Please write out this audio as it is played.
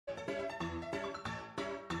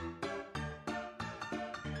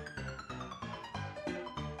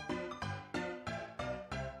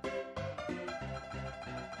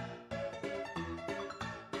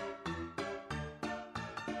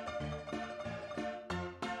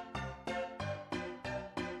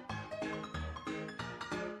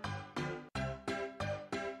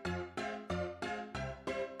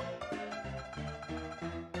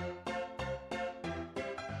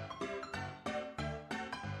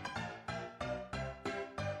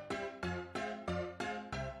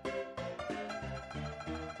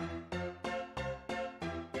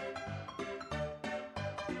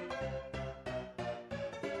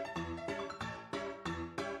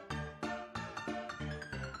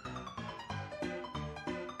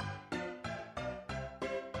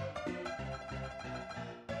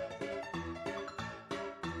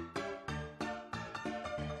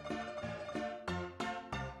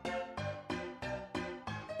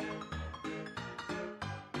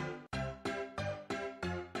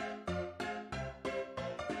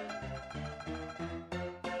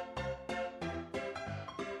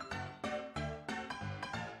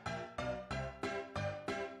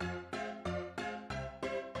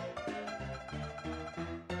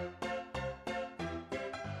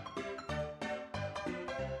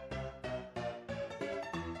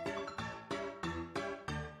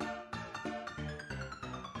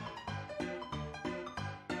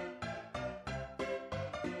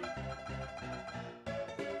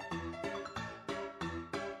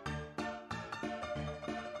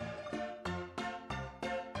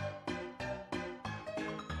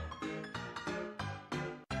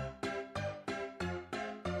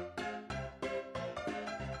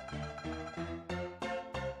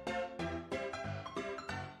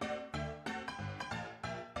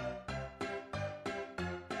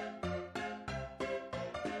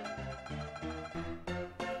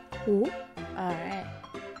Ooh. Alright.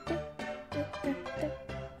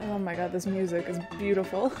 Oh my god, this music is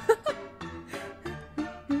beautiful.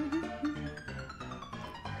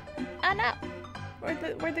 Ah no!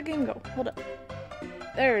 Where'd the game go? Hold up.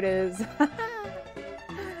 There it is.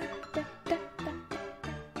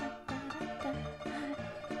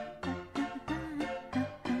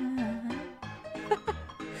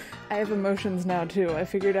 I have emotions now too. I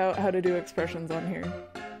figured out how to do expressions on here.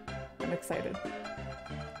 I'm excited.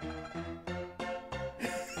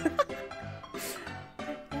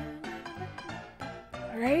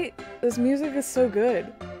 Right? This music is so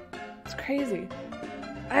good. It's crazy.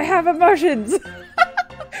 I have emotions!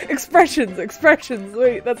 Expressions! Expressions!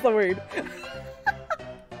 Wait, that's the word.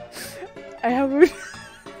 I have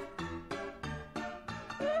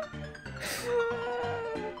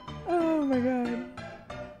oh my god.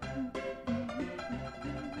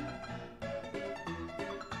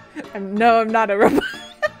 No, I'm not a robot.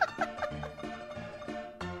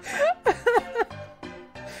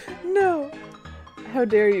 No. How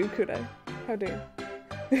dare you, Kudai? How dare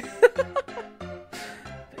you?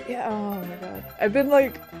 Yeah, oh my god.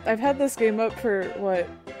 I've had this game up for, what?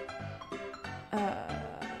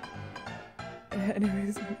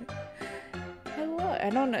 Anyways. Hello, I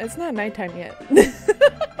don't know, it's not nighttime yet.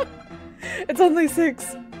 It's only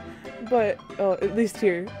 6. But, oh, at least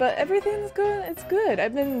here. But everything's good, it's good.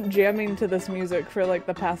 I've been jamming to this music for like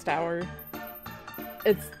the past hour.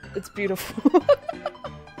 It's beautiful.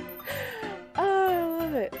 Oh, I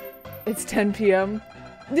love it. It's 10 p.m.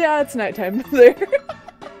 Yeah, it's nighttime there.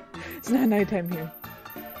 It's not nighttime here.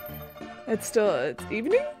 It's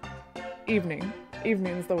evening? Evening.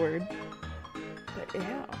 Evening's the word. But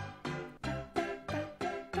yeah.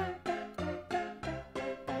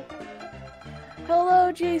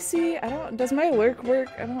 Hello, JC. Does my lurk work?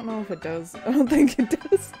 I don't know if it does. I don't think it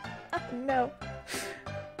does. No.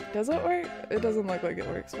 Does it work? It doesn't look like it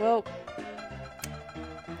works. Well,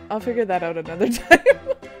 I'll figure that out another time.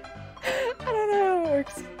 I don't know how it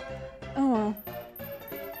works. Oh well.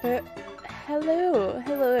 But hello.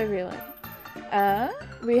 Hello, everyone.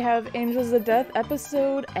 We have Angels of Death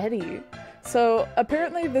episode Eddie. So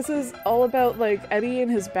apparently this is all about like Eddie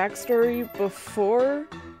and his backstory before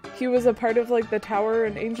he was a part of like the Tower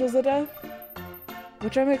and Angels of Death,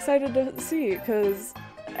 which I'm excited to see because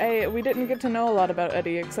we didn't get to know a lot about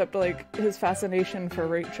Eddie except like his fascination for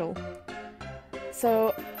Rachel.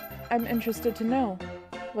 So I'm interested to know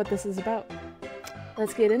what this is about.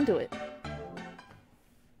 Let's get into it.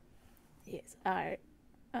 Yes, alright.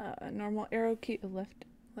 Normal arrow key, left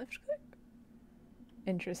click?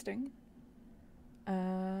 Interesting.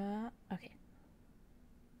 Okay.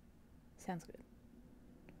 Sounds good.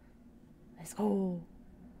 Let's go.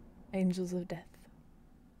 Angels of Death.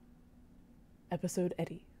 Episode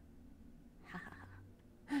Eddie.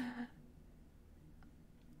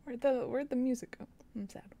 Where'd the music go? I'm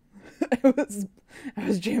sad. I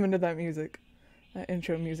was jamming to that music. That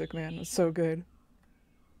intro music, man, was so good.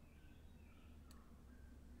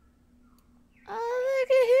 Oh, look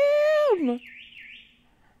at him!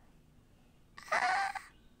 Ah!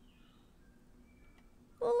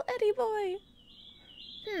 Little Eddie boy.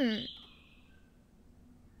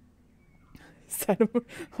 Sad.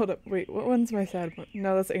 Hold up, wait, what one's my sad one?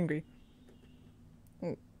 No, that's angry.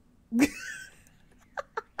 Oh.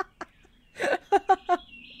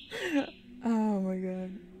 Oh my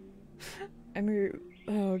god. Angry.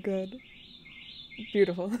 Oh god.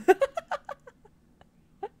 Beautiful.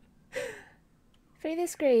 For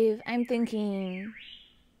this grave, I'm thinking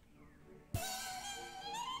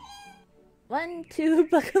 1, 2,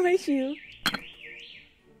 buckle my shoe.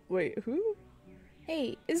 Wait, who?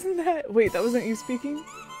 Hey, isn't that— wait, that wasn't you speaking?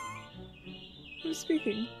 Who's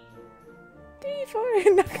speaking? 3, 4,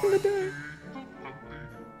 knock on the door.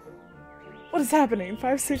 What is happening?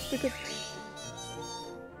 5, 6, pick up.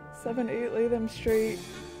 7, 8, lay them straight.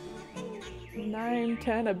 9,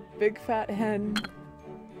 10, a big fat hen.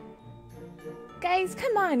 Guys,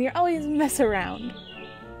 come on, you're always mess around.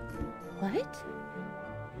 What?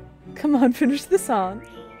 Come on, finish the song.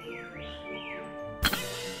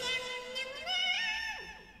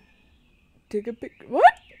 Dig a big— what?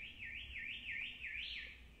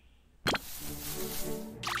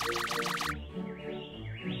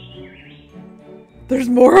 There's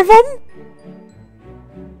more of them?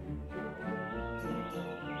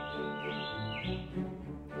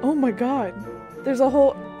 Oh my god. There's a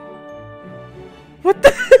whole— what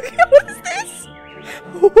the heck? What is this?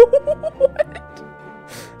 What?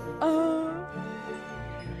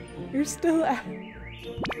 You're still at— play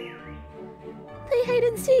hide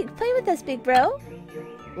and seek. Play with us, big bro.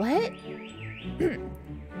 What?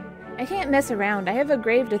 I can't mess around. I have a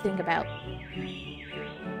grave to think about.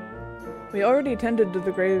 We already tended to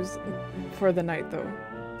the graves for the night, though.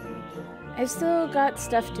 I've still got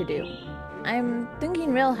stuff to do. I'm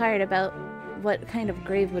thinking real hard about what kind of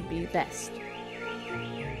grave would be best.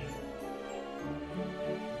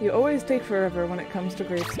 You always take forever when it comes to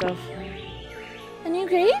grave stuff. A new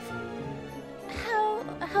grave?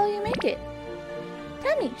 How'll you make it?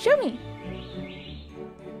 Tell me, show me.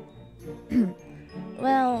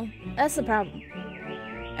 Well, that's the problem.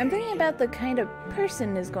 I'm thinking about the kind of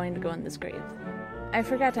person is going to go in this grave. I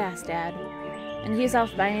forgot to ask Dad. And he's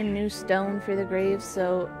off buying new stone for the grave,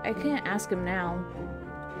 so I can't ask him now.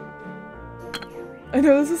 I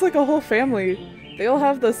know, this is like a whole family. They all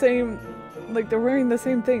have the same, like they're wearing the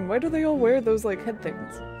same thing. Why do they all wear those like head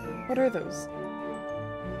things? What are those?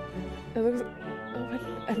 It looks, oh, what?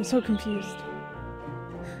 I'm so confused.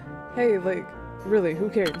 Hey, like, really, who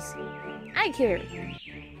cares? I care.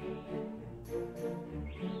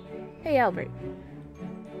 Hey, Albert.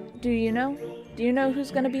 Do you know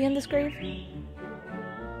who's gonna be in this grave?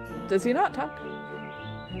 Does he not talk?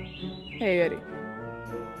 Hey, Eddie.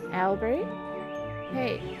 Albert?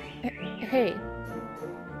 Hey. Hey.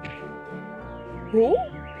 Who?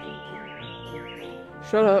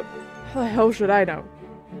 Shut up. How the hell should I know?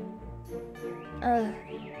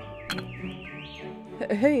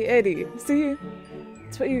 Hey, Eddie. See?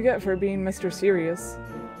 That's what you get for being Mr. Serious.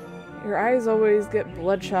 Your eyes always get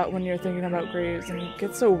bloodshot when you're thinking about graves, and it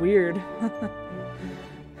gets so weird.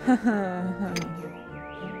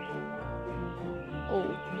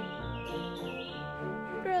 Oh.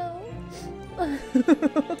 Bro.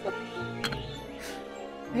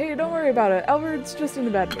 Hey, don't worry about it. Albert's just in a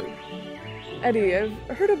bad mood. Eddie,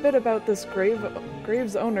 I've heard a bit about this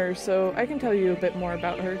grave's owner, so I can tell you a bit more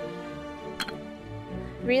about her.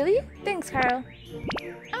 Really? Thanks, Carl.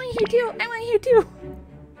 I want you too! I want you too!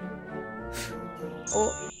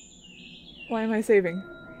 Oh. Why am I saving?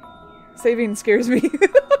 Saving scares me.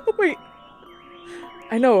 Wait.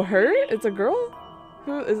 I know her? It's a girl?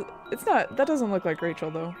 Who is... It's not... That doesn't look like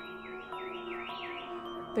Rachel, though.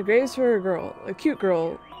 The grave's for a girl. A cute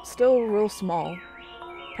girl. Still real small.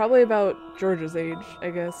 Probably about George's age,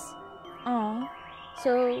 I guess. Aw.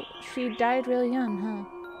 So, she died real young, huh?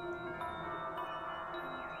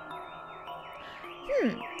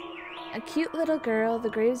 A cute little girl. The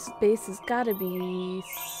grave's base has gotta be...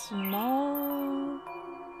 small...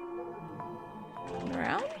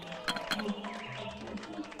 round?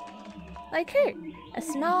 Like her. A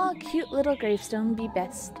small, cute little gravestone be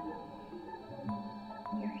best.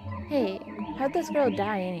 Hey, how'd this girl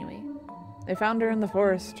die anyway? They found her in the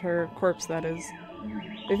forest, her corpse, that is.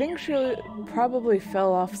 They think she probably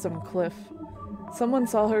fell off some cliff. Someone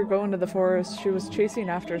saw her go into the forest. She was chasing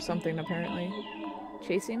after something, apparently.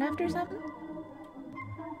 Chasing after something?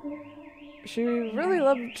 She really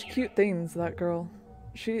loved cute things, that girl.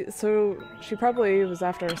 She probably was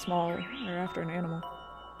after a after an animal.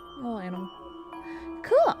 A little animal.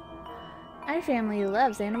 Cool! Our family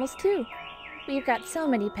loves animals too. We've got so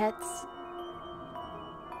many pets.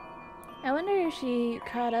 I wonder if she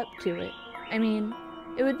caught up to it. I mean,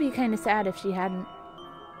 it would be kind of sad if she hadn't.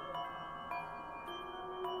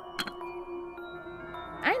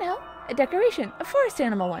 I know! A decoration! A forest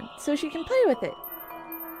animal one! So she can play with it!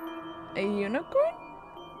 A unicorn?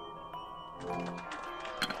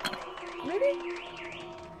 Maybe?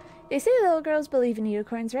 They say little girls believe in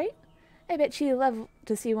unicorns, right? I bet she'd love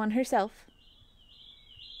to see one herself.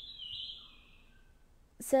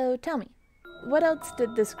 So tell me, what else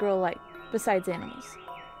did this girl like, besides animals?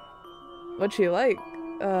 What'd she like?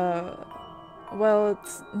 Well,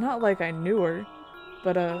 it's not like I knew her,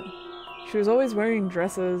 but, she was always wearing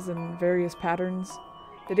dresses in various patterns.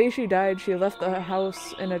 The day she died, she left the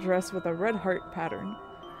house in a dress with a red heart pattern.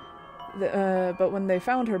 But when they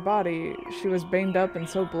found her body, she was banged up and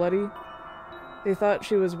so bloody. They thought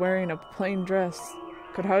she was wearing a plain dress.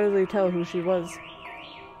 Could hardly tell who she was.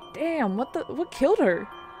 Damn, what killed her?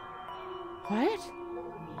 What?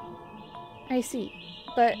 I see.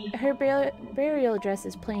 But her burial dress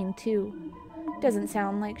is plain too. Doesn't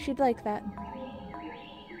sound like she'd like that.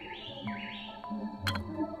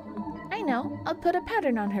 I know. I'll put a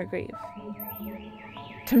pattern on her grave.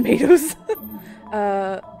 Tomatoes?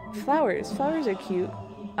 Flowers. Flowers are cute.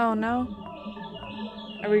 Oh no.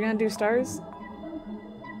 Are we gonna do stars?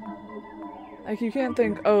 Like, you can't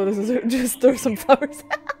think, oh, this is just throw some flowers.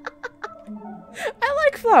 I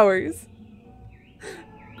like flowers.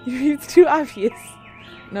 It's too obvious.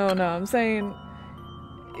 No, I'm saying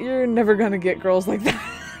you're never gonna get girls like that.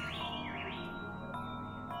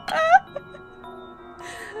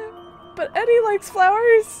 But Eddie likes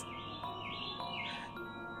flowers.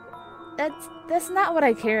 That's not what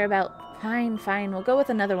I care about. Fine, fine. We'll go with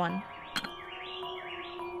another one.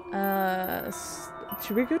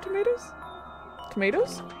 Should we go tomatoes?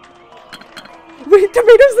 Tomatoes? Wait,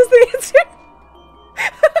 tomatoes is the answer?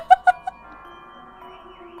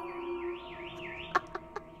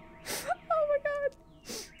 Oh my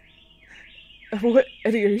god. What?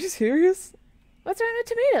 Eddie, are you serious? What's wrong with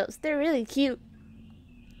tomatoes? They're really cute.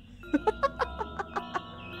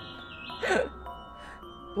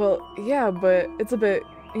 Well, yeah, but it's a bit,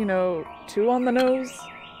 you know, too on the nose.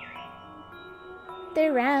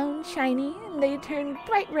 They're round, shiny, and they turn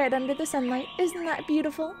bright red under the sunlight. Isn't that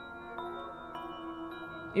beautiful?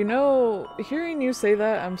 You know, hearing you say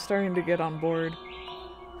that, I'm starting to get on board.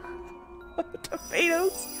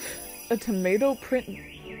 Tomatoes? A tomato print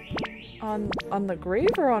on the grave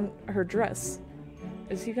or on her dress?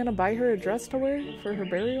 Is he gonna buy her a dress to wear for her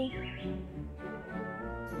burial?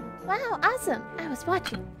 Wow, awesome! I was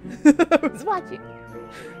watching. I was watching.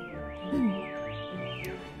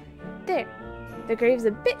 There. The grave's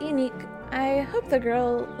a bit unique. I hope the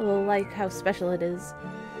girl will like how special it is.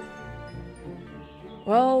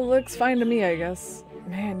 Well, looks fine to me, I guess.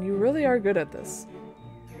 Man, you really are good at this.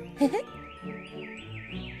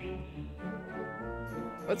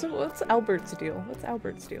 What's Albert's deal? What's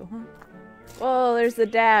Albert's deal, huh? Oh, there's the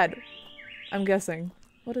dad. I'm guessing.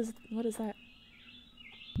 What is that?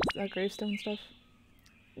 Is that gravestone stuff?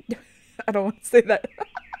 I don't want to say that.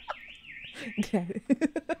 Dad.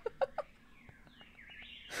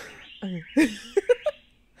 Okay.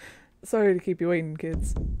 Sorry to keep you waiting,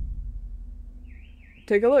 kids.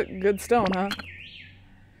 Take a look. Good stone, huh?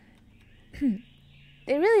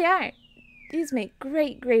 They really are. These make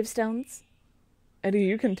great gravestones. Eddie,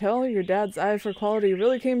 you can tell your dad's eye for quality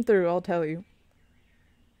really came through, I'll tell you.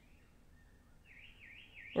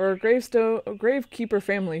 We're a gravekeeper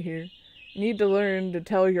family here. You need to learn to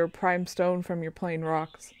tell your prime stone from your plain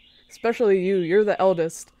rocks. Especially you, you're the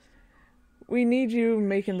eldest. We need you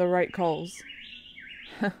making the right calls.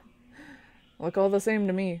 Look all the same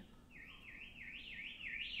to me.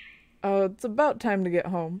 Oh, it's about time to get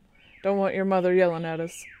home. Don't want your mother yelling at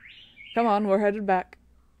us. Come on, we're headed back.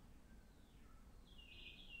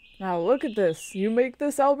 Now look at this. You make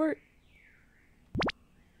this, Albert?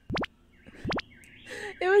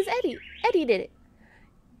 It was Eddie. Eddie did it.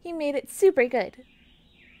 He made it super good.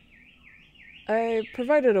 I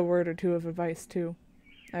provided a word or two of advice, too.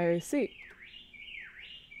 I see.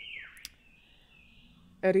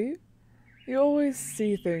 Eddie, you always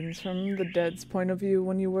see things from the dead's point of view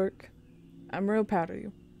when you work. I'm real proud of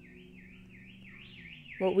you.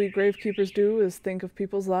 What we gravekeepers do is think of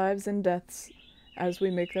people's lives and deaths as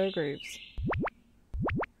we make their graves.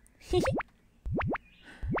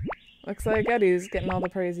 Looks like Eddie's getting all the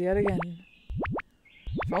praise yet again.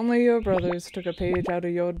 If only your brothers took a page out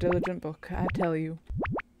of your diligent book, I tell you.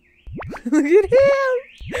 Look at him!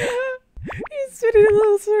 He's spinning in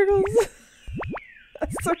little circles.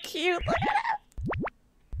 That's so cute. Look at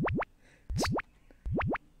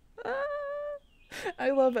him! I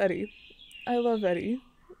love Eddie. I love Eddie.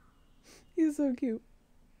 He's so cute.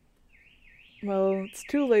 Well, it's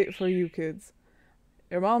too late for you kids.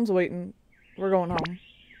 Your mom's waiting. We're going home.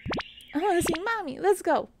 I want to see Mommy. Let's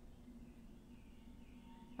go.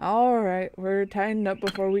 Alright, we're tying up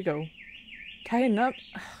before we go. Tying up?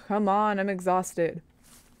 Come on, I'm exhausted.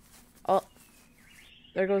 Oh,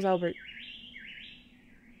 there goes Albert.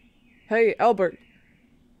 Hey, Albert.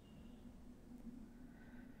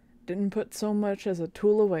 Didn't put so much as a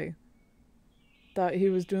tool away. Thought he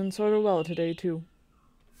was doing sort of well today, too.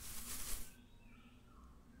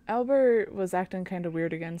 Albert was acting kind of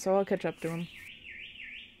weird again, so I'll catch up to him.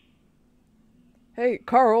 Hey,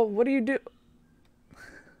 Carl, what do you do?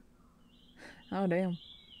 Oh, damn.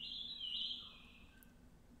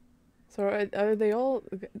 So are they all...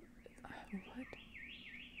 What?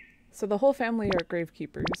 So the whole family are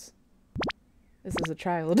gravekeepers. This is a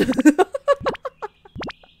child.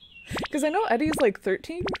 Because I know Eddie's like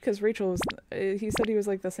 13, because Rachel was... he said he was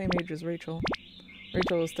like the same age as Rachel.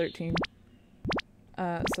 Rachel was 13.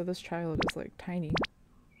 So this child is like tiny.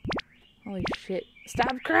 Holy shit.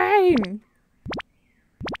 Stop crying!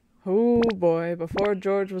 Oh boy, before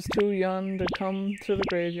George was too young to come to the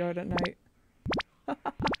graveyard at night.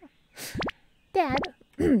 Dad.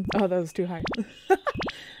 Oh, that was too high.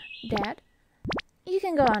 Dad, you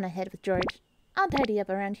can go on ahead with George. I'll tidy up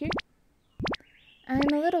around here. I'm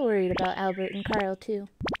a little worried about Albert and Carl, too.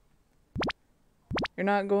 You're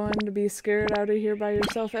not going to be scared out of here by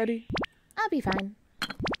yourself, Eddie? I'll be fine.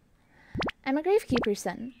 I'm a gravekeeper's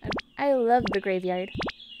son. I love the graveyard.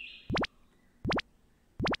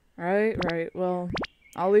 Right. Well,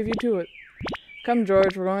 I'll leave you to it. Come,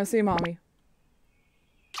 George, we're going to see Mommy.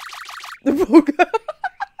 The Boga.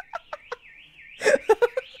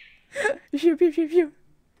 Pew, pew, pew, pew.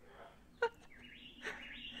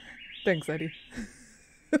 Thanks, Eddie.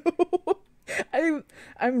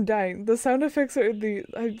 I'm dying. The sound effects are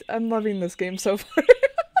I'm loving this game so far.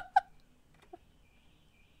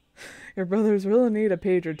 Your brothers really need a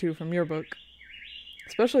page or two from your book.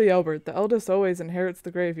 Especially Albert. The eldest always inherits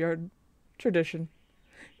the graveyard. Tradition.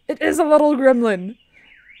 It is a little gremlin!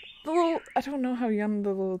 I don't know how young the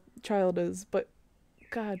little child is, but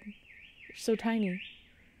God, you're so tiny.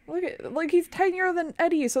 Look at, like, he's tinier than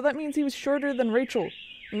Eddie, so that means he was shorter than Rachel.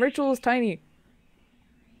 And Rachel was tiny.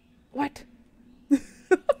 What?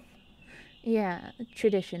 Yeah,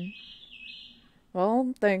 tradition.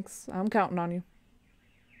 Well, thanks. I'm counting on you.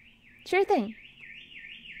 Sure thing.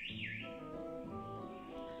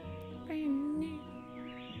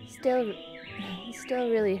 Still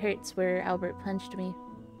really hurts where Albert punched me.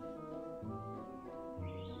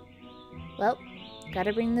 Well,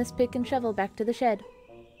 gotta bring this pick and shovel back to the shed.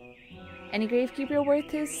 Any gravekeeper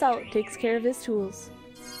worth his salt takes care of his tools.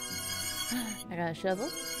 I got a shovel.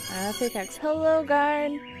 I got a pickaxe. Hello,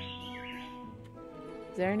 guard!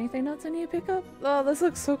 Is there anything else I need to pick up? Oh, this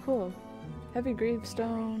looks so cool. Heavy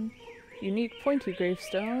gravestone. Unique pointy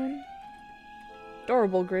gravestone.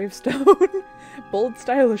 Adorable gravestone. Bold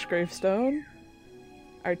stylish gravestone.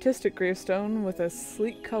 Artistic gravestone with a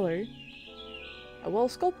sleek color. A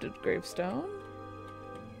well-sculpted gravestone.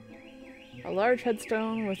 A large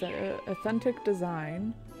headstone with an authentic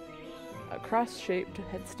design. A cross-shaped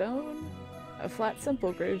headstone. A flat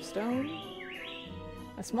simple gravestone.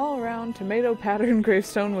 A small round tomato pattern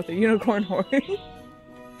gravestone with a unicorn horn.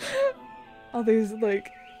 All these, like...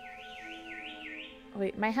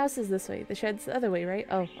 Wait, my house is this way. The shed's the other way, right?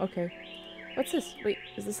 Oh, okay. What's this? Wait,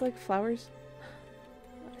 is this like flowers?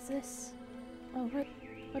 What is this? Oh, what?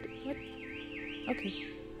 Okay.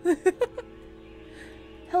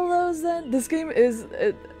 Hello, Zen. This game is...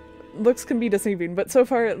 looks can be deceiving, but so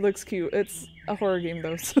far it looks cute. It's a horror game,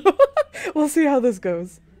 though, so we'll see how this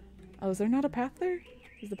goes. Oh, is there not a path there?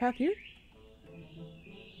 Is the path here?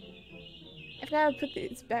 I've gotta put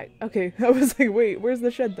these back. Okay, I was like, wait, where's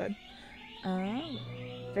the shed then? Oh.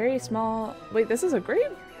 Very small... Wait, this is a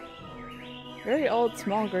grave? Very old,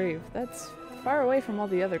 small grave. That's far away from all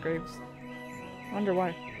the other graves. Wonder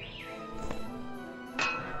why.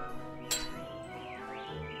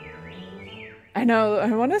 I know,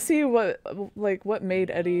 I want to see what made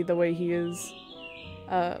Eddie the way he is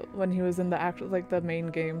when he was in the main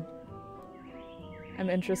game. I'm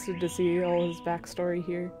interested to see all his backstory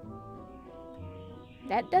here.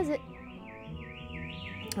 That does it.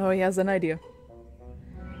 Oh, he has an idea.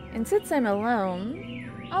 And since I'm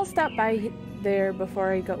alone, I'll stop by there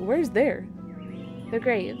before I go. Where's there? The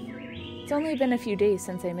grave. It's only been a few days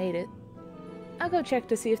since I made it. I'll go check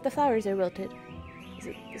to see if the flowers are wilted. Is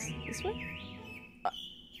it this way?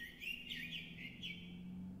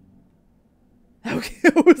 Okay,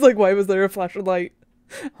 I was like, why was there a flash of light?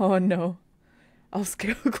 Oh no. I'll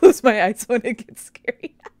close my eyes when it gets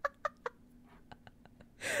scary.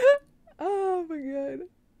 Oh my god.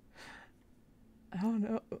 I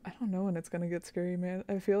don't know when it's gonna get scary, man.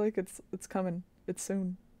 I feel like it's coming. It's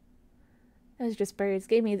soon. Those just birds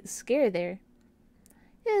gave me the scare there.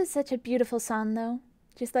 It was such a beautiful song, though.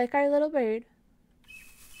 Just like our little bird.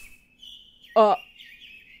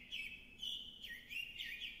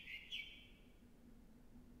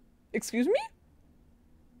 Excuse me?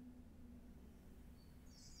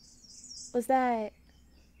 Was that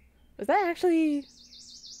actually...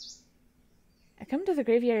 I come to the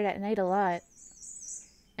graveyard at night a lot.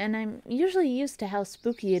 And I'm usually used to how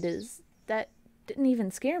spooky it is. That didn't even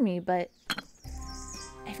scare me, but...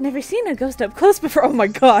 I've never seen a ghost up close before. Oh my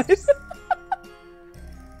god.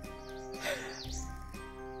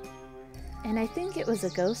 And I think it was a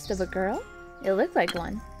ghost of a girl. It looked like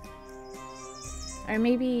one. Or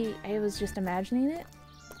maybe I was just imagining it.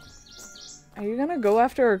 Are you gonna go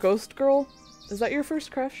after a ghost girl? Is that your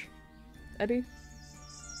first crush? Eddie?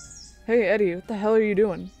 Hey Eddie, what the hell are you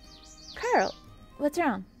doing? Carl, what's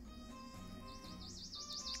wrong?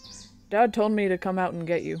 Dad told me to come out and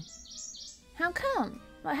get you. How come?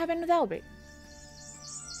 What happened with Albert?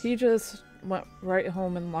 He just went right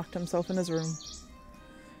home and locked himself in his room.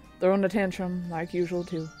 Throwing a tantrum, like usual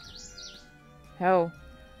too. Hell,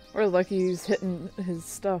 we're lucky he's hitting his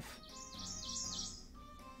stuff.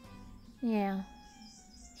 Yeah.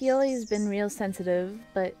 He always been real sensitive,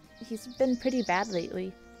 but he's been pretty bad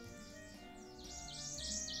lately.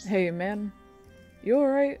 Hey man, you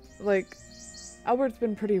alright? Like, Albert's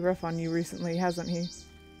been pretty rough on you recently, hasn't he?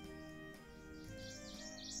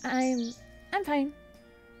 I'm fine.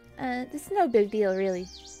 This is no big deal, really.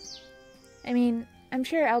 I mean, I'm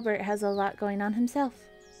sure Albert has a lot going on himself.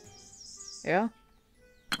 Yeah?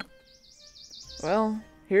 Well,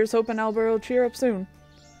 here's hoping Albert will cheer up soon.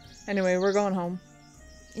 Anyway, we're going home.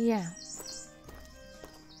 Yeah.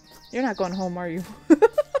 You're not going home, are you?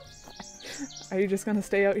 Are you just gonna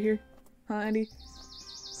stay out here? Huh, Eddie?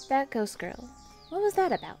 That ghost girl. What was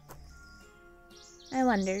that about? I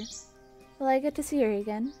wonder. Will I get to see her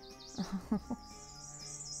again?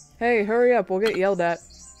 Hey, hurry up, we'll get yelled at.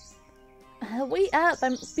 Wait up,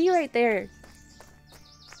 be right there.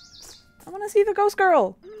 I wanna see the ghost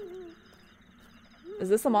girl! Is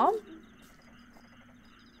this the mom?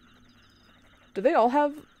 Do they all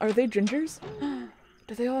have... Are they gingers?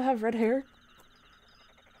 Do they all have red hair?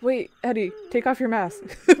 Wait, Eddie, take off your mask.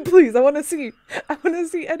 Please, I wanna see! I wanna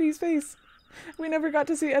see Eddie's face! We never got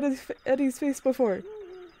to see Eddie's face before.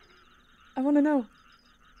 I wanna know.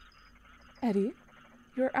 Eddie,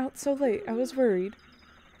 you're out so late. I was worried.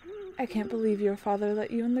 I can't believe your father let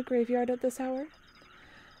you in the graveyard at this hour.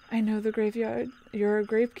 I know the graveyard. You're a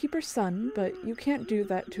gravekeeper's son, but you can't do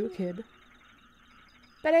that to a kid.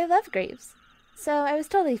 But I love graves, so I was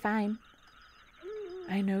totally fine.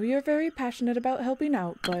 I know you're very passionate about helping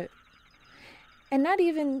out, but... And not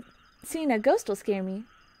even seeing a ghost will scare me.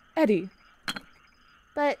 Eddie!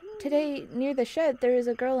 But today, near the shed, there is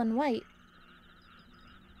a girl in white.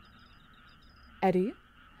 Eddie?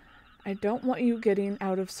 I don't want you getting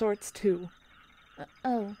out of sorts, too.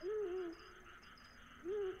 Oh.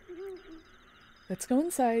 Let's go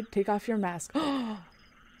inside, take off your mask. Yes,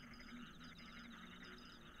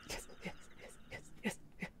 yes, yes, yes, yes,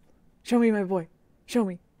 yes. Show me my boy. Show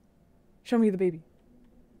me. Show me the baby.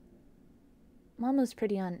 Mama's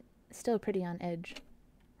still pretty on edge.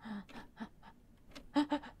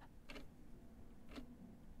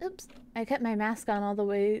 Oops, I kept my mask on all the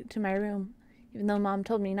way to my room, even though Mom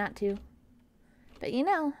told me not to. But you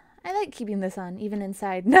know, I like keeping this on, even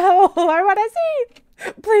inside. No, I want to see!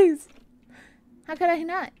 Please! How could I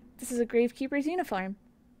not? This is a gravekeeper's uniform.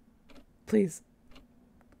 Please.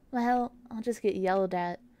 Well, I'll just get yelled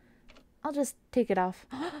at. I'll just take it off.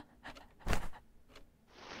 Oh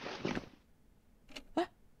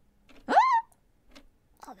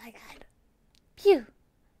my god. Phew.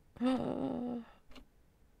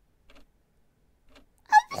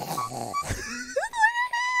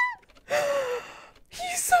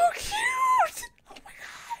 He's so cute! Oh my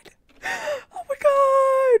god! Oh my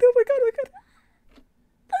god! Oh my god! Oh my god!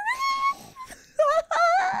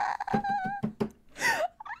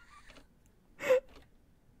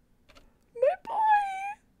 My boy!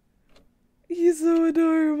 He's so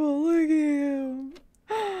adorable. Look at him.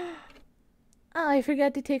 Oh, I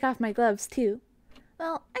forgot to take off my gloves too.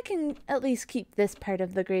 Well, I can at least keep this part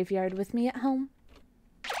of the graveyard with me at home.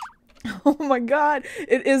 Oh my god,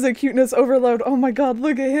 it is a cuteness overload. Oh my god,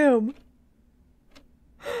 look at him.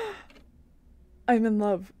 I'm in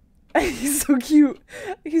love. He's so cute.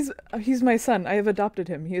 He's my son. I have adopted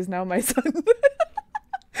him. He is now my son.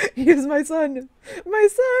 He is my son. My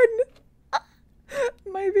son.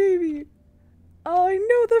 My baby. Oh, I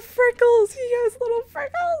know the freckles. He has little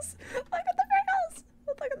freckles. Look at the freckles.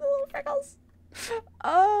 Look at the little freckles.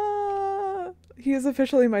 He is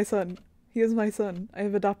officially my son. He is my son. I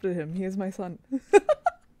have adopted him. He is my son.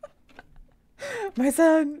 My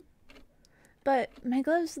son! But my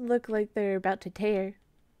gloves look like they're about to tear.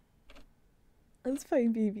 That's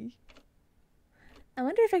fine, baby. I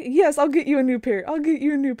wonder if I... Yes, I'll get you a new pair. I'll get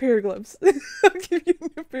you a new pair of gloves. I'll give you a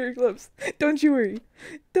new pair of gloves. Don't you worry.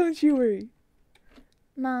 Don't you worry.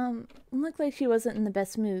 Mom looked like she wasn't in the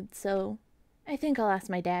best mood, so I think I'll ask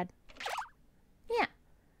my dad. Yeah.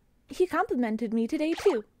 He complimented me today,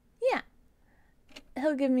 too. Yeah.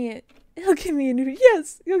 He'll give me a new...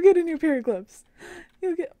 Yes! You'll get a new pair of gloves.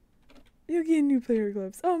 You'll get a new pair of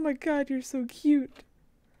gloves. Oh my god, you're so cute.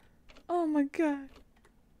 Oh my god.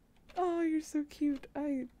 Oh, you're so cute.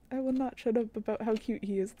 I will not shut up about how cute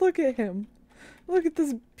he is. Look at him. Look at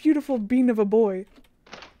this beautiful bean of a boy.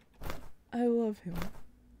 I love him.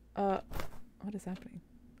 What is happening?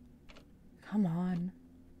 Come on.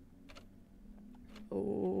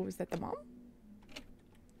 Oh, is that the mom?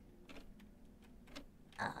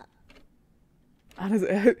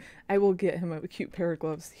 Honestly, I will get him a cute pair of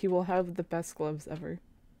gloves. He will have the best gloves ever.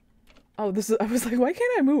 Oh, I was like, why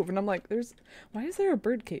can't I move? And I'm like, why is there a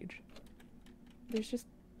bird cage? There's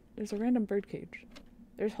a random bird cage.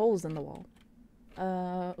 There's holes in the wall.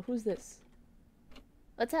 Who's this?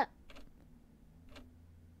 What's up?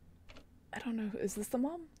 I don't know. Is this the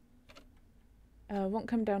mom? Won't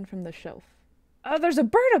come down from the shelf. Oh, there's a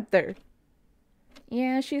bird up there!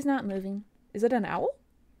 Yeah, she's not moving. Is it an owl?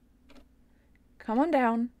 Come on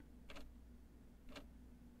down.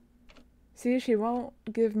 See, she won't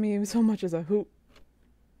give me so much as a hoot.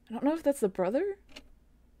 I don't know if that's the brother.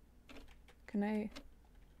 Can I...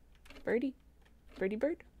 Birdie? Birdie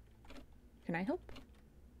bird? Can I help?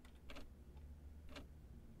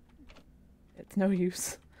 It's no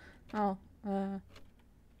use. Oh,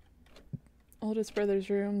 oldest brother's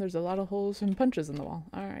room. There's a lot of holes and punches in the wall.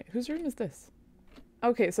 Alright, whose room is this?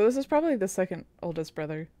 Okay, so this is probably the second oldest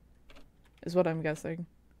brother, is what I'm guessing.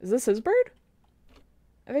 Is this his bird?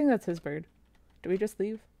 I think that's his bird. Do we just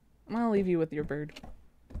leave? I'm gonna leave you with your bird.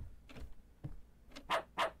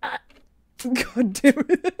 God damn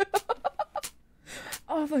it.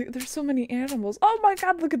 Oh, like, there's so many animals. Oh my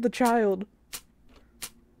god, look at the child.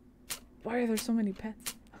 Why are there so many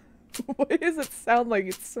pets? Why does it sound like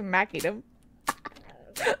it's smacking him?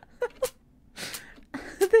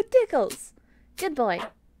 The tickles. Good boy.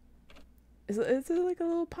 Is it like a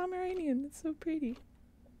little Pomeranian? It's so pretty.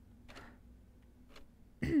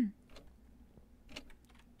 Oh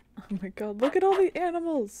my god, look at all the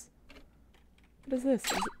animals. What is this?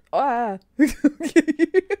 Ah!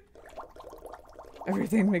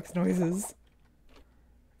 Everything makes noises.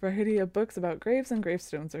 Variety of books about graves and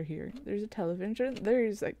gravestones are here. There's a television.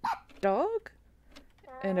 There's a dog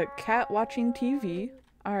and a cat watching TV.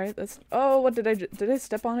 Alright, that's... Oh, what did I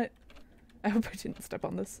step on it? I hope I didn't step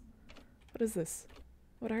on this. What is this?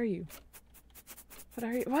 What are you? What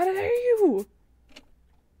are you? What are you?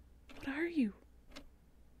 What are you?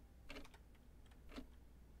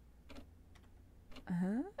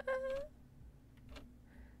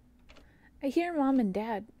 I hear Mom and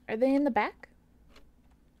Dad. Are they in the back?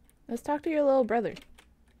 Let's talk to your little brother.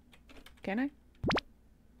 Can I?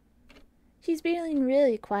 She's being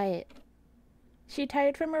really quiet. She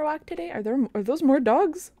tired from her walk today? Are those more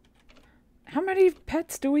dogs? How many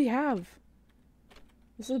pets do we have?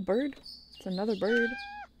 This is a bird. It's another bird.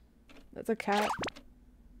 That's a cat.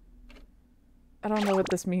 I don't know what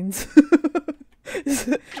this means. Is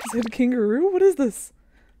it a kangaroo? What is this?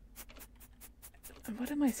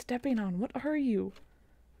 What am I stepping on? What are you?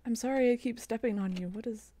 I'm sorry I keep stepping on you. What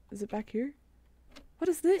is it back here? What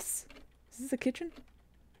is this? Is this a kitchen?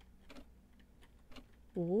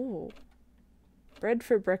 Whoa. Bread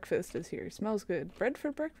for breakfast is here. Smells good. Bread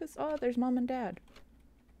for breakfast? Oh, there's Mom and Dad.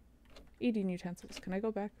 Eating utensils. Can I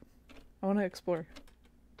go back? I want to explore.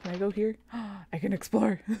 Can I go here? I can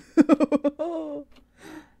explore.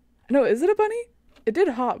 No, is it a bunny? It did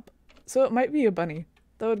hop, so it might be a bunny.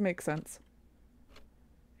 That would make sense.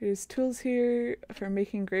 There's tools here for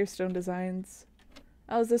making gravestone designs.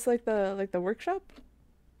 Oh, is this like the workshop?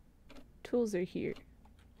 Tools are here.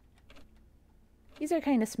 These are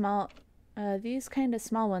kind of small. These kind of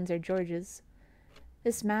small ones are George's.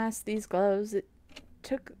 This mask, these gloves,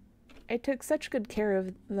 I took such good care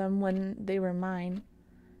of them when they were mine.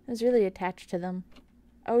 I was really attached to them.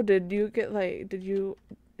 Oh, did you get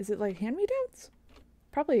is it like hand-me-downs?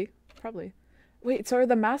 Probably. Wait, so are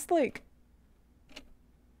the masks like...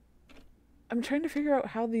 I'm trying to figure out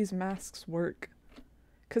how these masks work.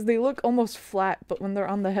 Because they look almost flat, but when they're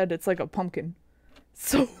on the head, it's like a pumpkin.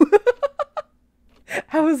 So...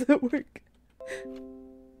 How does it work?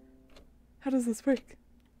 How does this work?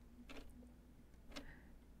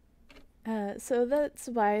 So that's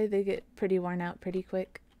why they get pretty worn out pretty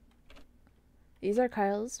quick. These are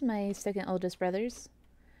Carl's, my second oldest brothers.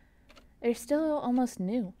 They're still almost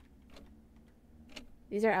new.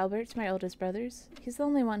 These are Albert's, my oldest brothers. He's the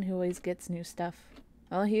only one who always gets new stuff.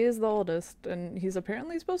 Well, he is the oldest, and he's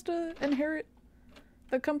apparently supposed to inherit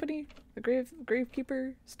the company, the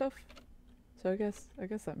gravekeeper stuff. So I guess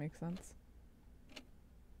that makes sense.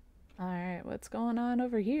 Alright, what's going on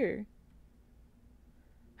over here?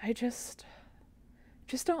 I just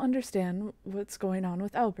don't understand what's going on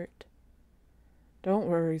with Albert. Don't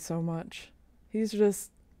worry so much. He's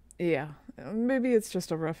just, yeah, maybe it's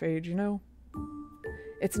just a rough age, you know?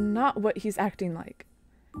 It's not what he's acting like.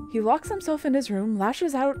 He locks himself in his room,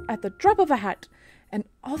 lashes out at the drop of a hat, and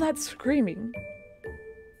all that screaming.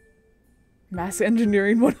 Mass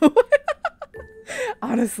engineering 101.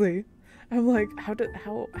 Honestly, I'm like, how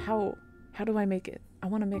do I make it? I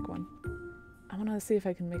want to make one. I want to see if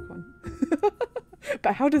I can make one.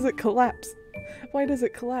 But how does it collapse? Why does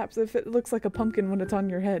it collapse if it looks like a pumpkin when it's on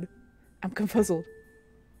your head? I'm confuzzled.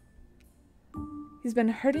 He's been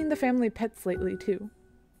hurting the family pets lately, too.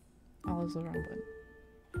 Oh, is the wrong button.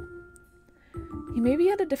 He may be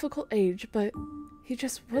at a difficult age, but he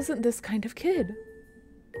just wasn't this kind of kid.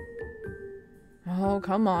 Oh,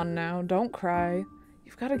 come on now. Don't cry.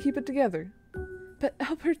 You've got to keep it together. But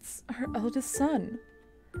Albert's her eldest son.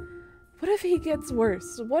 What if he gets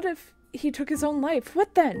worse? What if he took his own life?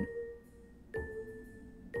 What then?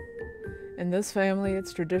 In this family,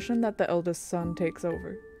 it's tradition that the eldest son takes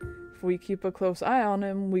over. If we keep a close eye on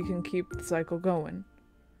him, we can keep the cycle going.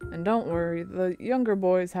 And don't worry, the younger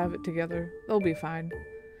boys have it together. They'll be fine.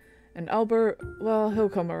 And Albert, well, he'll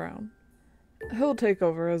come around. He'll take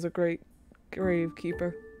over as a great grave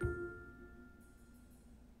keeper.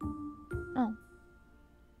 Oh.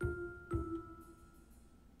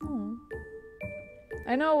 Oh.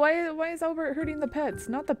 I know, why is Albert hurting the pets?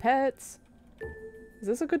 Not the pets. Is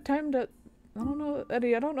this a good time to... I don't know,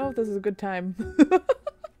 Eddie, I don't know if this is a good time.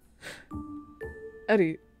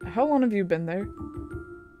 Eddie, how long have you been there?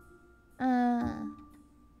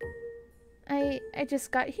 I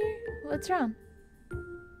just got here. What's wrong?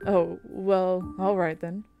 Oh, well, alright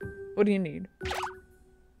then. What do you need?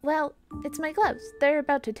 Well, it's my gloves. They're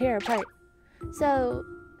about to tear apart. So,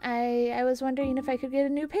 I was wondering if I could get a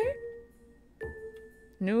new pair?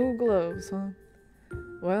 New gloves, huh?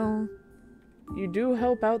 Well, you do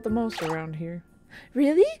help out the most around here.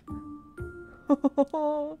 Really?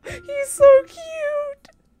 Oh, he's so cute!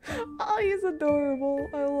 Oh, he's adorable.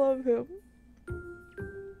 I love him.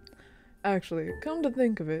 Actually, come to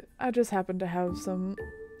think of it, I just happen to have some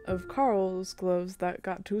of Carl's gloves that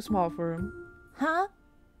got too small for him. Huh?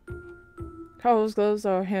 Carl's gloves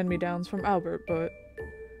are hand-me-downs from Albert, but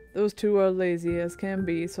those two are lazy as can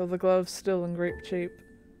be, so the glove's still in great shape.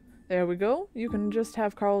 There we go. You can just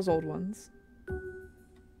have Carl's old ones.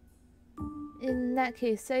 In that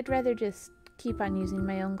case, I'd rather just keep on using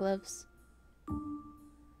my own gloves.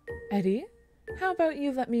 Eddie, how about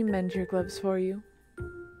you let me mend your gloves for you?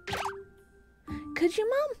 Could you,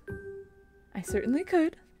 Mom? I certainly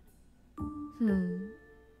could.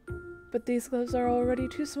 But these gloves are already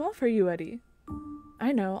too small for you, Eddie.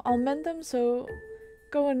 I know, I'll mend them, so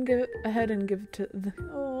go and give ahead and give to the...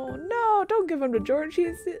 Oh, no, don't give them to George,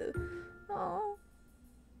 he's... Oh.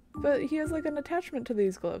 But he has like an attachment to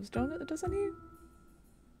these gloves, doesn't he?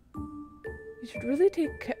 You should really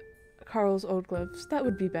take Carl's old gloves. That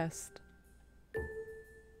would be best.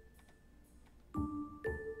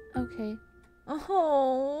 Okay.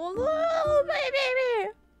 Oh,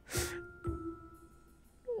 baby!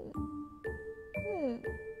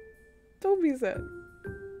 Don't be sad.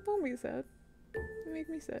 Don't be sad. You make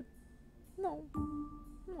me sad. No.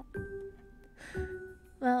 No.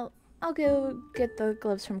 Well, I'll go get the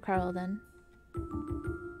gloves from Carl then.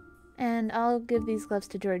 And I'll give these gloves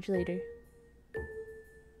to George later.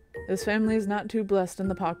 This family is not too blessed in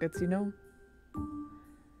the pockets, you know?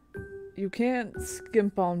 You can't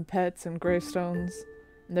skimp on pets and gravestones,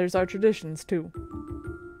 and there's our traditions too.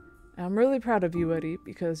 And I'm really proud of you, Eddie,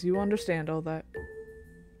 because you understand all that.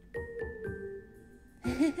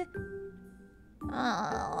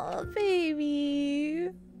 Oh, baby.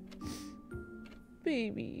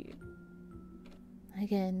 Baby.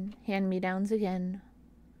 Again, hand-me-downs again.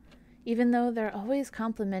 Even though they're always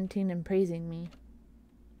complimenting and praising me.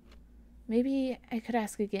 Maybe I could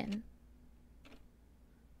ask again.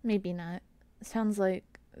 Maybe not. Sounds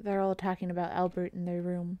like they're all talking about Albert in their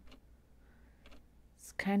room.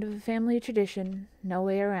 It's kind of a family tradition. No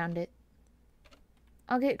way around it.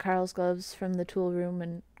 I'll get Carl's gloves from the tool room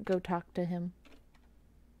and go talk to him.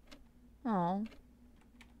 Oh,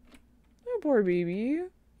 poor baby.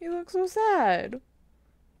 He looks so sad.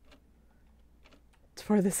 It's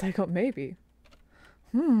for the cycle, maybe.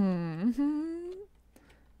 I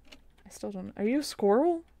still don't... Are you a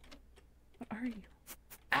squirrel? What are you?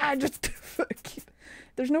 Ah, just...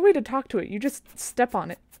 There's no way to talk to it. You just step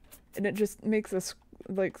on it. And it just makes a,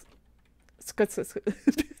 like...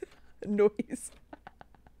 noise.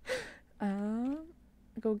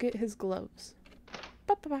 Go get his gloves.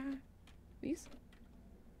 Bye-bye. These?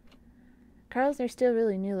 Carl's are still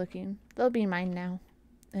really new looking. They'll be mine now.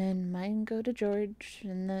 And mine go to George,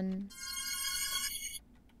 and then...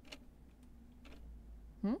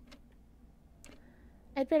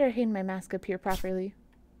 I'd better hang my mask up here properly.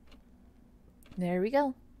 There we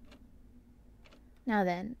go. Now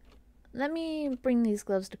then, let me bring these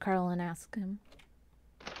gloves to Carl and ask him.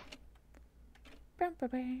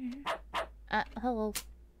 Hello.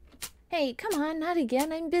 Hey, come on, not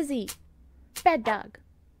again, I'm busy. Bad dog.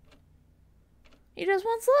 He just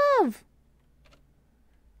wants love.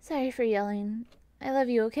 Sorry for yelling. I love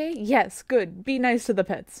you, okay? Yes, good. Be nice to the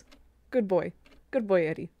pets. Good boy. Good boy,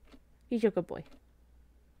 Eddie. He's your good boy.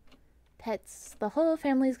 Pets. The whole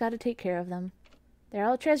family's got to take care of them. They're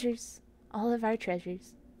all treasures. All of our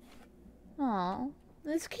treasures. Aw,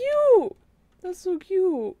 that's cute. That's so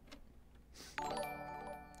cute.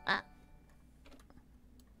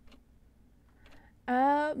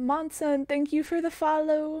 Monson, thank you for the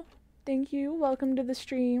follow. Thank you. Welcome to the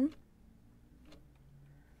stream.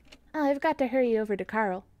 Oh, I've got to hurry over to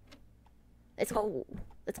Carl. Let's go.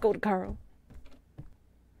 Let's go to Carl.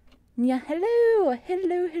 Yeah, hello.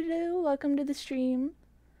 Hello, hello. Welcome to the stream.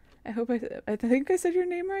 I hope I think I said your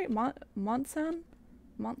name right. Montsan?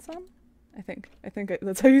 Montsan? I think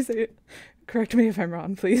that's how you say it. Correct me if I'm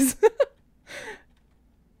wrong, please.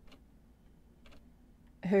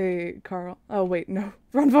 Hey, Carl. Oh, wait, no.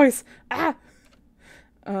 Wrong voice. Ah!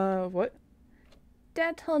 What?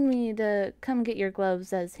 Dad told me to come get your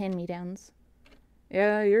gloves as hand-me-downs.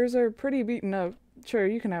 Yeah, yours are pretty beaten up. Sure,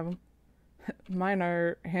 you can have them. Mine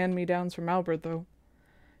are hand-me-downs from Albert, though.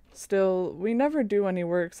 Still, we never do any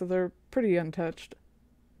work, so they're pretty untouched.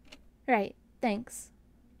 Right, thanks.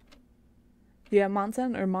 Yeah,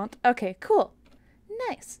 Montsan or Mont? Okay, cool.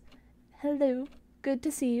 Nice. Hello. Good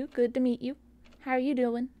to see you. Good to meet you. How are you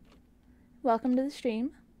doing? Welcome to the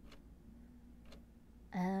stream.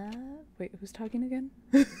 Wait, who's talking again?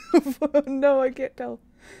 No, I can't tell.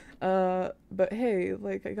 But hey,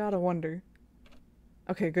 like, I gotta wonder.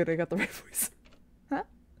 Okay, good, I got the right voice. Huh?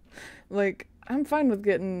 Like, I'm fine with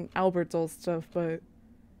getting Albert's old stuff, but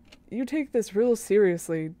you take this real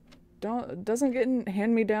seriously. Doesn't getting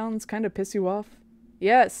hand-me-downs kind of piss you off?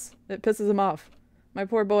 Yes, it pisses him off. My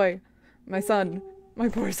poor boy. My son. My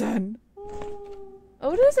poor son.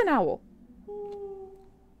 Oh, it is an owl.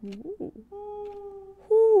 Ooh.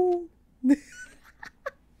 Ooh.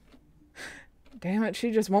 Damn it, she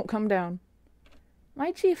just won't come down.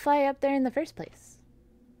 Why'd she fly up there in the first place?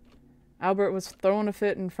 Albert was throwing a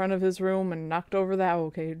fit in front of his room and knocked over the owl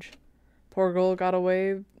cage. Poor girl got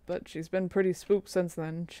away, but she's been pretty spooked since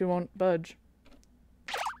then. She won't budge.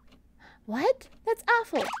 What? That's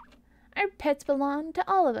awful. Our pets belong to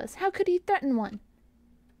all of us. How could he threaten one?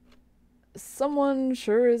 Someone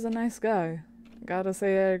sure is a nice guy. Gotta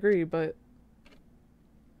say I agree, but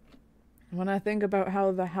when I think about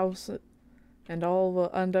how the house and all the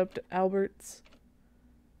undubbed Alberts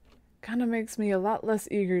kinda makes me a lot less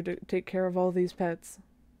eager to take care of all these pets.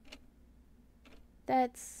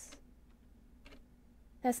 That's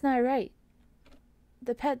not right.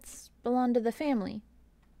 The pets belong to the family.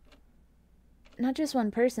 Not just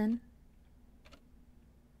one person.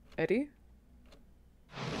 Eddie?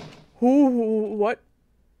 Who? What?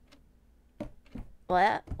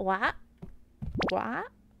 What? What? What?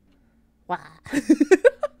 What?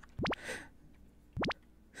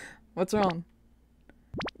 What's wrong?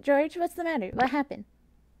 George, what's the matter? What happened?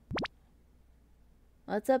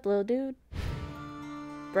 What's up, little dude?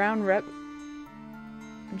 Brown rep.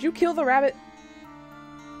 Did you kill the rabbit?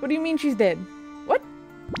 What do you mean she's dead? What?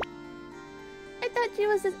 I thought she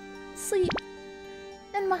was asleep.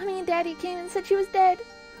 Then Mommy and Daddy came and said she was dead.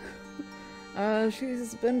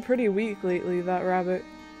 She's been pretty weak lately, that rabbit.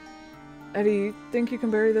 Eddie, think you can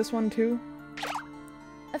bury this one too?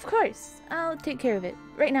 Of course. I'll take care of it.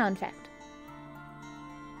 Right now, in fact.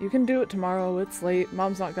 You can do it tomorrow. It's late.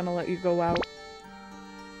 Mom's not gonna let you go out.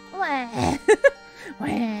 Wah.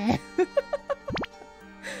 Wah.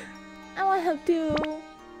 I want help too.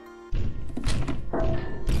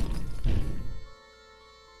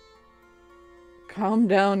 Calm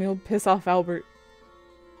down, you'll piss off Albert.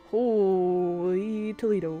 Holy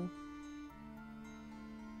Toledo.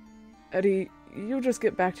 Eddie, you just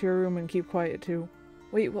get back to your room and keep quiet too.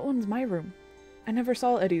 Wait, what one's my room? I never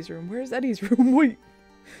saw Eddie's room. Where's Eddie's room? Wait.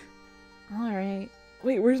 Alright.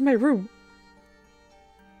 Wait, where's my room?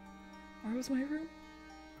 Where was my room?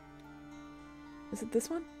 Is it this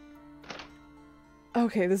one?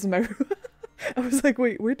 Okay, this is my room. I was like,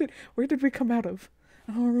 wait, where did we come out of?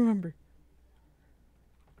 I don't remember.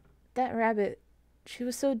 That rabbit, she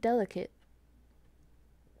was so delicate.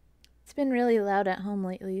 It's been really loud at home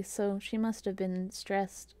lately, so she must have been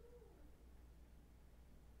stressed.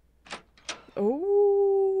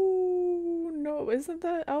 Oh, no, isn't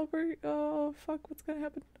that Albert? Oh, fuck, what's gonna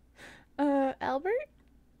happen? Albert?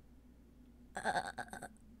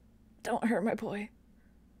 Don't hurt my boy.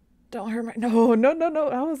 Don't hurt my— No,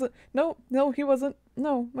 I wasn't— No, he wasn't.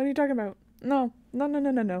 No, what are you talking about? No.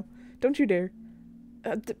 Don't you dare.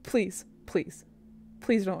 Please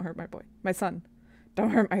don't hurt my boy. My son. Don't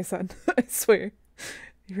hurt my son. I swear.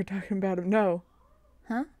 You were talking about him. No.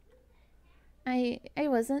 Huh? I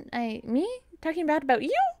wasn't. Me? Talking bad about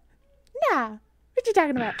you? Nah. What you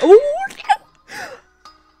talking about? Oh,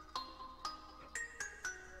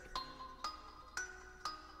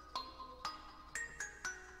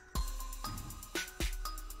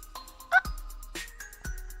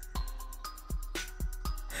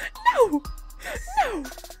 no! No!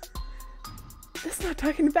 That's not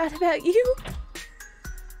talking bad about you.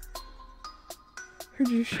 Heard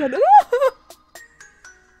you shut up.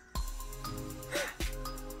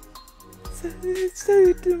 So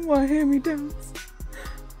you didn't want hand-me-downs.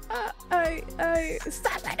 I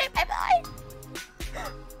Stop hurting my boy!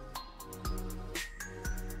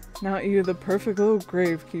 Not you, the perfect little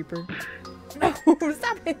gravekeeper. No,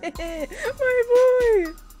 stop it! My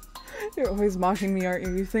boy! You're always mocking me, aren't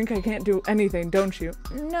you? You think I can't do anything, don't you?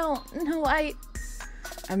 No, I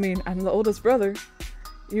mean, I'm the oldest brother.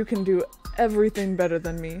 You can do everything better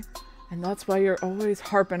than me. And that's why you're always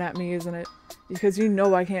harping at me, isn't it? Because you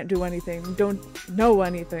know I can't do anything. You don't know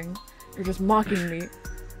anything. You're just mocking me.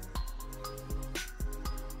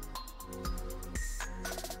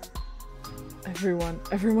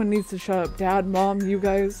 Everyone needs to shut up. Dad, Mom, you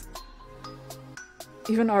guys.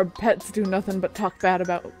 Even our pets do nothing but talk bad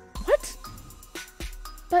about— What?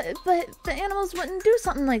 But the animals wouldn't do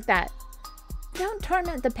something like that. Don't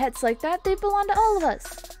torment the pets like that. They belong to all of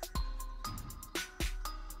us.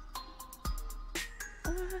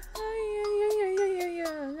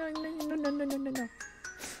 No.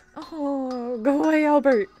 Oh, go away,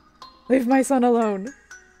 Albert. Leave my son alone.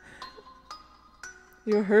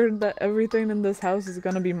 You heard that everything in this house is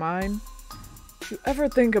gonna be mine? You ever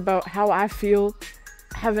think about how I feel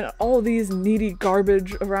having all these needy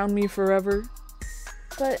garbage around me forever?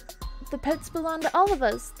 But the pets belong to all of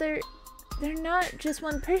us. They're not just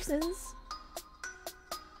one person's.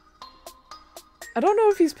 I don't know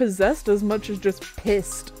if he's possessed as much as just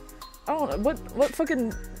pissed. I don't know. What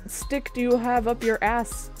fucking stick do you have up your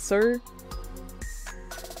ass, sir?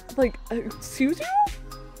 Like, excuse you?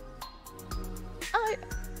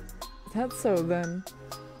 That's so then.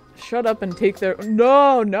 Shut up and take their—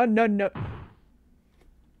 No!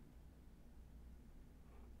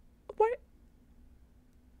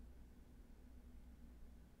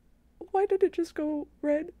 Why did it just go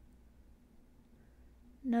red?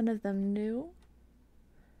 None of them knew.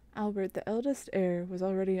 Albert, the eldest heir, was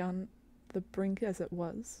already on the brink as it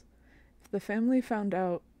was. If the family found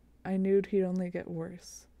out, I knew he'd only get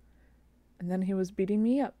worse. And then he was beating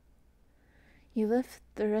me up. He left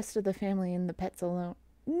the rest of the family and the pets alone.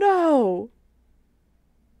 No!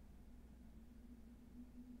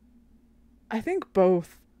 I think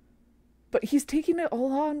both. But he's taking it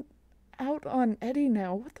all out on Eddie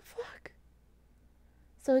now. What the fuck?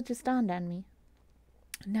 So it just dawned on me.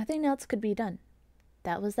 Nothing else could be done.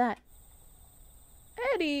 That was that.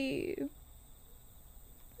 Eddie!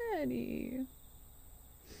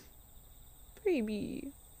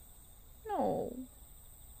 Baby. No.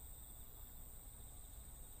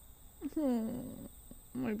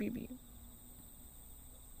 My baby.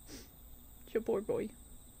 Your poor boy.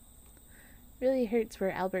 Really hurts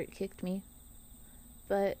where Albert kicked me.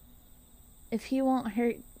 But if he won't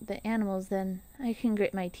hurt the animals, then I can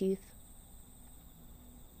grit my teeth.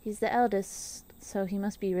 He's the eldest, so he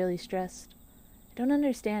must be really stressed. I don't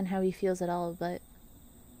understand how he feels at all, but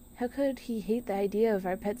how could he hate the idea of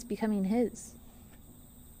our pets becoming his?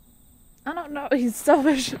 I don't know. He's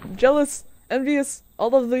selfish, jealous, envious,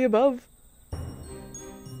 all of the above.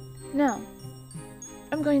 No.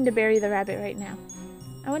 I'm going to bury the rabbit right now.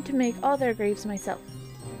 I want to make all their graves myself.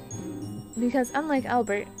 Because unlike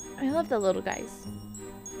Albert, I love the little guys.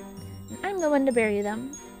 And I'm the one to bury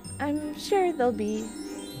them. I'm sure they'll be...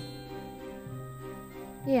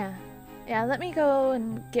 Yeah, let me go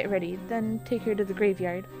and get ready, then take her to the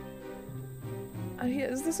graveyard.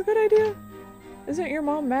 Is this a good idea? Isn't your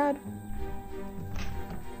mom mad?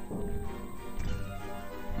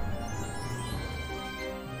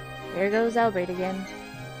 There goes Albert again.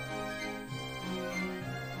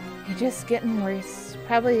 He's just getting worse.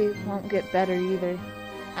 Probably won't get better either.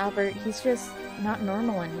 Albert, he's just not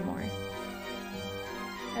normal anymore.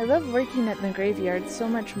 I love working at the graveyard so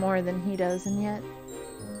much more than he does, and yet...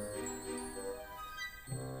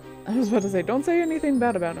 I was about to say, don't say anything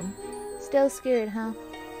bad about him. Still scared, huh?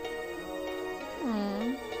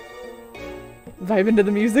 Vibe into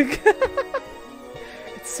the music.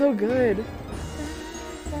 It's so good.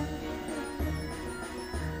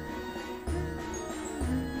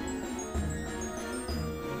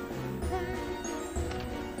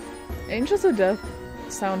 Angels of Death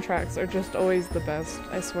soundtracks are just always the best,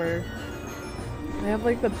 I swear. They have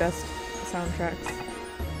like the best soundtracks.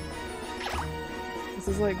 This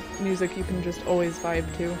is like music you can just always vibe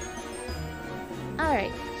to.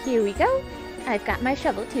 Alright, here we go. I've got my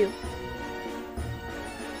shovel too.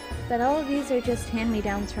 But all of these are just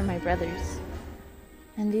hand-me-downs from my brothers.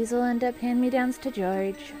 And these will end up hand-me-downs to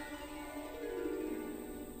George.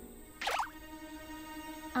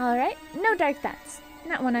 Alright, no dark thoughts.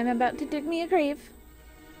 Not when I'm about to dig me a grave.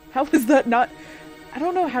 How is that not... I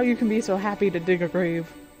don't know how you can be so happy to dig a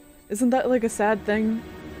grave. Isn't that like a sad thing?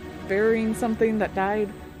 Burying something that died?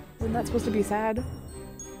 Isn't that supposed to be sad?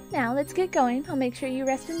 Now let's get going. I'll make sure you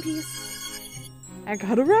rest in peace. I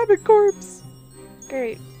got a rabbit corpse!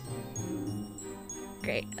 Great.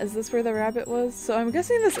 Great. Is this where the rabbit was? So I'm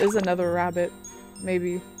guessing this is another rabbit.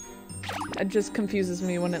 Maybe. It just confuses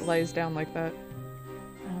me when it lays down like that.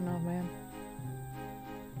 I don't know, man.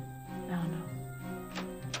 I don't know.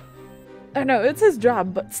 I know, it's his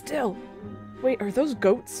job, but still. Wait, are those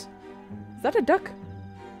goats? Is that a duck?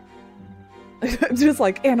 Just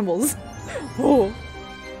like animals. Oh.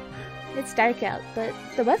 It's dark out, but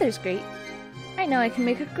the weather's great. I know I can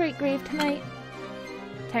make a great grave tonight.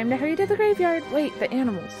 Time to hurry to the graveyard. Wait, the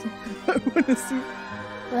animals. I want to see.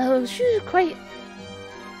 Well, she's quite...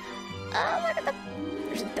 Oh, look at the...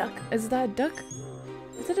 There's a duck. Is that a duck?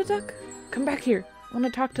 Is it a duck? Come back here. I want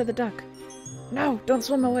to talk to the duck. No, don't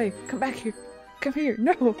swim away. Come back here. Come here.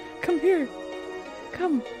 No, come here.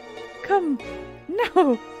 Come. Come.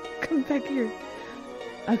 No. Come back here.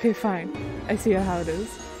 Okay, fine. I see how it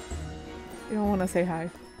is. You don't want to say hi.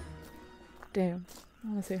 Damn. I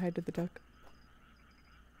want to say hi to the duck.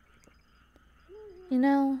 You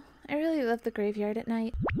know, I really love the graveyard at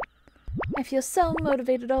night. I feel so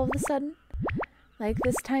motivated all of a sudden. Like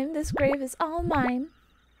this time, this grave is all mine.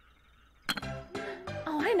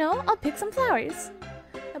 Oh, I know. I'll pick some flowers.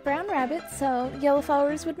 A brown rabbit, so yellow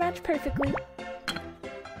flowers would match perfectly.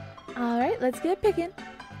 Alright, let's get picking.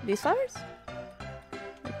 These flowers?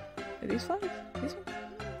 Are these flowers? These ones?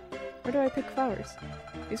 Where do I pick flowers?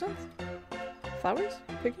 These ones? Flowers?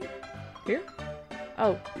 Picking? Here?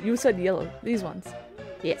 Oh, you said yellow. These ones.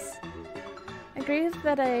 Yes. A grave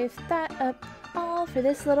that I've thought up all for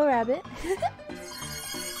this little rabbit.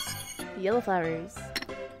 Yellow flowers.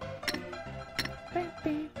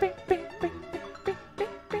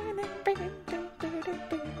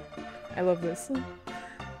 I love this.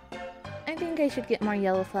 I think I should get more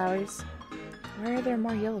yellow flowers. Where are there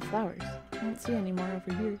more yellow flowers? I don't see any more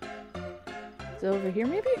over here. Is it over here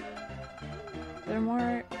maybe? There are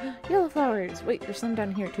more yellow flowers. Wait, there's some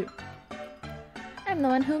down here too. I'm the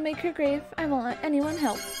one who'll make her grave. I won't let anyone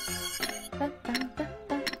help.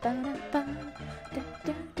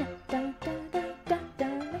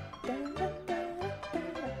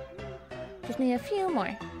 Just need a few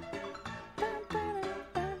more.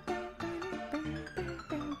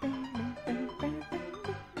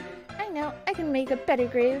 I know I can make a better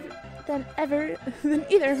grave than either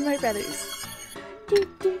of my brothers.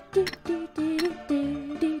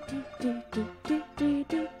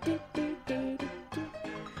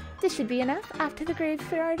 This should be enough. Off to the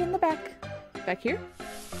graveyard in the back. Back here?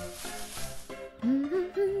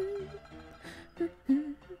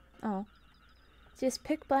 Oh. Just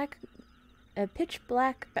pitch black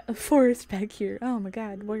forest back here. Oh my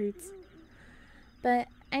god, words. But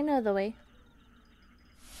I know the way.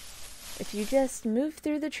 If you just move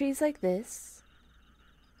through the trees like this.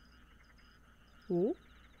 Ooh.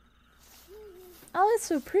 Oh, it's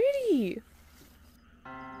so pretty.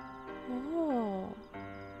 Oh.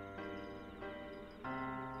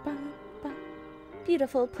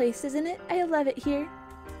 Beautiful place, isn't it? I love it here.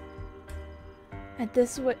 And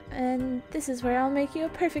this is where I'll make you a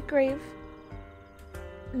perfect grave.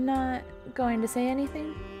 Not going to say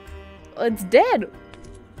anything. It's dead.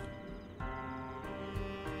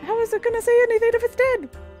 How is it gonna say anything if it's dead?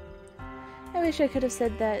 I wish I could have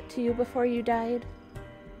said that to you before you died.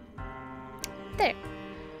 There.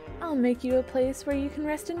 I'll make you a place where you can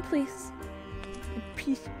rest in peace.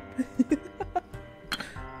 Peace.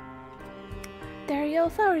 There are yellow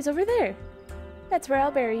flowers over there. That's where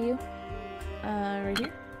I'll bury you. Right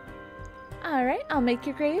here? Alright, I'll make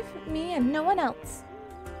your grave. Me and no one else.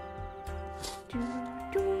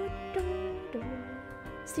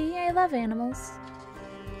 See, I love animals.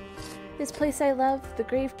 This place I love, the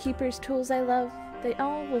gravekeeper's tools I love, they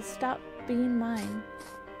all will stop being mine.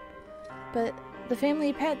 But the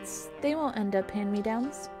family pets, they won't end up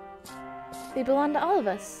hand-me-downs. They belong to all of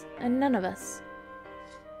us, and none of us.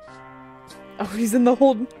 Oh, he's in the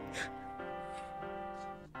hole.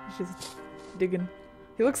 He's just digging.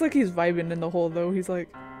 He looks like he's vibing in the hole, though. He's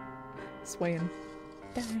like swaying.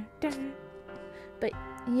 But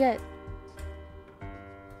yet,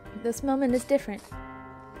 this moment is different.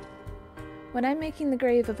 When I'm making the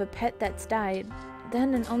grave of a pet that's died,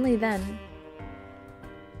 then and only then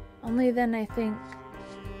I think...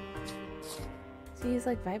 See, he's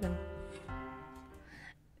like vibing.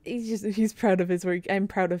 He's proud of his work. I'm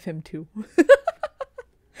proud of him too. Look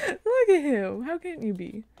at him. How can't you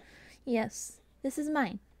be? Yes, this is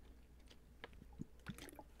mine.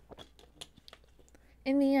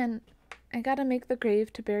 In the end, I gotta make the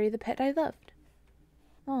grave to bury the pet I loved.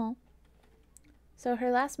 Oh. So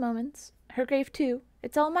her last moments, her grave too,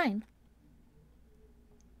 it's all mine.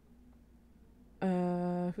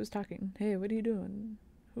 Who's talking? Hey, what are you doing?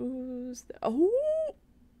 Who's the— oh!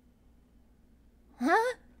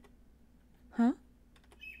 Huh? Huh?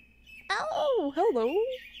 Ow! Hello!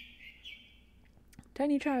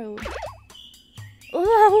 Tiny child.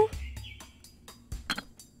 Whoa!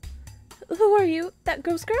 Who are you? That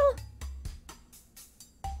ghost girl?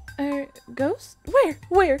 Ghost? Where?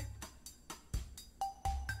 Where?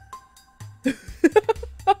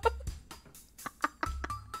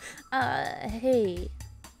 Hey.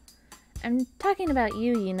 I'm talking about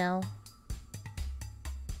you, you know.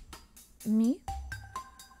 Me?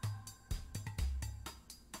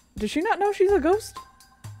 Does she not know she's a ghost?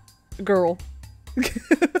 Girl.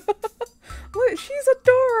 Look, she's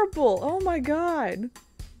adorable! Oh my god.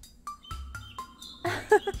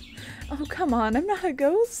 Oh, come on, I'm not a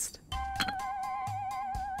ghost.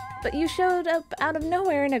 But you showed up out of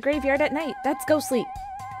nowhere in a graveyard at night. That's ghostly.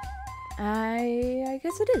 I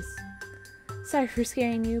guess it is. Sorry for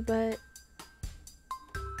scaring you, but...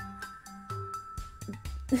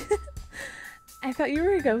 I thought you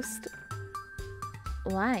were a ghost.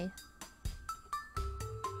 Why?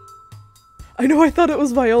 I know, I thought it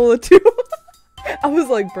was Viola too. I was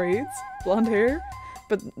like, braids, blonde hair,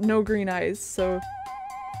 but no green eyes, so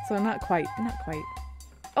not quite.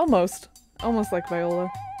 Almost like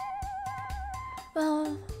Viola.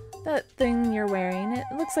 Well, That thing you're wearing, it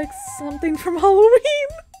looks like something from Halloween.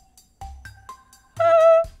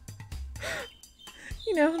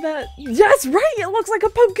 You know, that— yes, right, it looks like a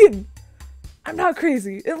pumpkin. I'm not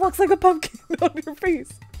crazy. It looks like a pumpkin on your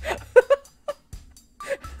face.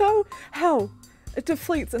 How? It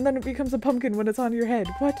deflates and then it becomes a pumpkin when it's on your head.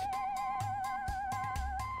 What?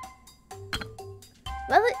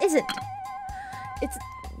 well, it isn't.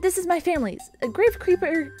 This is my family's a grave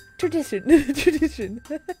creeper tradition. Tradition.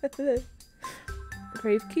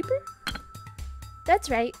 Gravekeeper? That's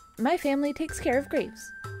right. My family takes care of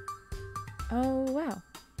graves. Oh, wow.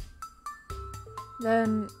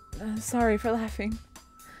 Then, sorry for laughing.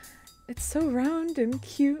 It's so round and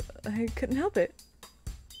cute, I couldn't help it.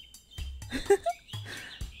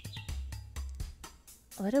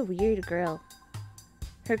 What a weird girl.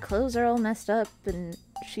 Her clothes are all messed up and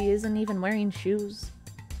she isn't even wearing shoes.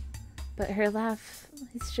 But her laugh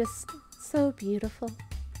is just so beautiful.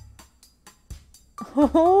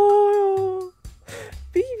 Oh,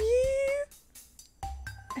 baby!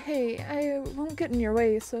 Hey, I won't get in your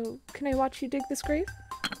way, so can I watch you dig this grave?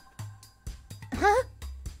 Huh?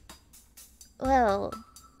 Well...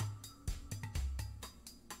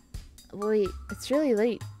 Wait, it's really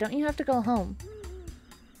late. Don't you have to go home?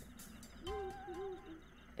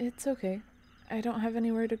 It's okay. I don't have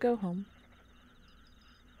anywhere to go home.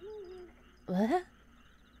 What?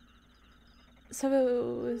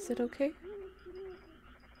 So, is it okay?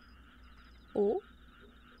 Oh?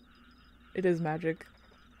 It is magic.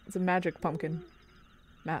 It's a magic pumpkin.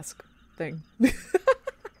 Mask thing.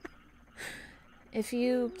 If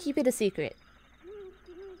you keep it a secret.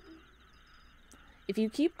 If you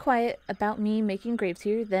keep quiet about me making graves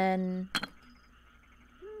here, then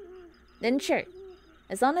sure.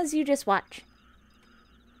 As long as you just watch.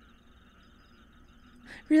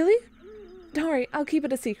 Really? Don't worry, I'll keep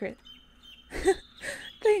it a secret.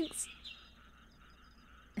 Thanks.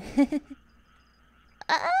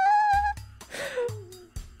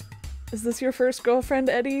 Is this your first girlfriend,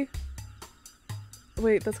 Eddie?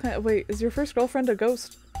 Wait, that's kind of— wait, is your first girlfriend a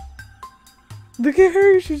ghost? Look at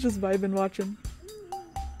her, she's just vibing watching.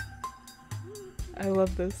 I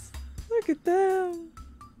love this. Look at them.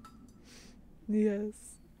 Yes.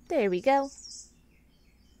 There we go.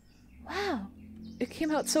 Wow, It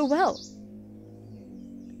came out so well.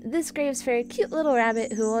 this grave's for a cute little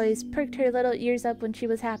rabbit who always perked her little ears up when she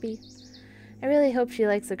was happy. I really hope she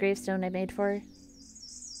likes the gravestone I made for her.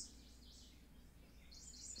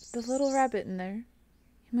 The little rabbit in there.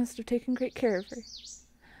 You must have taken great care of her.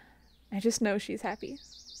 I just know she's happy.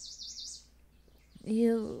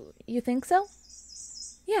 You think so?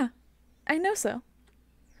 Yeah, I know so.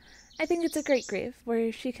 I think it's a great grave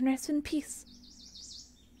where she can rest in peace.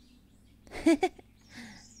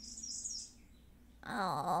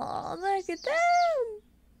 Oh, look at them!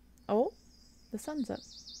 Oh, the sun's up.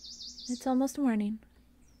 It's almost morning.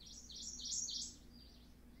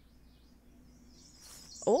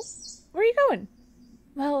 Oh, where are you going?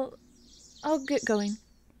 Well, I'll get going.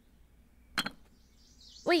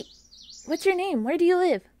 wait, what's your name? Where do you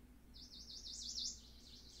live?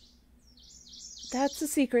 That's a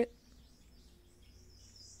secret.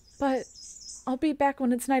 But I'll be back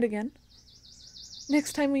when it's night again.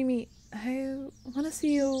 Next time we meet, I want to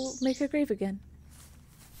see you make a grave again.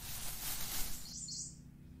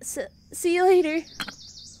 See you later.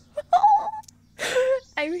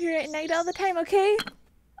 I'm here at night all the time, okay?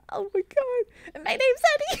 Oh my god. And my name's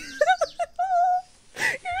Eddie.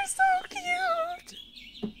 You're so cute.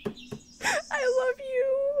 I love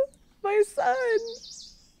you. My son.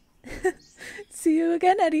 See you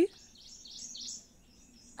again, Eddie.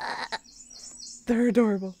 They're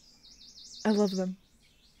adorable. I love them.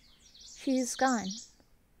 She's gone.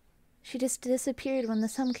 She just disappeared when the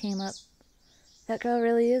sun came up. That girl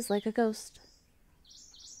really is like a ghost.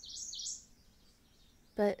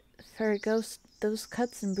 But for a ghost, those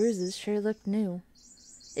cuts and bruises sure look new.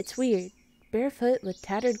 It's weird, barefoot with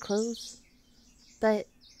tattered clothes. But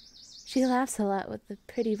she laughs a lot with a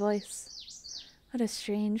pretty voice. What a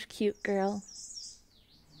strange, cute girl.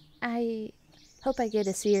 I hope I get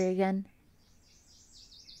to see her again.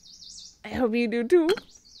 I hope you do too.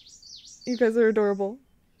 You guys are adorable.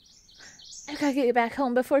 I gotta get you back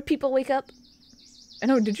home before people wake up. I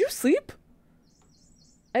know, did you sleep?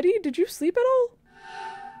 Eddie, did you sleep at all?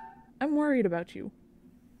 I'm worried about you.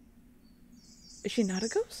 Is she not a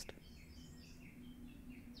ghost?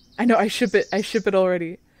 I know, I ship it. I ship it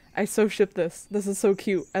already. I so ship this. This is so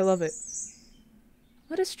cute. I love it.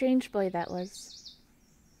 What a strange boy that was.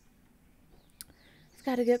 I've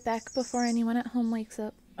got to get back before anyone at home wakes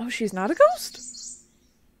up. Oh, she's not a ghost?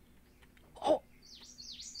 Oh.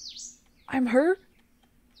 I'm her?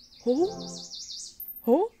 Oh?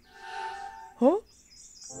 Oh? Oh?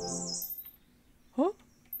 Oh?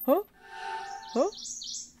 Oh? Oh?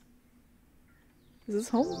 Is this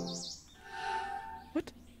home?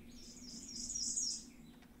 What?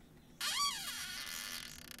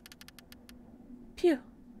 Phew.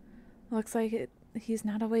 Looks like he's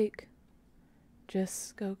not awake.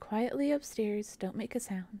 Just go quietly upstairs. Don't make a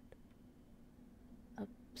sound.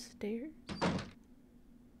 Upstairs?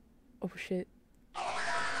 Oh shit.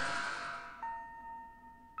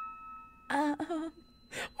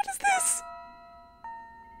 What is this?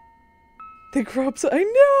 They grow up so— I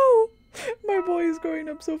know! My boy is growing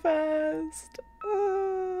up so fast.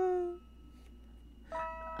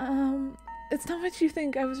 It's not what you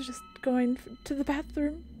think. I was just going to the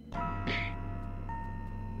bathroom.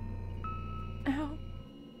 Ow.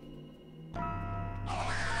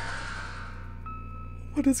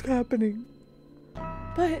 What is happening?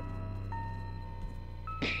 But...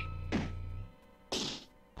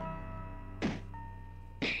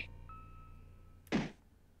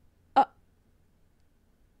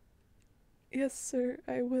 Yes, sir,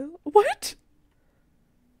 I will. What?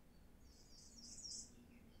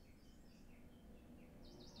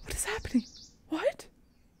 What is happening? What?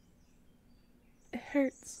 It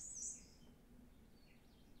hurts.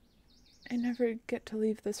 I never get to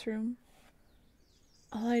leave this room.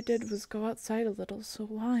 All I did was go outside a little, so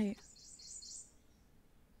why?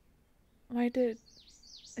 Why did...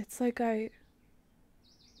 It's like I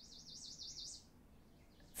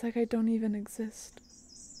don't even exist.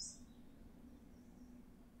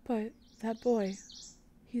 But that boy,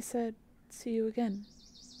 he said, see you again.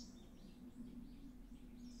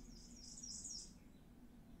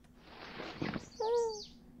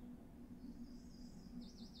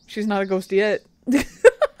 She's not a ghost yet.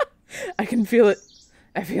 I can feel it.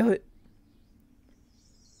 I feel it.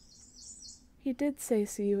 He did say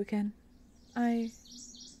see you again. I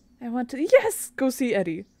want to— Yes! Go see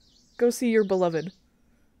Eddie. Go see your beloved.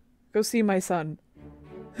 Go see my son.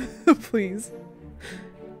 Please.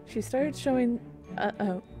 She started showing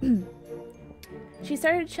She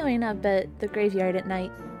started showing up at the graveyard at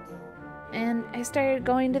night. And I started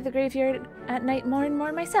going to the graveyard at night more and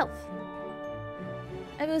more myself.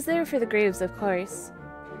 I was there for the graves, of course.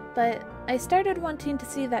 But I started wanting to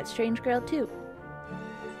see that strange girl too.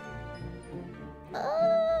 Oh,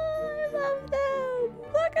 I love them!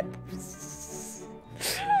 Look at this!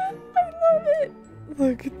 I love it!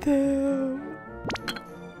 Look at them.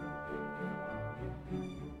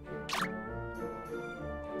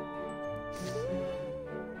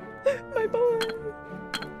 My boy.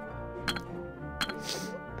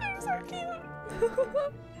 They're so cute.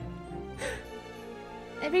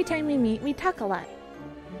 Every time we meet, we talk a lot.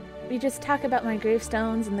 We just talk about my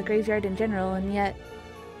gravestones and the graveyard in general, and yet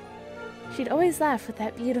she'd always laugh with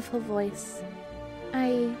that beautiful voice.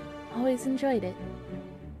 I always enjoyed it.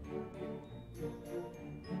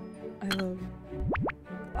 I love.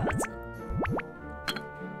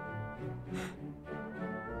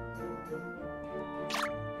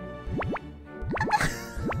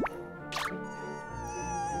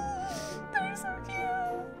 They're so cute.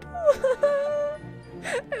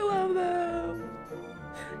 I love them.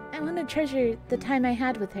 I want to treasure the time I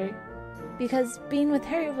had with her, because being with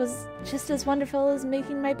her was just as wonderful as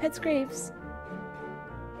making my pets' graves.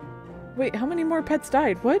 Wait, how many more pets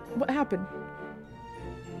died? What? What happened?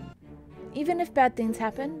 even if bad things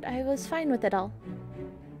happened, I was fine with it all.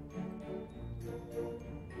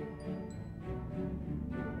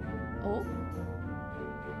 Oh?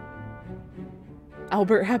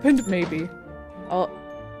 Albert happened? Maybe. Oh,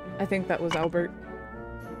 I think that was Albert.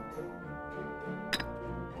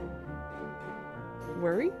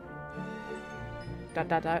 Worry? Dot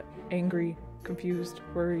dot dot. Angry, confused,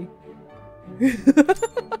 worry.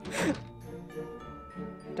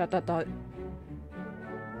 Dot dot dot.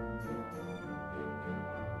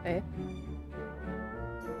 Eh?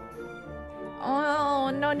 Oh,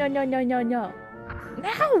 no, no, no, no, no, no.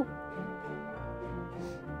 No!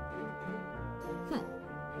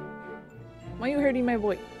 Why are you hurting my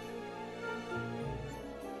boy?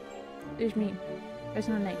 It's mean. It's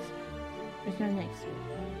not nice. It's not nice.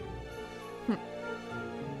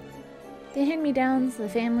 The hand-me-downs, the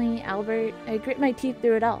family, Albert, I grit my teeth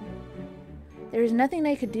through it all. There was nothing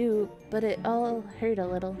I could do, but it all hurt a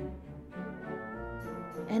little.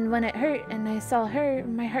 And when it hurt and I saw her,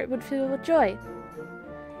 my heart would fill with joy.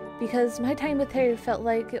 Because my time with her felt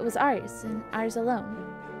like it was ours, and ours alone.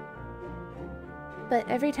 But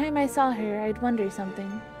every time I saw her, I'd wonder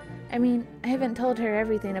something. I mean, I haven't told her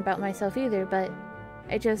everything about myself either, but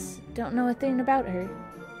I just don't know a thing about her.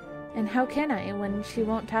 And how can I when she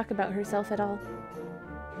won't talk about herself at all?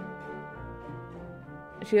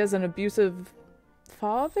 She has an abusive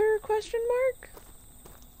father? Question mark?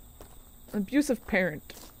 An abusive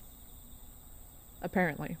parent.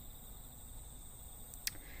 Apparently.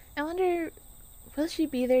 I wonder, will she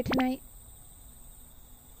be there tonight?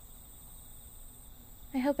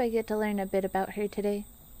 I hope I get to learn a bit about her today.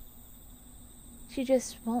 She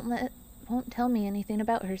just won't tell me anything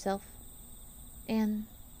about herself. And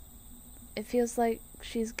it feels like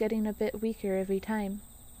she's getting a bit weaker every time.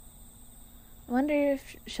 I wonder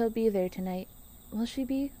if she'll be there tonight. Will she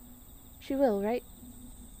be? She will, right?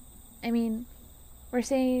 I mean, we're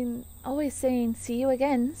always saying, see you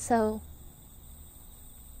again, so...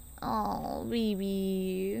 Oh,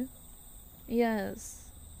 baby. Yes.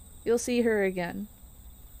 You'll see her again.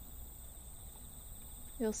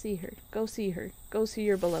 You'll see her. Go see her. Go see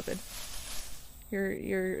your beloved.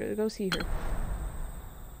 Go see her.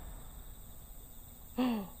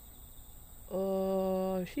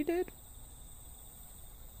 She did?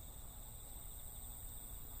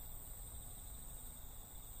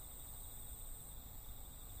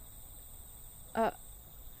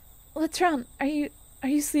 What's wrong? Are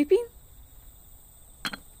you sleeping?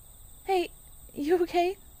 Hey, you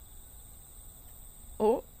okay?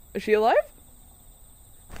 Oh, is she alive?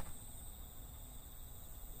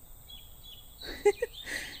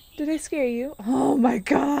 Did I scare you? Oh my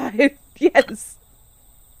god, yes!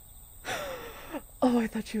 Oh, I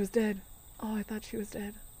thought she was dead. Oh, I thought she was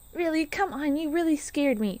dead. Really? Come on, you really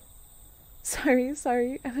scared me. Sorry.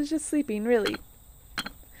 I was just sleeping, really.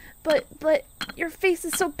 But, your face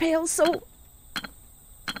is so pale, so...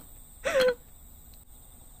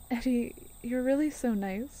 Eddie, you're really so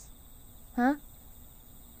nice. Huh?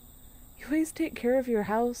 You always take care of your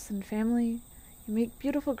house and family. You make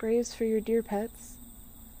beautiful graves for your dear pets.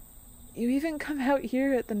 You even come out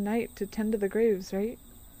here at the night to tend to the graves, right?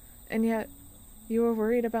 And yet, you were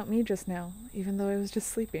worried about me just now, even though I was just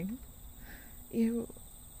sleeping. You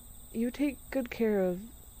take good care of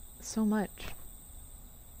so much.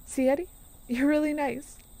 See, Eddie? You're really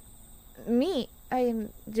nice. Me? I am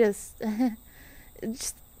just...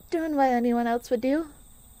 just doing what anyone else would do.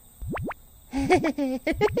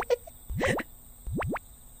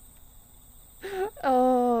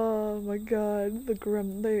 Oh my god,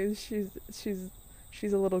 the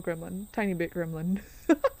she's a little gremlin. Tiny bit gremlin.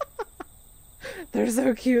 They're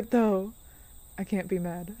so cute though. I can't be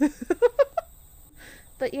mad.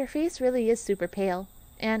 But your face really is super pale.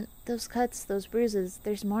 And those cuts, those bruises,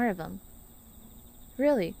 there's more of them.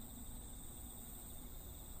 Really?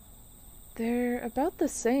 They're about the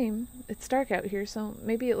same. It's dark out here, so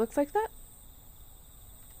maybe it looks like that?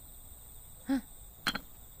 Huh.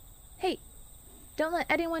 Hey, don't let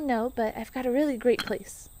anyone know, but I've got a really great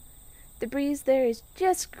place. The breeze there is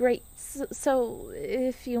just great, so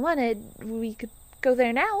if you wanted, we could go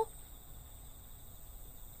there now.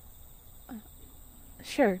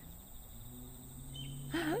 Sure.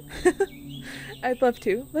 I'd love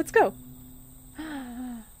to. Let's go.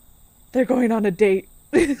 They're going on a date.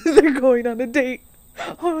 They're going on a date.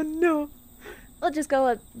 Oh no. We'll just go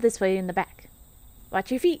up this way in the back.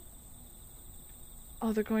 Watch your feet.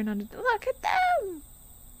 Oh, they're going on a... Look at them!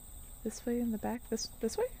 This way in the back? This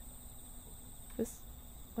way? This...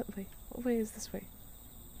 What way? What way is this way?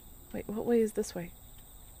 Wait, what way is this way?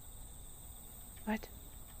 What?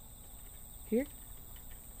 Here?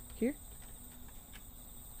 Here?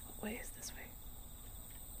 way is this way?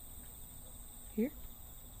 Here?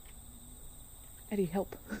 Eddie,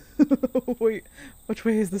 help. Wait, which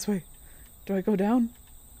way is this way? Do I go down?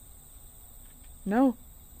 No,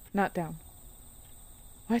 not down.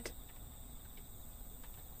 What?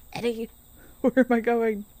 Eddie, where am I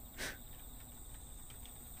going?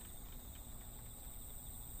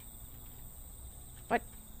 What?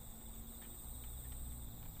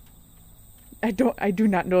 I do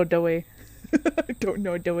not know the way. I don't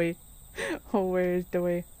know the way. Oh, where is the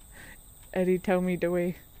way? Eddie, tell me the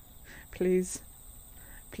way. Please.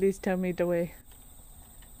 Please tell me the way.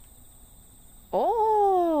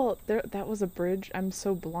 Oh, there, that was a bridge. I'm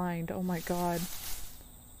so blind. Oh my god.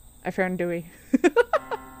 I found Dewey.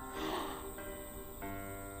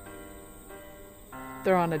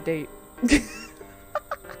 They're on a date.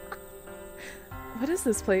 What is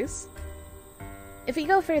this place? If we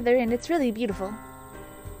go further in, it's really beautiful.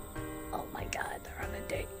 Oh my god, they're on a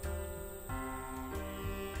date.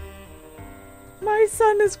 My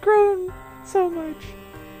son has grown so much.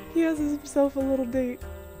 He has himself a little date.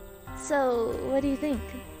 So, what do you think?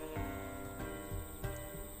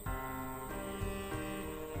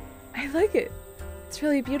 I like it. It's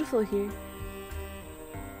really beautiful here.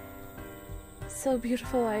 So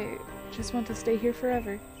beautiful, I just want to stay here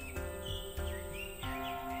forever.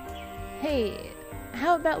 Hey,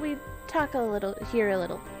 how about we talk a little here a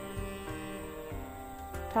little?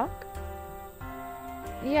 Talk?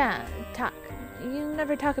 Yeah, talk. You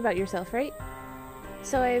never talk about yourself, right?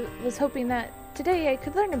 So I was hoping that today I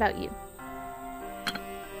could learn about you.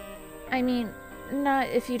 I mean, not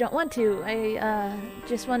if you don't want to. I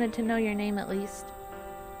just wanted to know your name at least.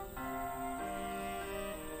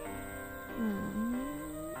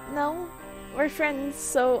 No, we're friends,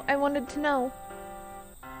 so I wanted to know.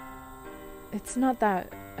 It's not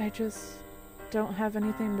that. I just don't have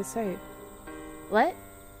anything to say. What?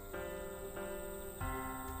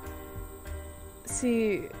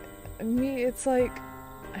 See, me, it's like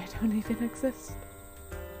I don't even exist.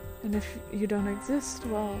 And if you don't exist,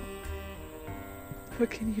 well, what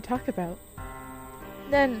can you talk about?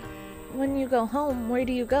 Then, when you go home, where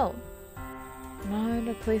do you go? Not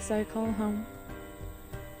a place I call home.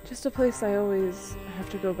 Just a place I always have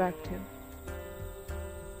to go back to.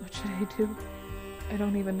 What should I do? I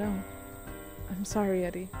don't even know. I'm sorry,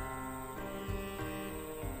 Eddie.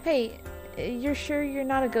 Hey, you're sure you're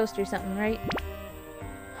not a ghost or something, right?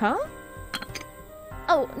 Huh?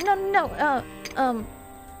 Oh, no,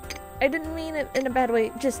 I didn't mean it in a bad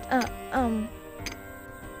way, just,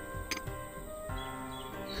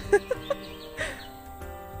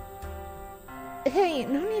 Hey,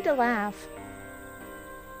 no need to laugh.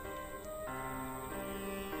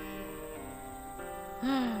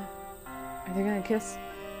 Are they gonna kiss?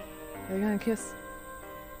 Are they gonna kiss?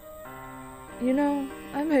 You know,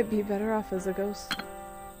 I might be better off as a ghost.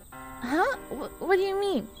 Huh? What do you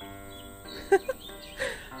mean?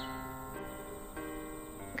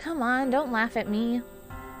 Come on, don't laugh at me.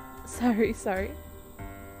 Sorry.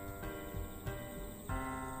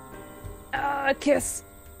 Kiss!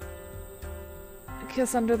 A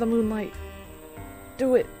kiss under the moonlight.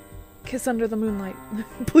 Do it. Kiss under the moonlight.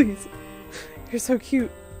 Please. You're so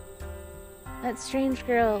cute. That strange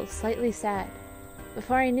girl, slightly sad.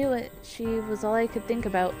 Before I knew it, she was all I could think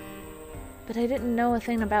about. But I didn't know a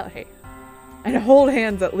thing about her. And hold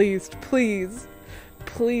hands at least, please.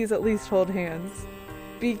 Please at least hold hands.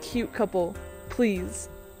 Be cute couple. Please.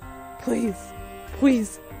 Please.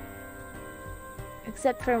 Please.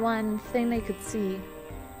 Except for one thing they could see.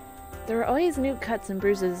 There were always new cuts and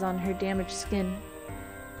bruises on her damaged skin.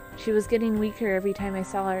 She was getting weaker every time I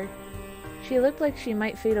saw her. She looked like she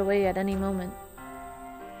might fade away at any moment.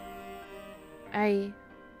 I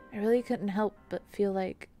really couldn't help but feel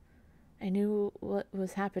like I knew what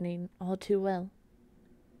was happening all too well.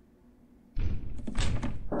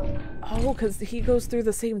 Oh, because he goes through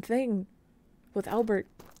the same thing with Albert.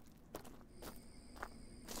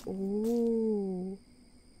 Ooh.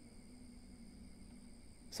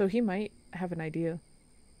 So he might have an idea.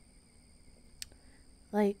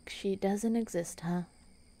 Like she doesn't exist, huh?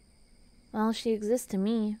 Well, she exists to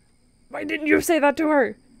me. Why didn't you say that to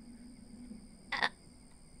her?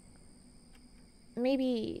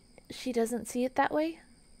 Maybe she doesn't see it that way?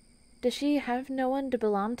 Does she have no one to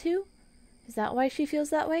belong to? Is that why she feels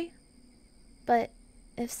that way? But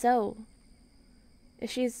if so, if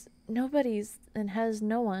she's nobody's and has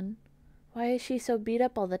no one, why is she so beat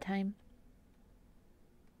up all the time?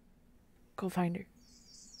 Go find her.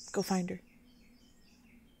 Go find her.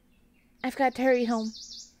 I've got to hurry home.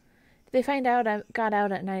 If they find out I got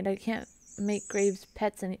out at night, I can't make Graves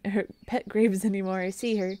pet graves anymore. I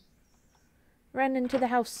see her. Run into the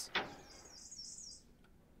house.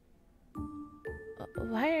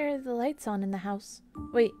 Why are the lights on in the house?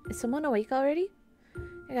 Wait, is someone awake already?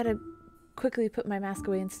 I gotta quickly put my mask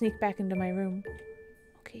away and sneak back into my room.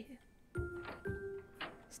 Okay.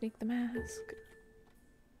 Sneak the mask.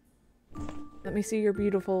 Let me see your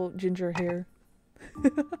beautiful ginger hair. Yee,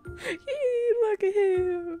 look at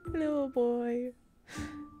him, little boy.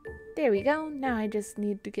 There we go. Now I just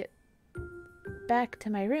need to get back to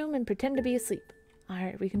my room and pretend to be asleep.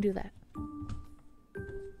 Alright, we can do that.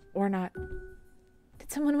 Or not.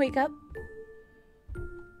 Did someone wake up?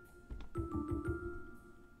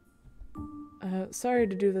 Sorry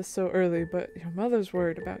to do this so early, but your mother's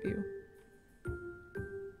worried about you.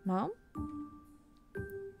 Mom?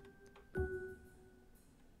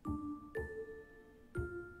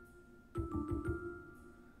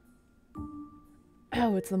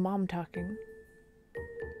 Oh, it's the mom talking.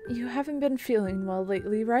 You haven't been feeling well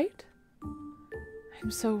lately, right?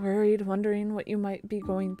 I'm so worried, wondering what you might be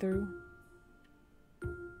going through.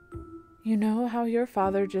 You know how your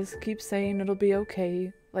father just keeps saying it'll be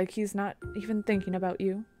okay, like he's not even thinking about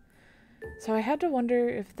you. So I had to wonder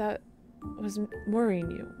if that was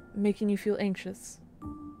worrying you, making you feel anxious.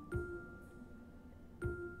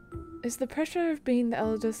 Is the pressure of being the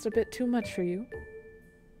eldest a bit too much for you?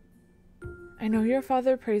 I know your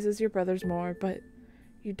father praises your brothers more, but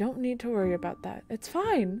you don't need to worry about that. It's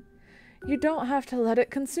fine. You don't have to let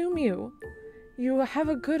it consume you. You have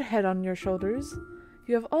a good head on your shoulders.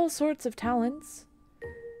 You have all sorts of talents.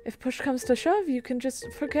 If push comes to shove, you can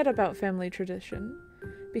just forget about family tradition,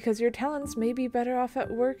 because your talents may be better off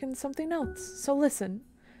at work in something else. So listen,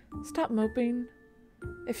 stop moping.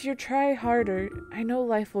 If you try harder, I know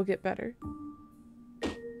life will get better.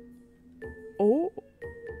 Oh.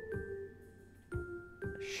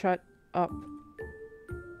 Shut up.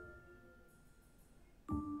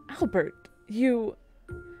 Albert, you...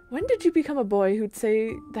 When did you become a boy who'd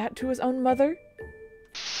say that to his own mother?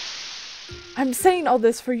 I'm saying all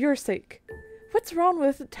this for your sake. What's wrong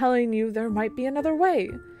with telling you there might be another way?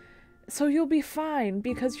 So you'll be fine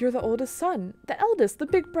because you're the oldest son, the eldest, the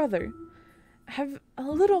big brother. Have a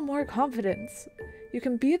little more confidence. You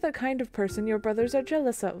can be the kind of person your brothers are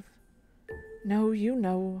jealous of. No, you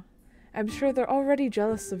know. I'm sure they're already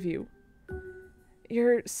jealous of you.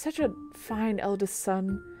 You're such a fine eldest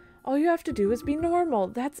son. All you have to do is be normal.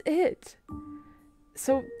 That's it.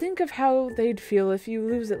 So think of how they'd feel if you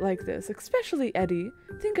lose it like this, especially Eddie.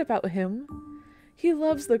 Think about him. He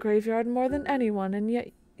loves the graveyard more than anyone, and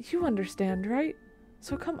yet you understand, right?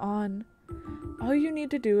 So come on. All you need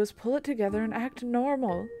to do is pull it together and act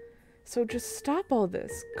normal. So just stop all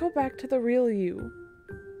this. Go back to the real you.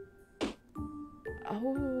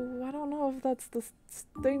 Oh, I don't know if that's the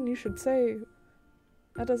thing you should say.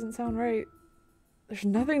 That doesn't sound right. There's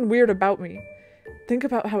nothing weird about me. Think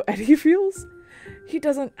about how Eddie feels. He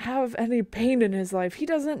doesn't have any pain in his life. He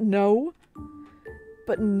doesn't know.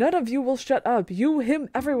 But none of you will shut up. You, him,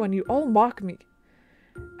 everyone. You all mock me.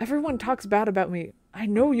 Everyone talks bad about me. I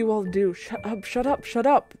know you all do. Shut up, shut up, shut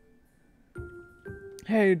up.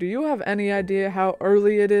 Hey, do you have any idea how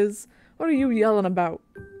early it is? What are you yelling about?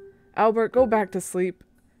 Albert, go back to sleep.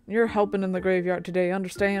 You're helping in the graveyard today,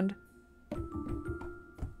 understand?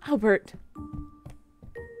 Albert.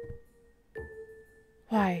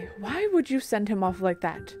 Why would you send him off like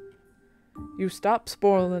that? You stop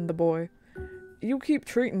spoiling the boy. You keep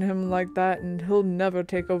treating him like that and he'll never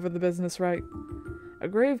take over the business right. A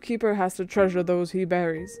gravekeeper has to treasure those he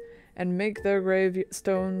buries, and make their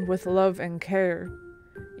gravestone with love and care.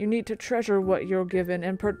 You need to treasure what you're given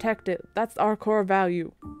and protect it. That's our core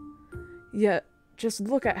value. Yet, just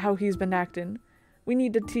look at how he's been acting. We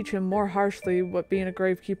need to teach him more harshly what being a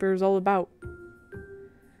gravekeeper is all about.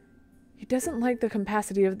 He doesn't like the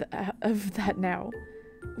capacity of that now.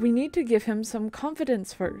 We need to give him some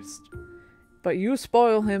confidence first. But you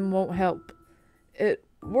spoil him won't help. It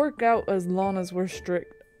work out as long as we're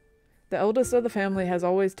strict. The eldest of the family has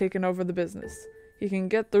always taken over the business. He can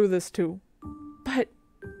get through this too. But,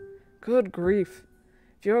 good grief.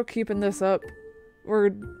 If you're keeping this up,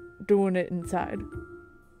 we're doing it inside.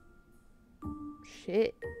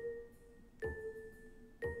 Shit.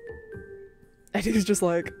 And he's just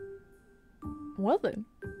like, well then.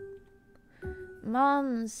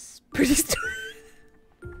 Mom's Pretty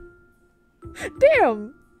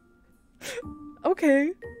Damn!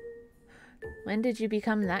 Okay. When did you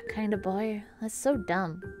become that kind of boy? That's so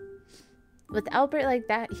dumb. With Albert like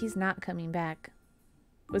that, he's not coming back.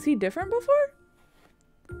 Was he different before?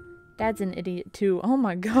 Dad's an idiot too. Oh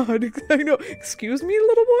my god. I know. Excuse me,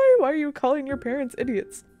 little boy? Why are you calling your parents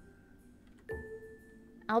idiots?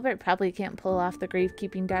 Albert probably can't pull off the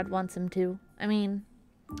gravekeeping Dad wants him to. I mean,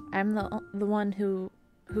 I'm the one who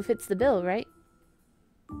fits the bill, right?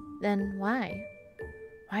 Then why?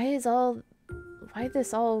 Why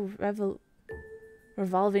this all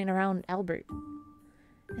revolving around Albert?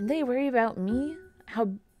 And they worry about me?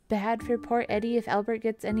 How bad for poor Eddie if Albert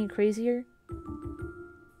gets any crazier?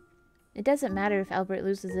 It doesn't matter if Albert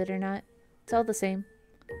loses it or not. It's all the same.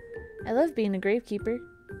 I love being a gravekeeper.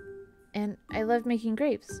 And I love making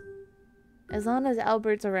graves. As long as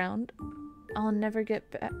Albert's around, I'll never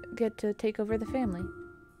get to take over the family.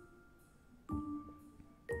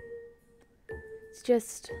 It's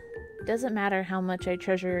just, it doesn't matter how much I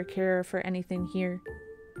treasure or care for anything here.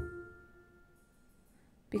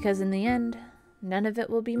 Because in the end, none of it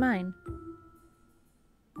will be mine.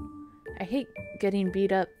 I hate getting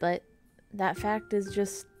beat up, but that fact is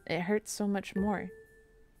just, it hurts so much more.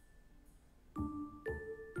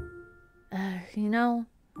 You know,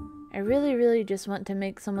 I really just want to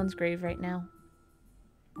make someone's grave right now.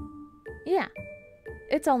 Yeah,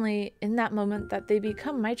 it's only in that moment that they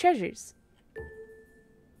become my treasures.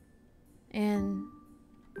 And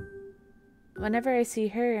whenever I see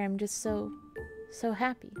her, I'm just so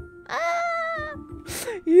happy. Ah!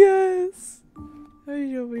 Yes!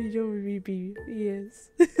 Yes.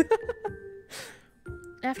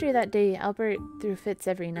 After that day, Albert threw fits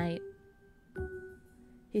every night.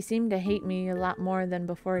 He seemed to hate me a lot more than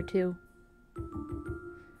before, too.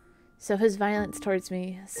 So his violence towards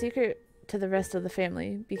me, secret to the rest of the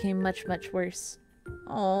family, became much worse.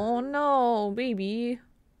 Oh no, baby.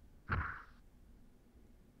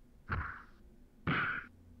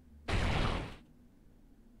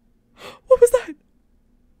 What was that?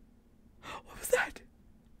 What was that?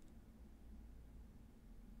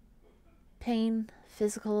 Pain,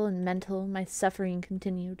 physical and mental, my suffering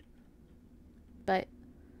continued. But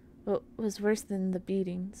what was worse than the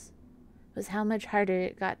beatings was how much harder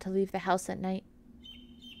it got to leave the house at night.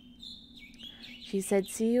 She said,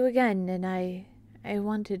 "See you again," and I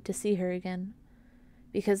wanted to see her again,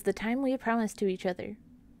 because the time we promised to each other,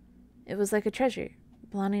 it was like a treasure,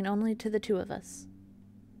 belonging only to the two of us.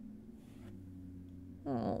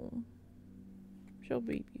 Oh. Show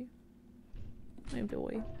baby. My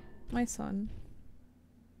boy. My son.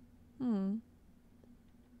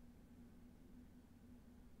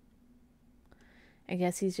 I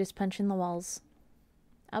guess he's just punching the walls.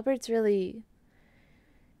 Albert's really...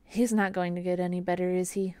 He's not going to get any better,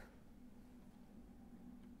 is he?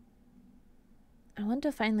 I want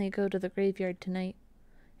to finally go to the graveyard tonight.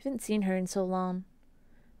 I haven't seen her in so long.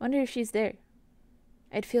 Wonder if she's there.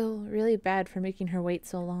 I'd feel really bad for making her wait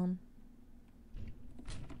so long.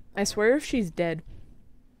 I swear if she's dead.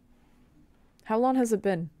 How long has it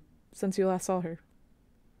been since you last saw her?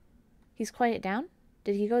 He's quiet down?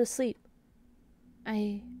 Did he go to sleep?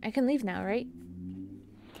 I can leave now, right?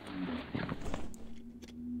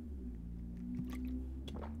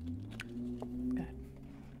 Good.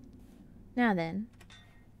 Now then.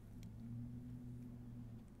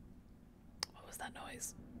 What was that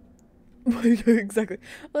noise? Exactly.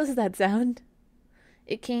 What was that sound?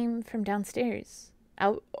 It came from downstairs.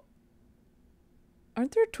 Out.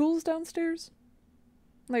 Aren't there tools downstairs?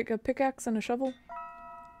 Like a pickaxe and a shovel?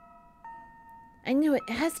 I knew it.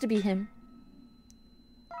 It has to be him.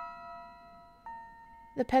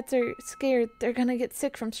 The pets are scared. They're gonna get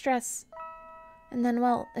sick from stress. And then,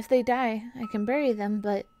 well, if they die, I can bury them,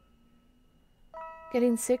 but...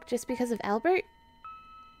 Getting sick just because of Albert?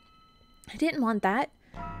 I didn't want that.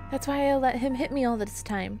 That's why I let him hit me all this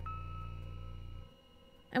time.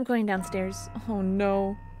 I'm going downstairs. Oh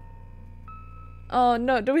no. Oh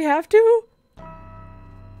no, do we have to?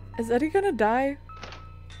 Is Eddie gonna die?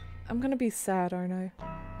 I'm gonna be sad, aren't I?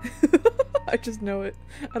 I just know it.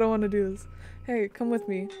 I don't want to do this. Hey, come with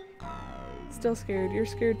me. Still scared. You're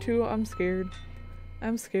scared too? I'm scared.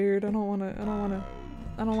 I'm scared. I don't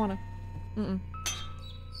wanna.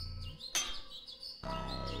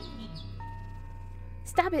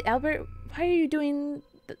 Stop it, Albert. Why are you doing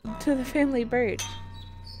to the family bird?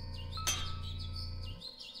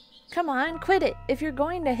 Come on, quit it. If you're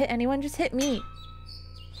going to hit anyone, just hit me.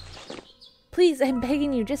 Please, I'm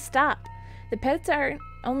begging you, just stop. The pets aren't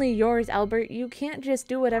only yours, Albert. You can't just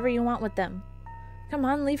do whatever you want with them. Come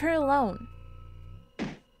on, leave her alone.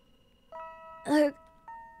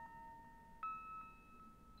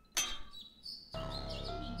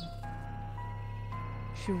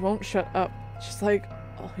 She won't shut up. She's like,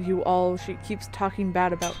 oh, you all, she keeps talking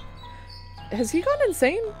bad about. Has he gone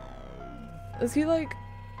insane? Is he like...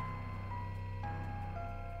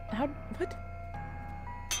 How, what?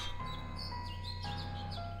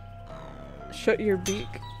 Shut your beak.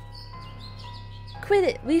 Quit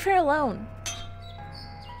it, leave her alone.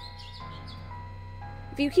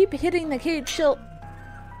 If you keep hitting the cage, she'll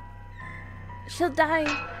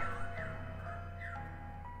die.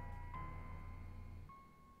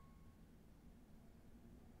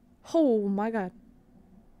 Oh my god.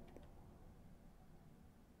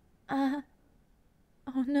 Oh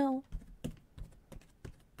no.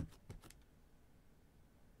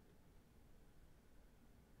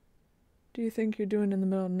 Do you think you're doing in the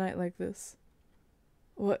middle of the night like this?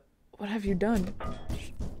 What have you done?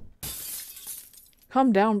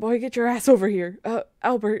 Calm down, boy. Get your ass over here.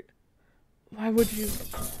 Albert. Why would you...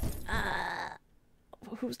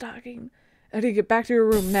 Who's talking? Eddie, get back to your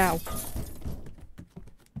room now.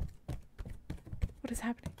 What is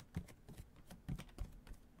happening?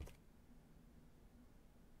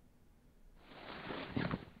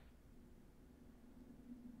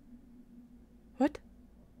 What?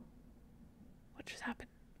 What just happened?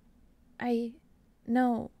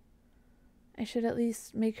 No. I should at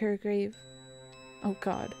least make her a grave. Oh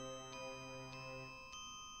god.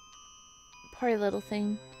 Poor little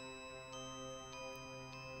thing.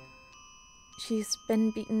 She's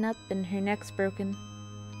been beaten up and her neck's broken.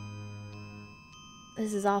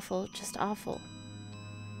 This is awful, just awful.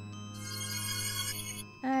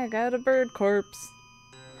 I got a bird corpse.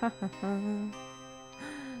 Ha ha ha.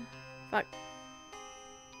 Fuck.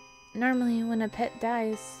 Normally, when a pet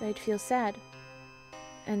dies, I'd feel sad.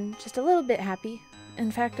 And just a little bit happy.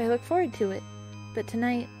 In fact, I look forward to it. But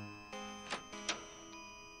tonight...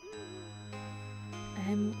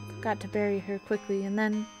 I've got to bury her quickly, and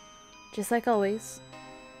then, just like always...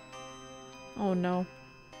 Oh no.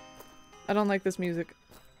 I don't like this music.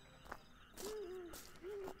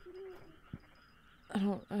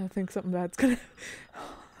 I think something bad's gonna...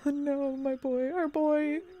 Oh no, my boy. Our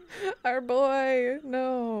boy. Our boy.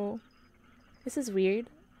 No. This is weird.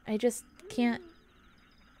 I just can't...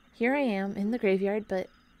 Here I am in the graveyard, but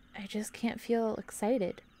I just can't feel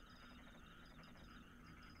excited.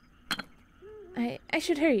 I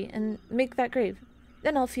should hurry and make that grave.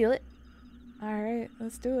 Then I'll feel it. Alright,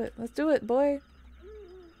 let's do it. Let's do it, boy.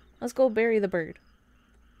 Let's go bury the bird.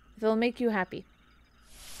 If it'll make you happy.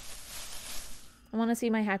 I want to see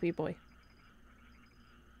my happy boy.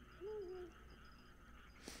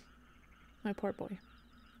 My poor boy.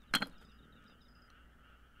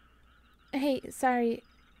 Hey, sorry.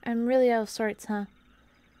 I'm really out of sorts, huh?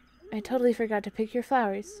 I totally forgot to pick your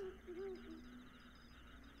flowers.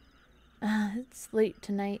 It's late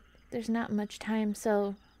tonight. There's not much time,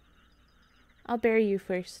 so... I'll bury you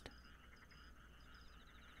first.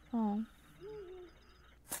 Oh.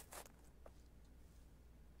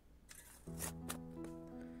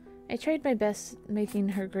 I tried my best making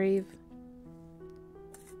her grave.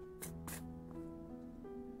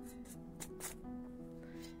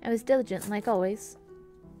 I was diligent, like always.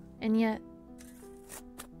 And yet...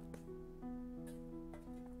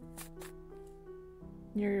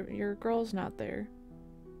 Your girl's not there.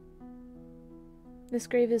 This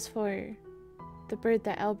grave is for the bird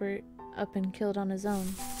that Albert up and killed on his own.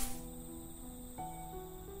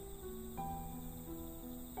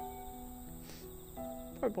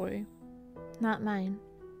 Poor boy. Not mine.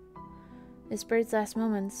 This bird's last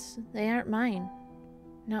moments, they aren't mine.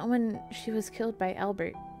 Not when she was killed by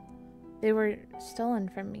Albert. They were stolen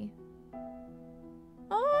from me.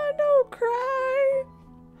 Oh, don't cry!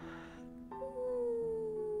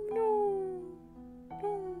 No.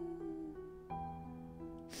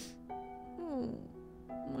 Oh,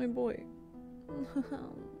 my boy.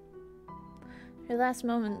 Her last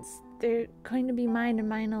moments, they're going to be mine and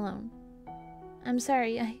mine alone. I'm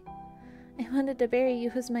sorry, I wanted to bury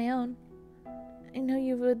you as my own. I know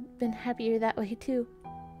you would have been happier that way too.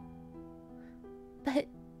 But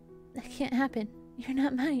that can't happen. You're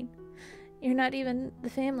not mine. You're not even the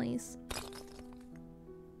family's.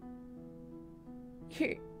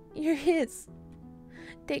 You're his.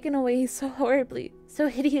 Taken away so horribly, so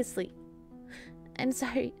hideously. I'm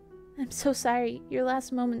sorry. I'm so sorry. Your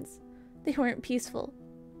last moments, they weren't peaceful.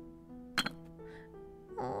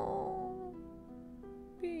 Oh,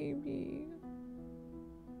 baby.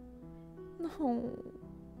 No.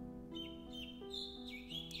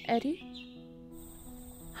 Eddie?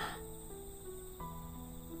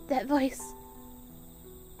 That voice.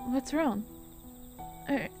 What's wrong?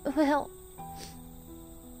 Well...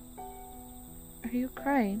 Are you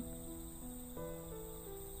crying?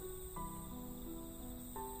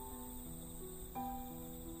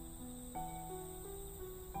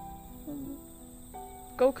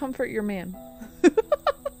 Go comfort your man.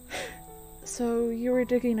 So, you were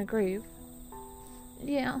digging a grave?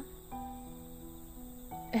 Yeah.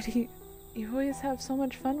 Eddie, you always have so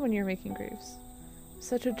much fun when you're making graves.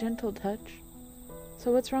 Such a gentle touch.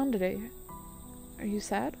 So what's wrong today? Are you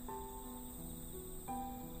sad?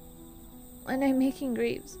 When I'm making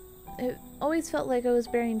graves, it always felt like I was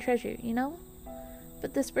burying treasure, you know?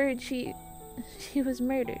 But this bird, she was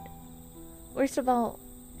murdered. Worst of all,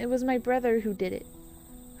 it was my brother who did it,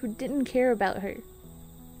 who didn't care about her.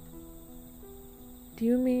 Do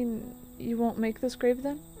you mean you won't make this grave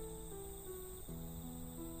then?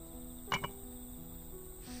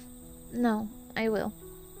 No, I will.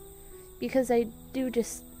 Because I do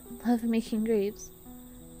just love making graves.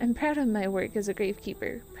 I'm proud of my work as a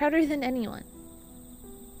gravekeeper, prouder than anyone.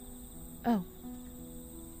 Oh.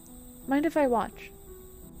 Mind if I watch?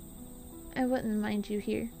 I wouldn't mind you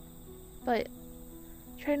here, but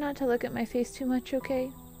try not to look at my face too much,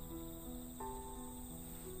 okay?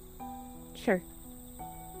 Sure.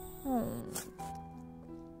 Oh.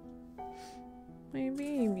 My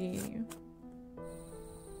baby.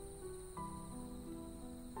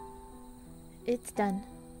 It's done.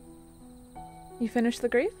 You finished the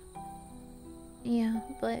grave? Yeah,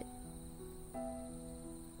 but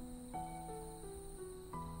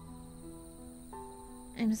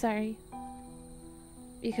I'm sorry.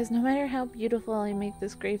 Because no matter how beautiful I make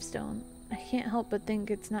this gravestone, I can't help but think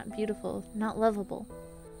it's not beautiful, not lovable.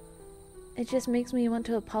 It just makes me want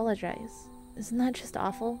to apologize. Isn't that just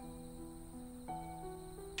awful?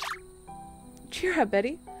 Cheer up,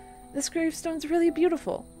 Betty. This gravestone's really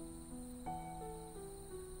beautiful.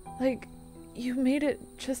 Like, you made it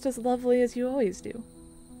just as lovely as you always do.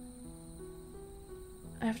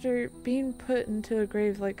 After being put into a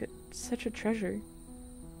grave like such a treasure,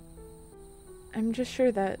 I'm just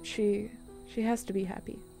sure that she has to be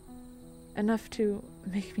happy. Enough to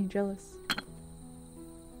make me jealous.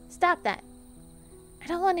 Stop that. I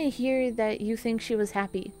don't want to hear that you think she was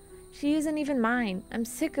happy. She isn't even mine. I'm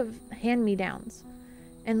sick of hand-me-downs.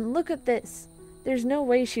 And look at this. There's no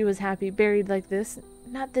way she was happy buried like this.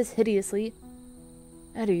 Not this hideously.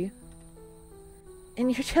 Eddie.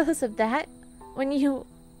 And you're jealous of that? When you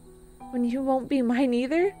won't be mine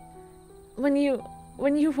either? When you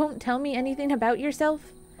won't tell me anything about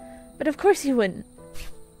yourself? But of course you wouldn't.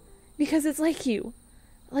 Because it's like you.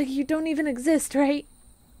 Like you don't even exist, right?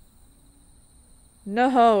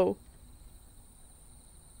 No.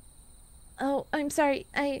 Oh, I'm sorry.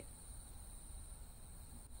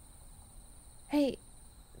 Hey,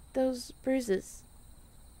 those bruises.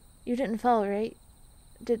 You didn't fall, right?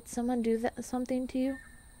 Did someone do something to you?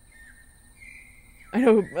 I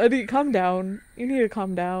know, Eddie, calm down. You need to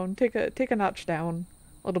calm down. Take a notch down.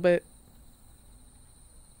 A little bit.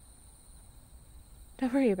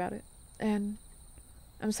 Don't worry about it. And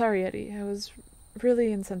I'm sorry, Eddie. I was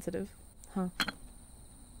really insensitive. Huh?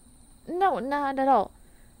 No, not at all.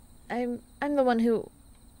 I'm the one who...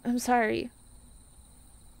 I'm sorry.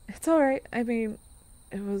 It's alright. I mean,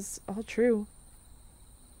 it was all true.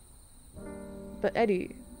 But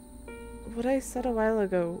Eddie, what I said a while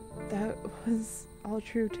ago, that was all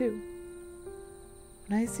true too.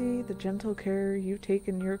 When I see the gentle care you take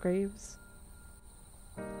in your graves,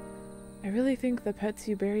 I really think the pets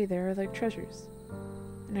you bury there are like treasures.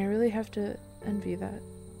 And I really have to envy that.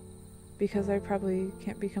 Because I probably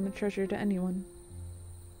can't become a treasure to anyone.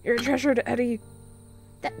 You're a treasure to Eddie!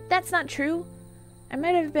 That's not true. I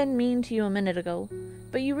might have been mean to you a minute ago,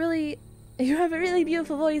 but you have a really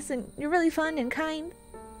beautiful voice and you're really fun and kind.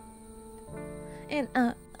 And,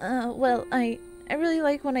 well, I really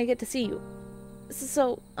like when I get to see you.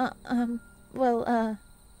 So, well,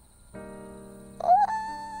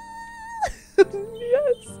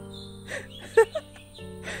 Yes!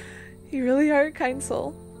 You really are a kind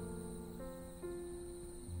soul.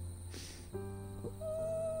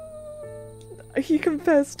 He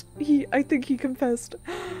confessed. I think he confessed.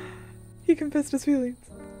 He confessed his feelings.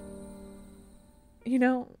 You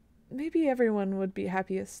know, maybe everyone would be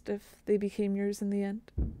happiest if they became yours in the end.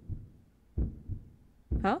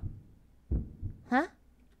 Huh? Huh?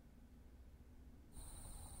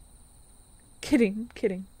 Kidding.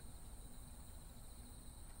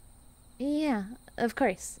 Yeah, of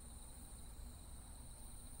course.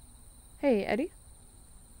 Hey, Eddie?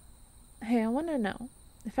 Hey, I want to know,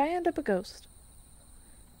 if I end up a ghost,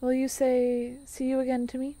 will you say, see you again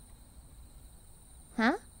to me?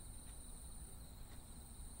 Huh?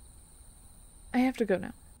 I have to go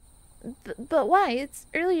now. But why? It's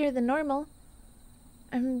earlier than normal.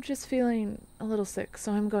 I'm just feeling a little sick,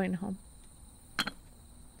 so I'm going home.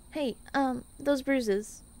 Hey, those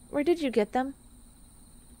bruises. Where did you get them?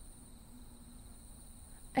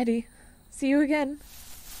 Eddie, see you again.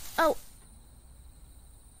 Oh.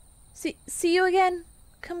 See you again.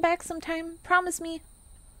 Come back sometime. Promise me.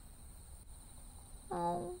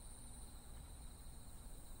 Oh.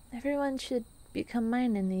 Everyone should become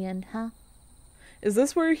mine in the end, huh? Is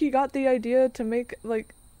this where he got the idea to make,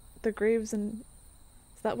 like, the graves, and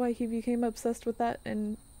is that why he became obsessed with that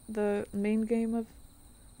in the main game of...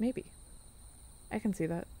 Maybe. I can see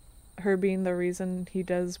that. Her being the reason he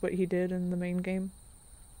does what he did in the main game.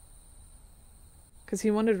 Because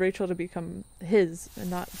he wanted Rachel to become his and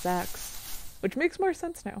not Zach's. Which makes more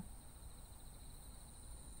sense now.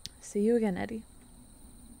 See you again, Eddie.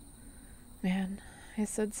 Man, I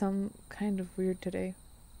said some kind of weird today.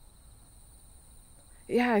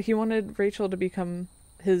 Yeah, he wanted Rachel to become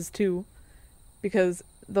his too. Because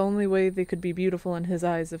the only way they could be beautiful in his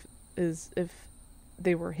eyes is if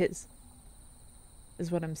they were his. Is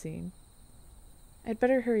what I'm seeing. I'd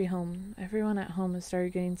better hurry home. Everyone at home has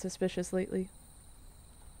started getting suspicious lately.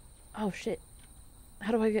 Oh shit.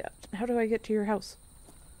 How do I get to your house?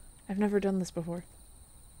 I've never done this before.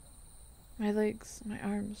 My legs, my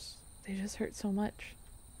arms, they just hurt so much.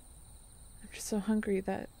 I'm just so hungry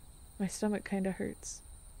that my stomach kinda hurts.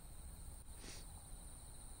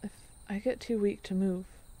 If I get too weak to move,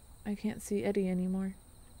 I can't see Eddie anymore.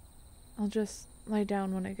 I'll just lie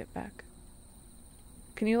down when I get back.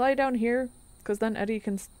 Can you lie down here? Because then Eddie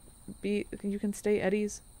can you can stay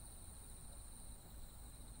Eddie's.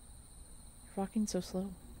 You're walking so slow.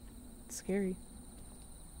 It's scary.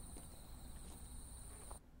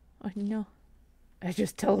 Oh no. I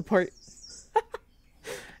just teleport.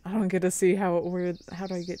 I don't get to see how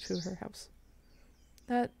do I get to her house?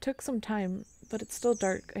 That took some time, but it's still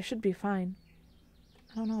dark. I should be fine.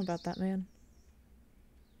 I don't know about that, man.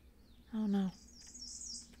 I don't know.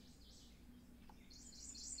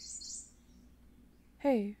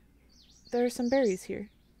 Hey, there are some berries here.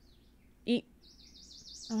 Eat.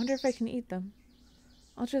 I wonder if I can eat them.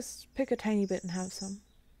 I'll just pick a tiny bit and have some.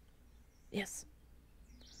 Yes.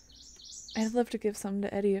 I'd love to give some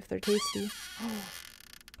to Eddie if they're tasty.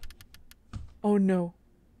 Oh no.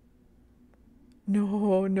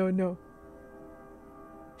 No, no, no.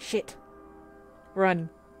 Shit. Run.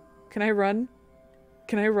 Can I run?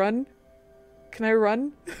 Can I run? Can I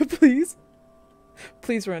run? Please?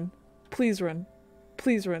 Please run. Please run.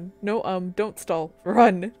 Please run. No, don't stall.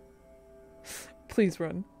 Run. Please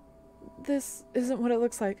run. This isn't what it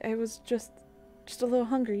looks like. I was just a little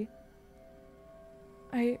hungry.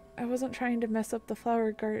 I wasn't trying to mess up the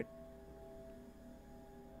flower garden.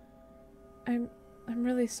 I'm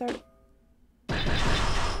really sorry.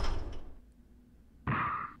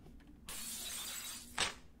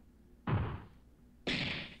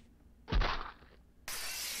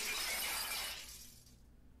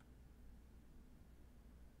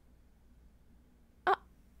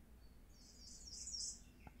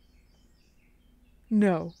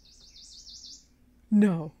 No.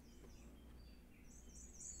 No.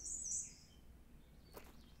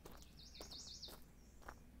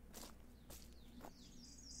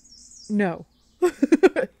 No.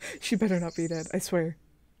 She better not be dead, I swear.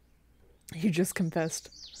 You just confessed.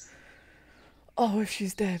 Oh, if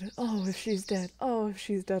she's dead. Oh, if she's dead. Oh, if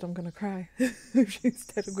she's dead, I'm gonna cry. If she's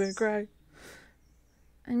dead, I'm gonna cry.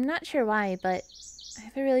 I'm not sure why, but I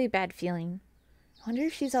have a really bad feeling. I wonder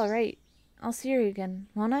if she's alright. I'll see her again,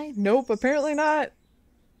 won't I? Nope, apparently not.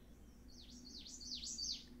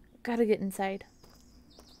 Gotta get inside.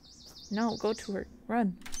 No, go to her.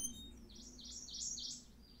 Run.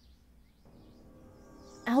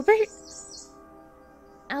 Albert?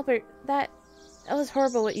 Albert, that was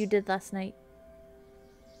horrible what you did last night.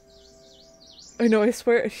 I know, I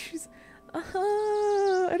swear, she's...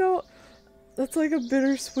 I don't... That's like a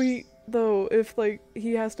bittersweet, though, if, like,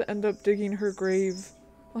 he has to end up digging her grave.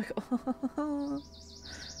 Like,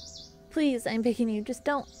 Please, I'm begging you, just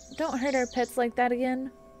don't hurt our pets like that again.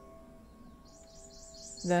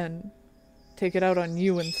 Then, take it out on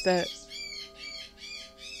you instead.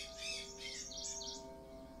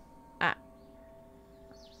 Ah.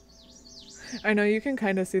 I know, you can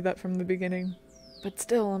kind of see that from the beginning. But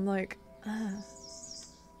still, I'm like,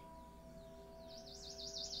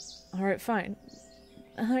 Alright, fine.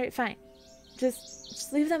 Alright, fine.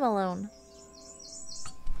 Just leave them alone.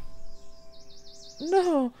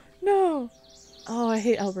 No! No! Oh, I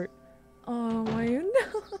hate Albert. Oh, why you...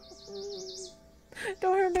 No!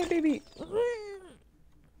 Don't hurt my baby!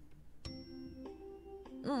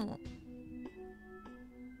 Mm.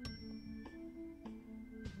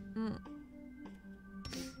 Mm.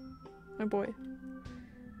 My boy.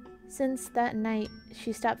 Since that night,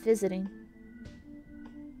 she stopped visiting.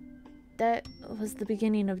 That was the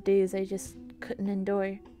beginning of days I just couldn't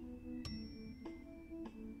endure.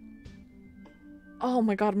 Oh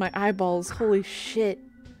my god, my eyeballs. Holy shit.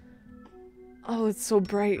 Oh, it's so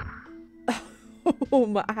bright. Oh,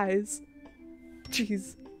 my eyes.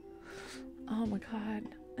 Jeez. Oh my god.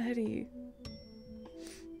 Eddie.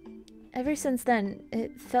 Ever since then,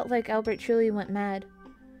 it felt like Albert truly went mad.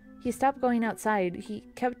 He stopped going outside. He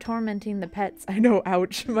kept tormenting the pets. I know,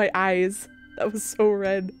 ouch, my eyes. That was so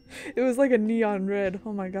red. It was like a neon red.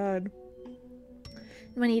 Oh my god.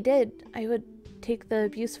 When he did, I would take the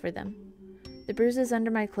abuse for them. The bruises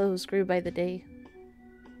under my clothes grew by the day.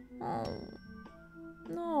 Oh.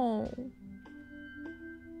 No.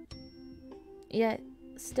 Yet,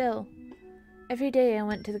 still, every day I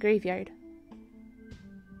went to the graveyard.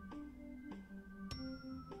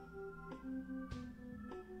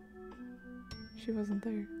 She wasn't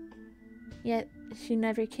there. Yet, she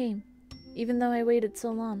never came, even though I waited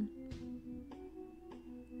so long.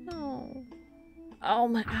 No. Oh,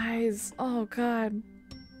 my eyes. Oh, God.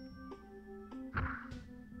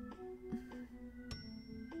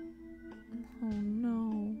 Oh,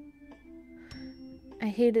 no. I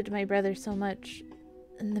hated my brother so much,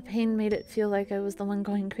 and the pain made it feel like I was the one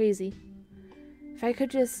going crazy. If I could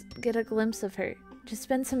just get a glimpse of her, just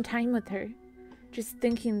spend some time with her, just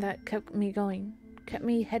thinking that kept me going, kept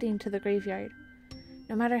me heading to the graveyard.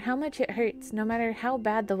 No matter how much it hurts, no matter how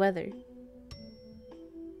bad the weather.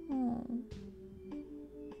 Oh.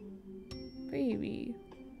 Baby.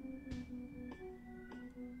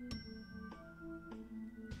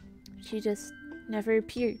 She just never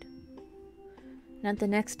appeared. Not the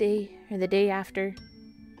next day or the day after.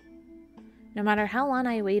 No matter how long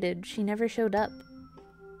I waited, she never showed up.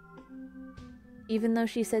 Even though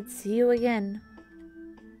she said, "See you again."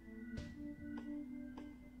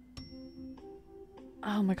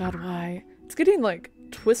 Oh my god, why? It's getting, like,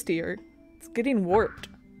 twistier. It's getting warped.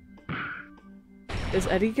 Is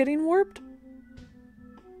Eddie getting warped?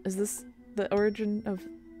 Is this the origin of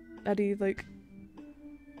Eddie, like,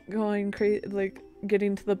 going crazy, like,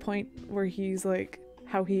 getting to the point where he's, like,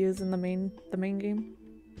 how he is in the main game?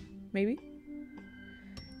 Maybe?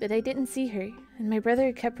 But I didn't see her, and my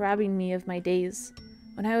brother kept robbing me of my days.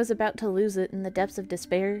 When I was about to lose it in the depths of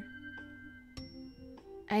despair,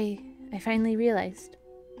 I finally realized.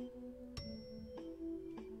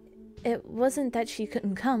 It wasn't that she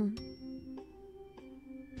couldn't come.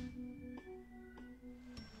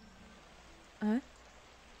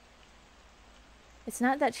 It's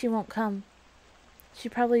not that she won't come. She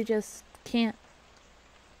probably just can't.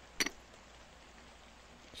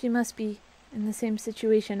 She must be in the same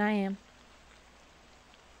situation I am.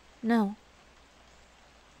 No.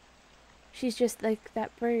 She's just like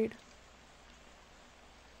that bird.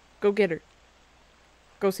 Go get her.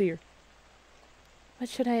 Go see her. What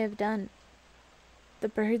should I have done? The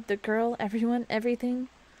bird, the girl, everyone, everything?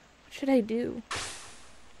 What should I do?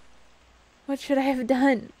 What should I have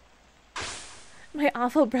done? My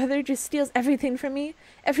awful brother just steals everything from me,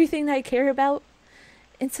 everything I care about,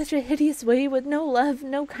 in such a hideous way with no love,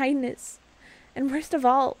 no kindness. And worst of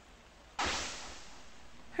all,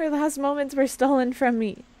 her last moments were stolen from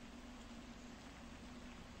me.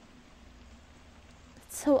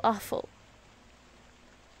 It's so awful.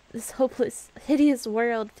 This hopeless, hideous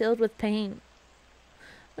world filled with pain.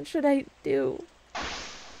 What should I do?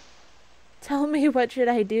 Tell me, what should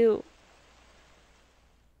I do?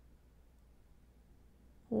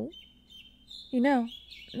 Oh. You know,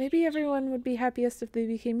 maybe everyone would be happiest if they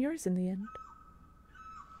became yours in the end.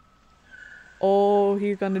 Oh,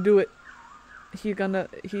 he's gonna do it.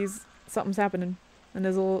 Something's happening in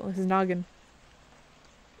his noggin.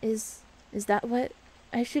 Is that what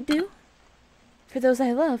I should do? For those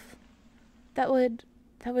I love? That would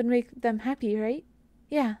make them happy, right?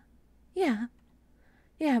 Yeah,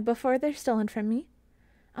 before they're stolen from me.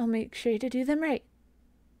 I'll make sure to do them right.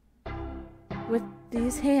 With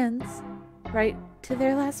these hands, right to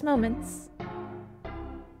their last moments.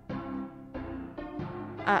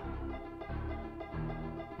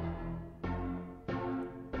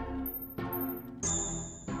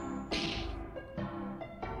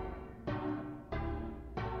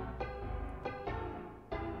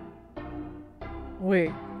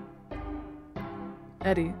 Wait.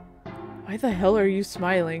 Eddie, why the hell are you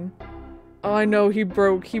smiling? Oh, I know, he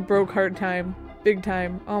broke hard time. Big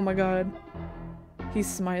time. Oh my god. He's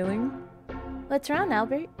smiling? What's wrong,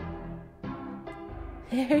 Albert?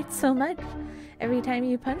 It hurts so much. Every time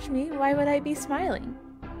you punch me, why would I be smiling?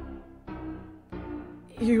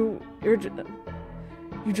 You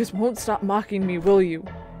just won't stop mocking me, will you?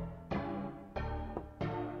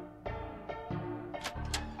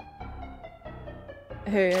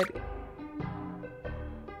 Hey, Eddie.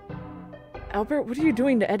 Albert, what are you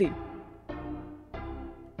doing to Eddie?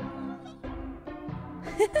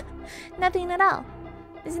 Nothing at all.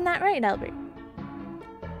 Isn't that right, Albert?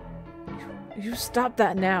 You stop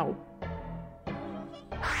that now.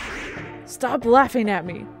 Stop laughing at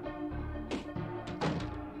me.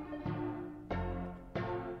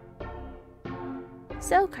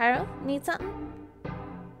 So, Carl, need something?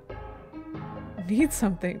 Need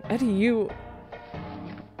something? Eddie, you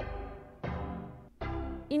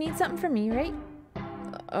need something from me, right?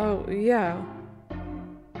 Oh, yeah.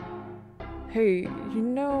 Hey, you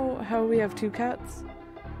know how we have 2 cats?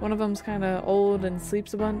 One of them's kinda old and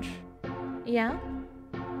sleeps a bunch? Yeah?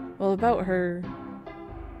 Well, about her...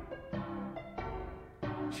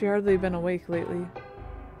 She hardly been awake lately.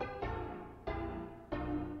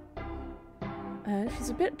 She's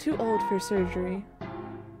a bit too old for surgery.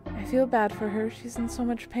 I feel bad for her, she's in so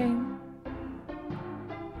much pain.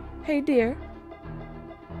 Hey dear,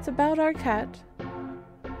 it's about our cat.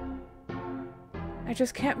 I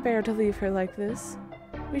just can't bear to leave her like this.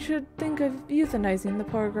 We should think of euthanizing the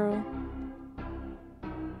poor girl.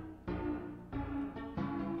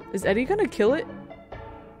 Is Eddie gonna kill it?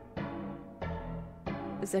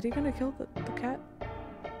 Is Eddie gonna kill the cat?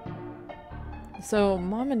 So,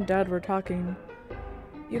 Mom and Dad were talking.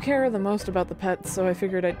 You care the most about the pets, so I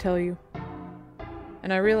figured I'd tell you.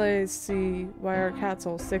 And I realized, see, why our cat's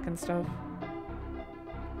all sick and stuff.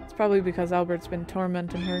 It's probably because Albert's been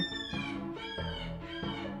tormenting her.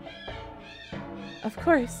 Of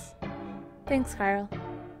course. Thanks, Carl.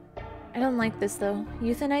 I don't like this, though.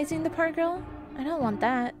 Euthanizing the poor girl? I don't want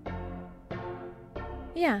that.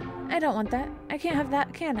 Yeah, I don't want that. I can't have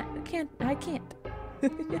that, can I? I can't.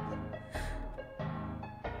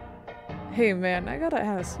 Hey man, I gotta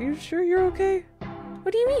ask, you sure you're okay?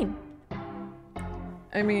 What do you mean?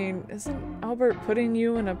 I mean, isn't Albert putting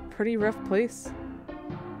you in a pretty rough place?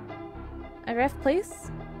 A rough place?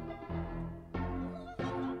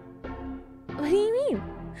 What do you mean?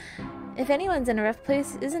 If anyone's in a rough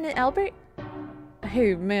place, isn't it Albert?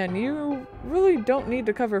 Hey man, you really don't need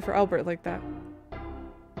to cover for Albert like that.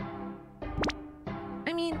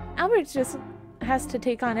 I mean, Albert just has to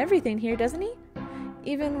take on everything here, doesn't he?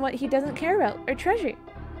 Even what he doesn't care about or treasure.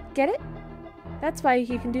 Get it? That's why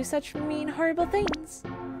he can do such mean, horrible things.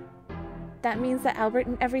 That means that Albert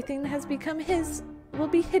and everything that has become his will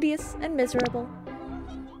be hideous and miserable.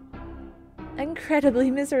 Incredibly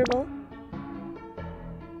miserable.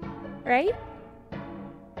 Right?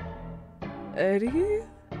 Eddie?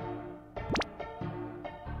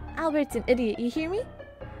 Albert's an idiot, you hear me?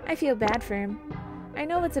 I feel bad for him. I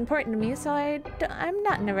know what's important to me, so I'm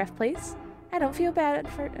not in a rough place. Don't feel bad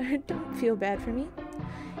for me.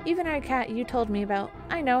 Even our cat you told me about,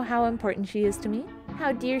 I know how important she is to me,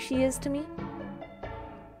 how dear she is to me.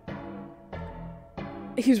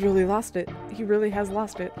 He's really lost it. He really has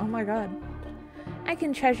lost it. Oh my god. I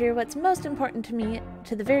can treasure what's most important to me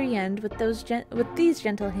to the very end with these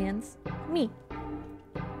gentle hands. Me.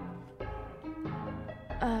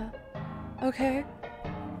 Okay.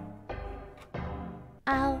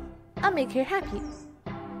 I'll make her happy.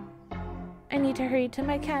 I need to hurry to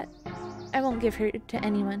my cat. I won't give her to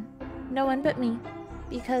anyone. No one but me.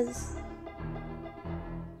 Because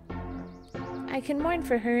I can mourn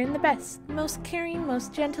for her in the best, most caring,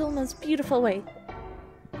 most gentle, most beautiful way.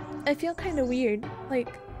 I feel kind of weird. Like,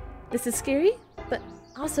 this is scary, but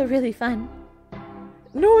also really fun.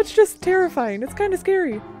 No, it's just terrifying. It's kind of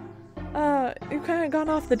scary. You've kind of gone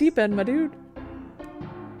off the deep end, my dude.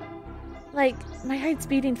 Like, my heart's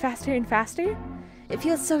beating faster and faster. It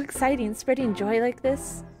feels so exciting spreading joy like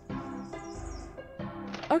this.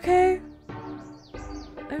 Okay.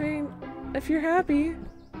 I mean, if you're happy.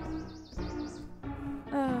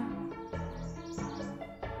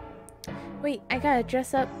 Wait, I gotta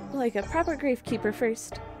dress up like a proper gravekeeper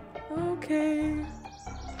first. Okay.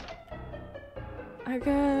 I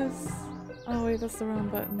guess. Oh wait, that's the wrong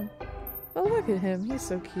button. Oh, look at him. He's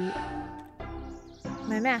so cute.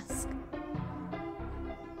 My mask.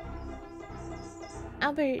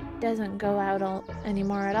 Albert doesn't go out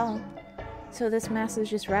anymore at all, so this mask is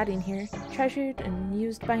just rotting here, treasured and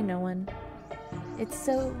used by no one. It's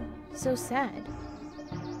so sad.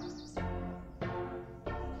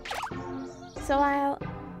 So I'll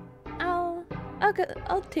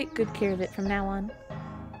take good care of it from now on.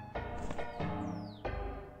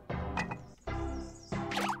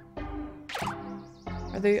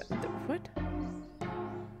 Are they? What?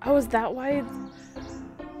 Oh, is that why?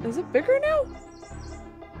 Is it bigger now?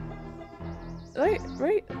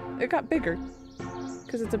 Right? It got bigger.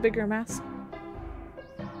 Because it's a bigger mask.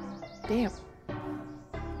 Damn.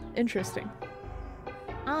 Interesting.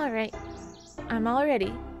 Alright. I'm all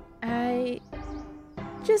ready. I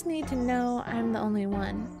just need to know I'm the only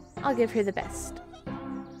one. I'll give her the best.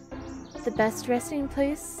 The best resting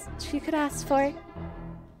place she could ask for.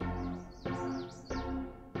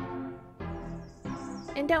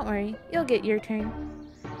 And don't worry, you'll get your turn.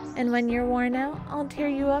 And when you're worn out, I'll tear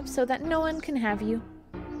you up so that no one can have you.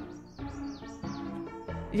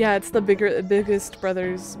 Yeah, it's the biggest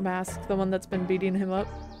brother's mask, the one that's been beating him up.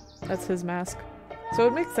 That's his mask. So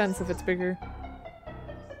it makes sense if it's bigger.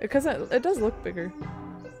 Because it does look bigger.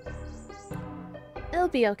 It'll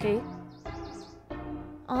be okay.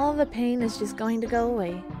 All the pain is just going to go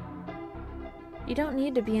away. You don't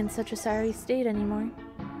need to be in such a sorry state anymore.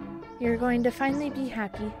 You're going to finally be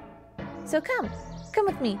happy. So come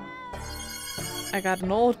with me. I got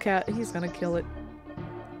an old cat, he's gonna kill it.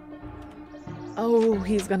 Oh,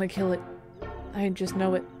 he's gonna kill it. I just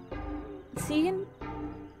know it. See?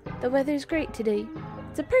 The weather's great today.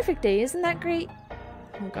 It's a perfect day, isn't that great?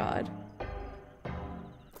 Oh god.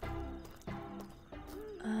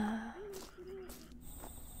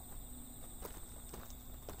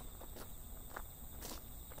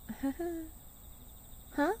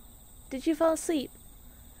 Huh? Did you fall asleep?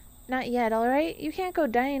 Not yet, alright? You can't go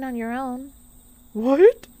dying on your own.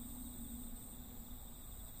 What?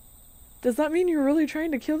 Does that mean you're really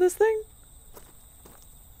trying to kill this thing?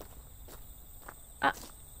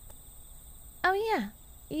 Oh yeah.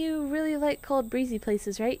 You really like cold, breezy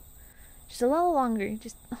places, right? Just a little longer.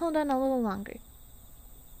 Just hold on a little longer.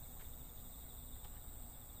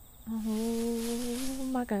 Oh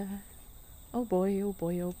my god. Oh boy, oh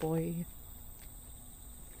boy, oh boy.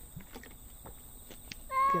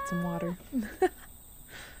 Get some water.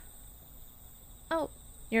 Oh,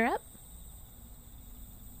 you're up?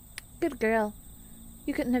 Good girl.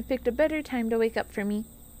 You couldn't have picked a better time to wake up for me.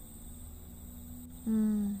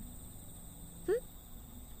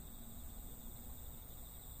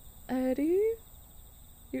 Eddie?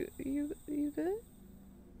 You good?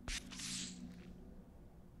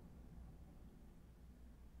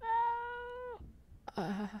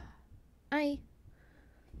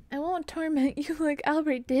 I won't torment you like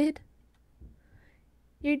Albert did.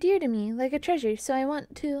 You're dear to me, like a treasure, so I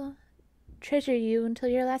want to treasure you until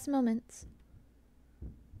your last moments.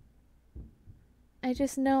 I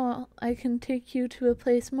just know I can take you to a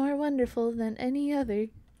place more wonderful than any other.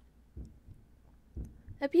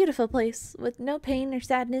 A beautiful place with no pain or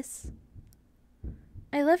sadness.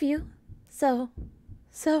 I love you. So.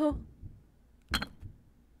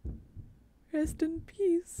 Rest in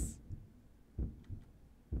peace.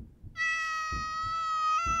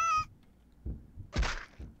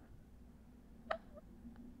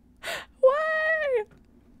 Why?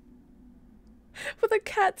 With a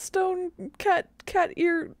cat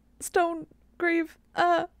ear stone grave.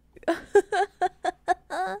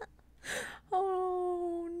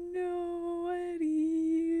 Oh no,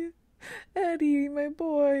 Eddie. Eddie, my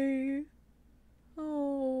boy.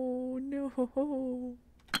 Oh no.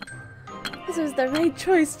 This was the right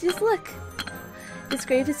choice, just look. This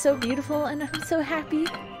grave is so beautiful and I'm so happy.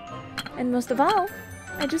 And most of all,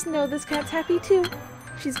 I just know this cat's happy too.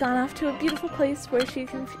 She's gone off to a beautiful place where she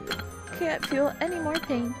can't feel any more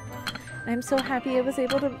pain. And I'm so happy I was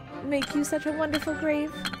able to make you such a wonderful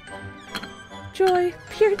grave. Joy,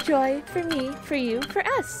 pure joy, for me, for you, for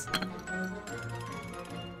us.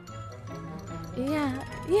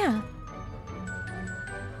 Yeah.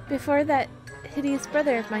 Before that hideous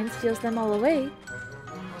brother of mine steals them all away,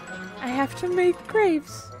 I have to make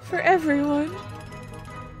graves for everyone.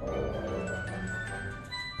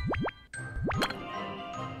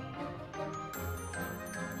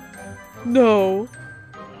 No.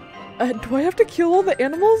 Do I have to kill all the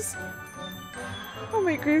animals? I'll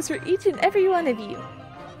make graves for each and every one of you.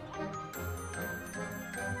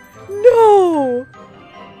 No!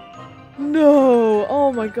 No!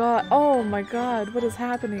 Oh my god, what is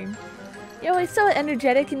happening? You're always so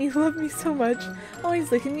energetic and you love me so much.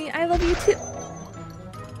 Always look at me, I love you too.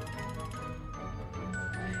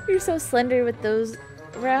 You're so slender with those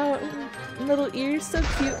round little ears, so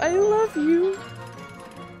cute. I love you.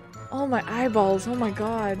 Oh my eyeballs, oh my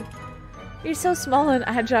god. You're so small and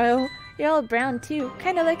agile. You're all brown too,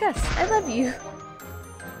 kinda like us. I love you.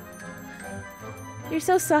 You're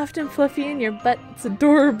so soft and fluffy and your butt's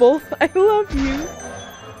adorable. I love you.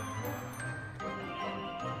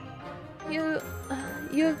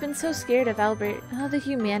 You have been so scared of Albert. Oh, the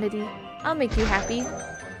humanity. I'll make you happy.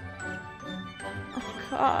 Oh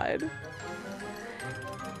god.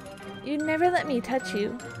 You'd never let me touch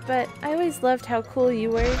you, but I always loved how cool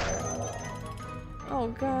you were.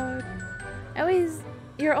 Oh god.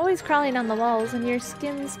 You're always crawling on the walls and your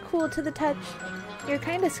skin's cool to the touch. You're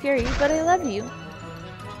kinda scary, but I love you.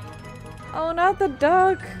 Oh, not the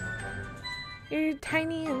duck! You're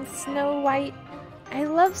tiny and snow white. I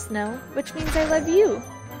love snow, which means I love you.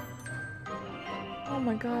 Oh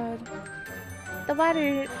my god. The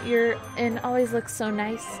water you're in always looks so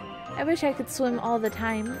nice. I wish I could swim all the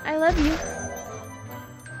time. I love you.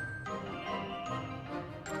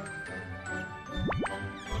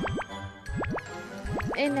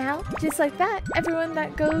 And now, just like that, everyone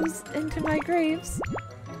that goes into my graves,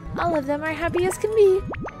 all of them are happy as can be.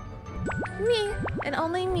 Me, and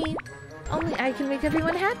only me. Only I can make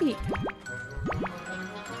everyone happy.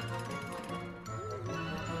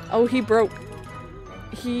 Oh, he broke.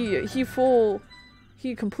 He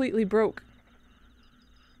completely broke.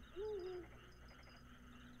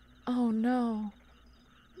 Oh no.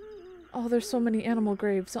 Oh, there's so many animal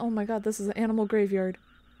graves. Oh my god, this is an animal graveyard.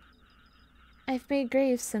 I've made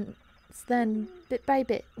graves since then, bit by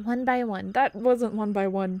bit, one by one. That wasn't one by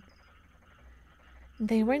one.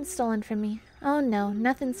 They weren't stolen from me. Oh no,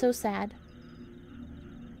 nothing so sad.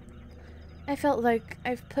 I felt like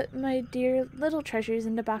I've put my dear little treasures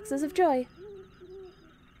into boxes of joy.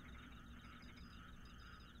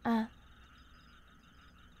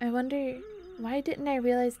 I wonder, why didn't I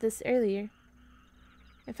realize this earlier?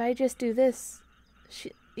 If I just do this,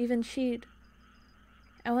 even she'd...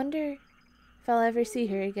 I wonder if I'll ever see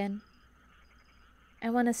her again. I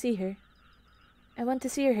want to see her. I want to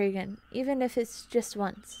see her again, even if it's just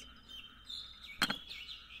once.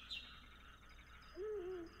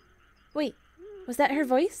 Wait, was that her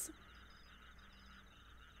voice?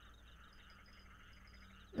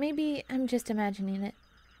 Maybe I'm just imagining it.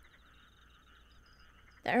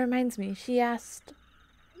 That reminds me, she asked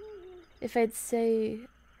if I'd say,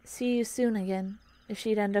 see you soon again, if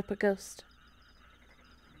she'd end up a ghost.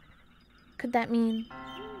 Could that mean...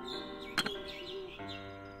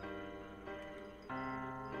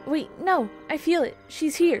 Wait, no, I feel it.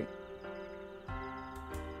 She's here.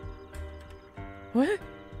 What?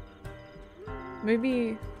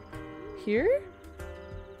 Maybe here?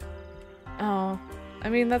 Oh, I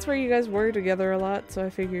mean, that's where you guys were together a lot, so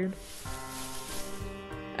I figured.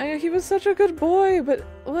 He was such a good boy, but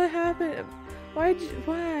what happened?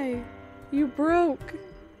 Why? You broke.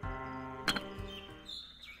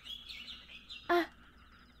 Ah.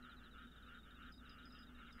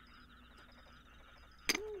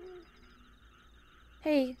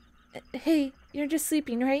 Hey, you're just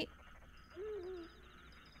sleeping, right?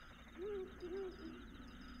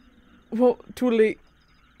 Well, too late.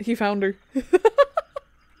 He found her.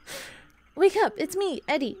 Wake up, it's me,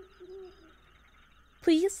 Eddie.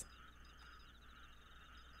 Please?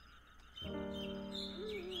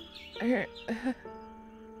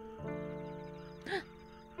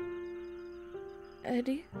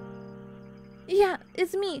 Eddie? Yeah,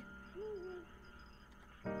 it's me.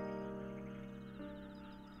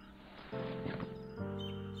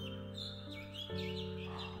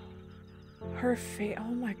 Her face. Oh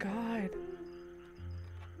my god.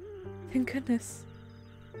 Thank goodness.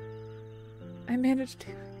 I managed to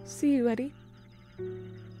see you, Eddie.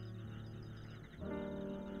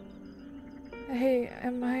 Hey,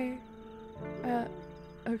 am I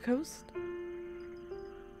a ghost?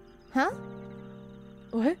 Huh?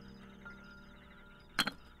 What?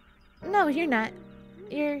 No, you're not.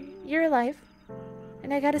 You're alive.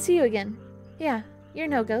 And I gotta see you again. Yeah, you're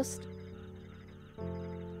no ghost.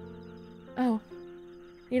 Oh.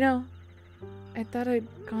 You know, I thought I'd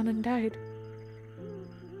gone and died.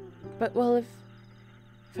 But, well, if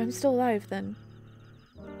I'm still alive, then...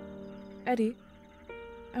 Eddie,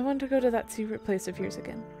 I want to go to that secret place of yours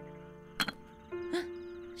again.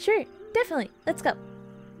 Sure, definitely. Let's go.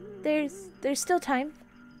 There's still time.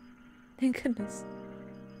 Thank goodness.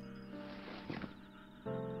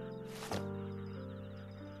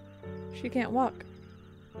 She can't walk.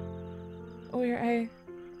 Or I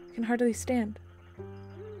can hardly stand.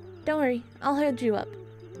 Don't worry, I'll hold you up.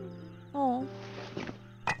 Oh.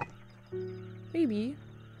 Baby.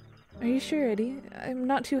 Are you sure, Eddie? I'm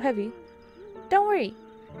not too heavy. Don't worry.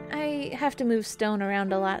 I have to move stone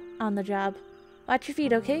around a lot on the job. Watch your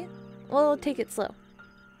feet, okay? We'll take it slow.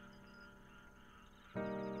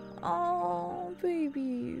 Oh,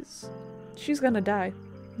 babies. She's gonna die.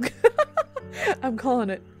 I'm calling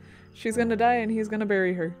it. She's gonna die and he's gonna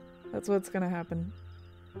bury her. That's what's gonna happen.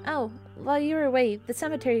 Oh, while you were away, the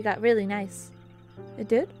cemetery got really nice. It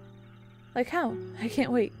did? Like how? I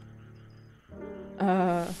can't wait.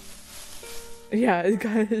 Yeah,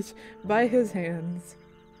 guys, by his hands.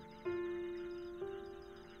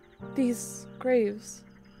 These graves.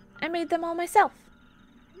 I made them all myself.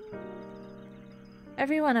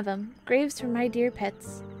 Every one of them. Graves for my dear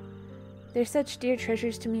pets. They're such dear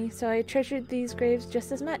treasures to me, so I treasured these graves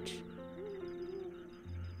just as much.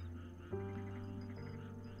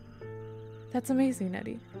 That's amazing,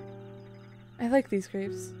 Eddie. I like these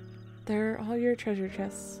graves. They're all your treasure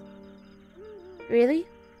chests. Really?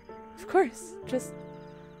 Of course. Just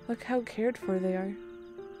look how cared for they are.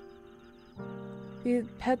 You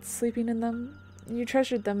had pets sleeping in them. You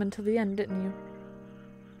treasured them until the end, didn't you?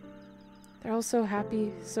 They're all so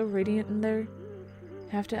happy, so radiant in there.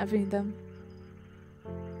 Have to envy them.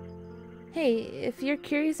 Hey, if you're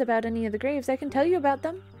curious about any of the graves, I can tell you about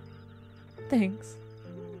them. Thanks.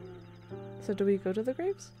 So do we go to the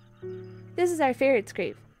graves? This is our ferret's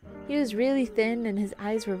grave. He was really thin and his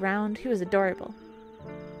eyes were round. He was adorable.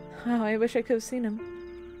 Oh, I wish I could have seen him.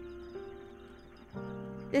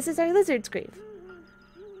 This is our lizard's grave.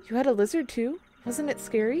 You had a lizard too? Wasn't it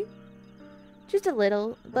scary? Just a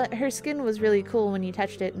little, but her skin was really cool when you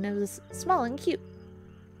touched it, and it was small and cute.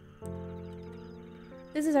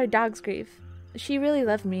 This is our dog's grave. She really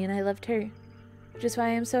loved me, and I loved her. Which is why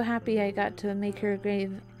I'm so happy I got to make her a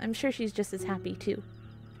grave. I'm sure she's just as happy, too.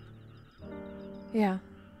 Yeah.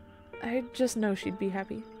 I just know she'd be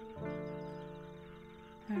happy.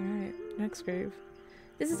 Alright, next grave.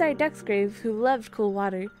 This is our duck's grave, who loved cool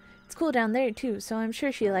water. It's cool down there, too, so I'm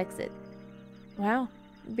sure she likes it. Wow.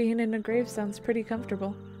 Being in a grave sounds pretty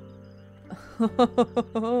comfortable. I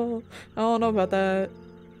don't know about that.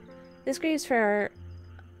 This grave's for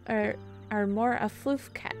our more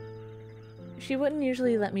floof cat. She wouldn't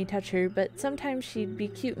usually let me touch her, but sometimes she'd be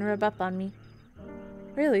cute and rub up on me.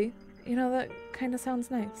 Really? You know, that kind of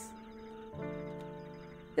sounds nice.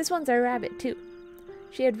 This one's our rabbit, too.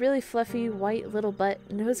 She had really fluffy, white little butt,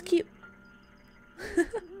 and it was cute.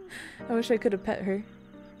 I wish I could have pet her.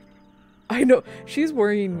 I know, she's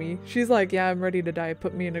worrying me. She's like, yeah, I'm ready to die.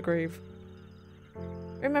 Put me in a grave.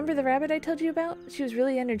 Remember the rabbit I told you about? She was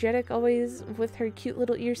really energetic, always with her cute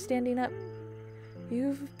little ears standing up.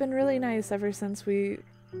 You've been really nice ever since we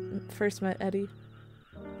first met Eddie.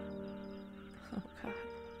 Oh, God.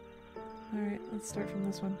 Alright, let's start from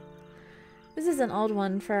this one. This is an old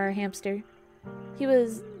one for our hamster. He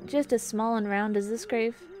was just as small and round as this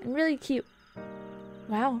grave, and really cute.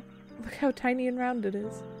 Wow, look how tiny and round it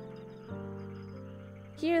is.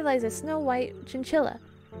 Here lies a snow-white chinchilla.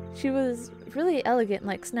 She was really elegant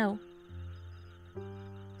like snow.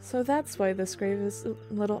 So that's why this grave is a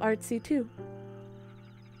little artsy too.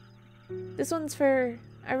 This one's for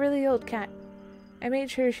a really old cat. I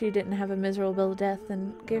made sure she didn't have a miserable death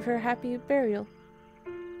and gave her a happy burial.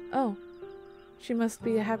 Oh, she must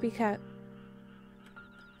be a happy cat.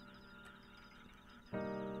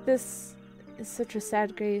 This is such a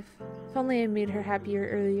sad grave. If only I made her happier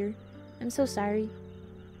earlier. I'm so sorry.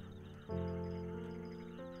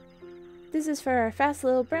 This is for our fast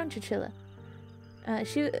little brown chinchilla.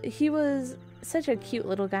 He was such a cute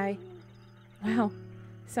little guy. Wow,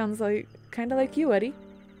 sounds like kind of like you, Eddie.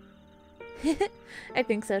 I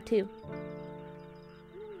think so too.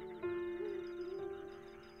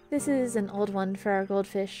 This is an old one for our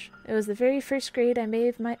goldfish. It was the very first grave I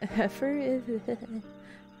made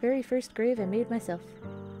very first grave I made myself.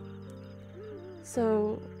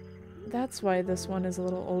 So that's why this one is a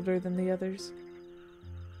little older than the others.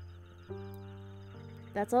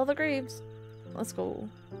 That's all the graves. Let's go.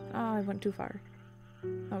 Oh, I went too far.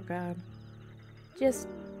 Oh, God. Just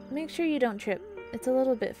make sure you don't trip. It's a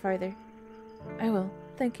little bit farther. I will.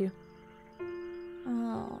 Thank you.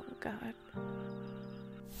 Oh, God.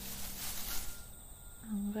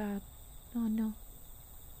 Oh, God. Oh, no.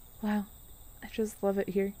 Wow. I just love it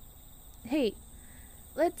here. Hey,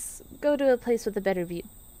 let's go to a place with a better view.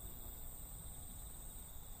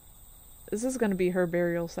 This is going to be her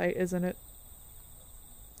burial site, isn't it?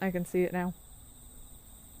 I can see it now.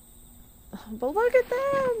 But look at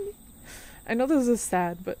them! I know this is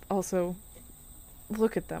sad, but also,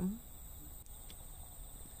 look at them.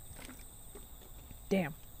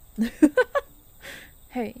 Damn.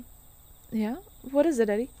 Hey. Yeah? What is it,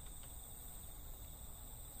 Eddie?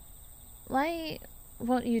 Why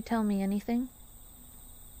won't you tell me anything?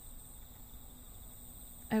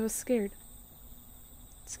 I was scared.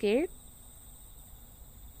 Scared?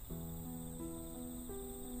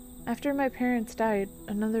 After my parents died,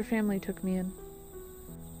 another family took me in.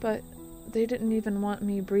 But they didn't even want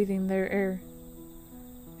me breathing their air.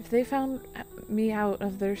 If they found me out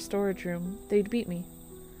of their storage room, they'd beat me.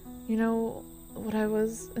 You know what I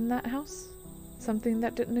was in that house? Something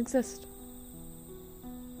that didn't exist.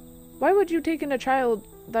 Why would you take in a child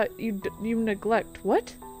that you neglect?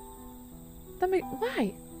 What?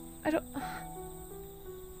 Why? I don't...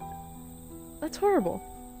 That's horrible.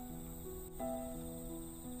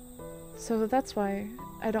 So that's why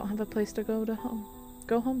I don't have a place to go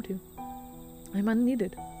home to. I'm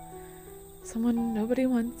unneeded. Someone nobody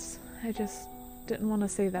wants. I just didn't want to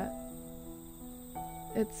say that.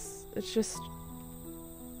 It's just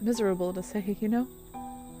miserable to say, you know?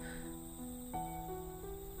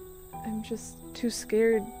 I'm just too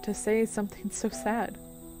scared to say something so sad.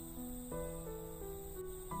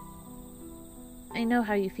 I know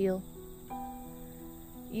how you feel.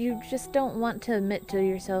 You just don't want to admit to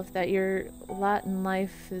yourself that your lot in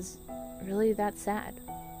life is really that sad.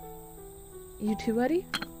 You too, Eddie?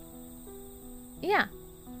 Yeah.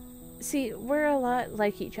 See, we're a lot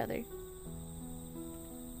like each other.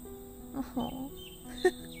 Oh.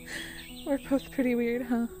 We're both pretty weird,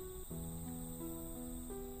 huh?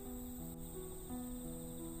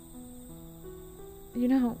 You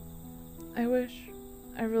know, I wish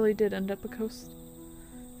I really did end up a ghost.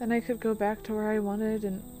 Then I could go back to where I wanted,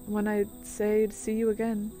 and when I'd say to see you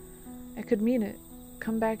again, I could mean it.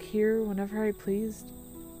 Come back here whenever I pleased.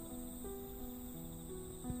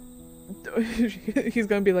 He's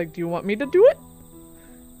gonna be like, do you want me to do it?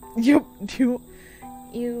 Yep,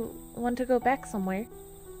 You want to go back somewhere?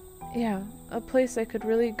 Yeah, a place I could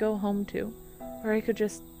really go home to, where I could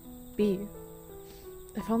just be.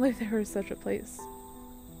 If only there was such a place.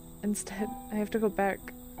 Instead, I have to go back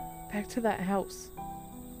to that house.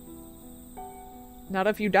 Not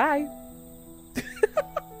if you die.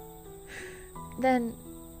 Then,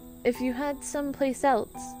 if you had someplace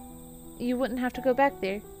else, you wouldn't have to go back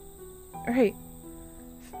there. Right.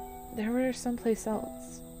 If there were someplace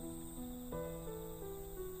else.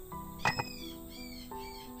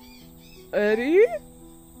 Eddie?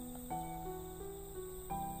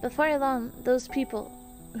 Before long, those people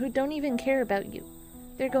who don't even care about you,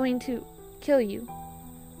 they're going to kill you.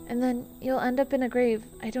 And then you'll end up in a grave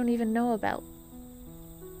I don't even know about.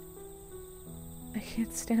 I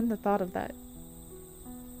can't stand the thought of that.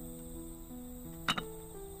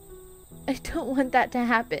 I don't want that to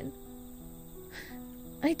happen.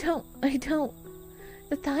 I don't.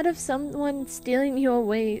 The thought of someone stealing you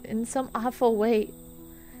away in some awful way,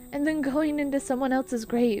 and then going into someone else's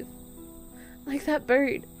grave, like that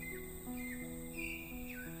bird.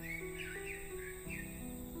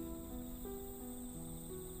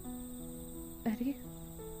 Eddie?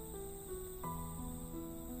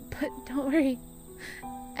 But don't worry.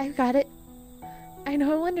 I've got it. I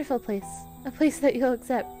know a wonderful place. A place that you'll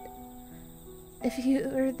accept. If you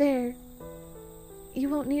are there, you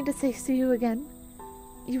won't need to say see you again.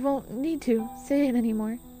 You won't need to say it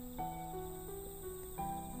anymore.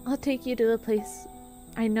 I'll take you to a place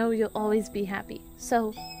I know you'll always be happy.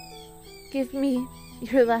 So, give me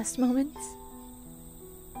your last moments.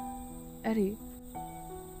 Eddie.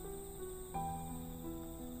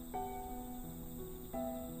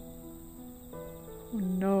 Oh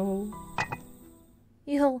no.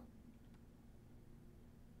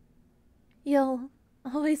 You'll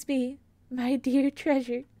always be my dear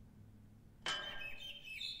treasure.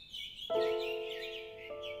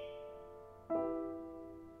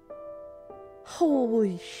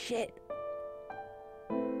 Holy shit.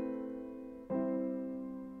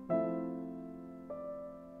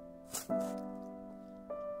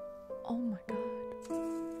 Oh my god.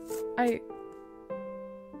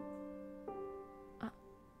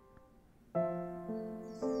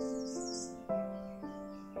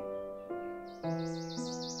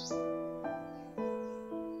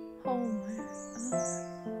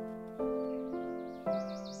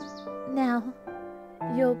 Now,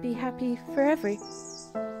 you'll be happy forever.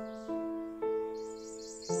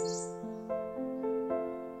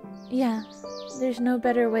 Yeah, there's no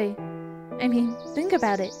better way. I mean, think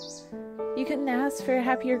about it. You couldn't ask for a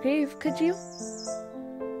happier grave, could you?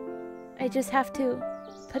 I just have to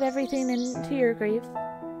put everything into your grave,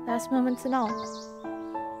 last moments and all.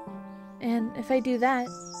 And if I do that,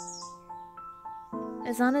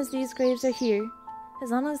 as long as these graves are here,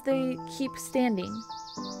 as long as they keep standing,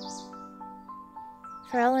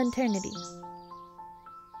 for all eternity,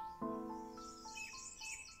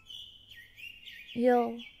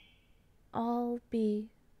 you'll all be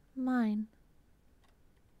mine.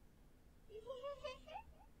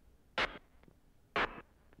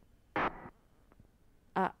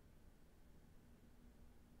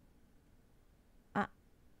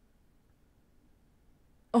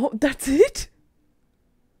 Oh, that's it?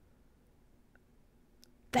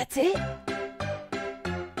 That's it?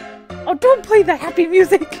 Oh, don't play the happy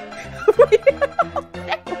music!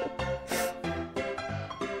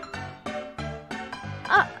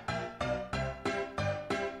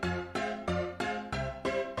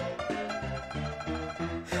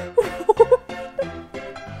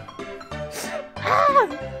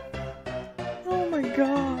 Oh my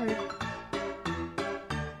god.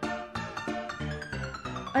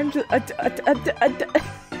 I'm just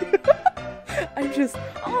I'm just,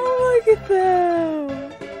 oh, look at them.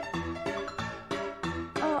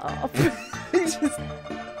 Oh, just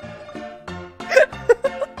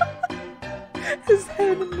his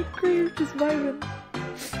head in the grave just vibing.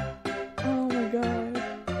 Oh my god.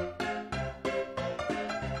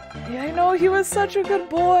 Yeah, I I know, he was such a good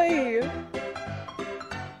boy!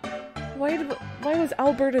 Why was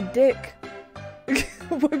Albert a dick?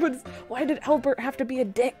 Why did Albert have to be a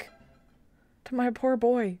dick? To my poor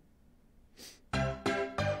boy.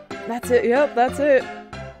 That's it, yep, that's it.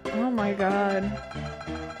 Oh my god.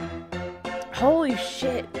 Holy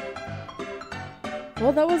shit.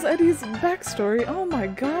 Well, that was Eddie's backstory. Oh my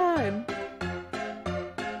god.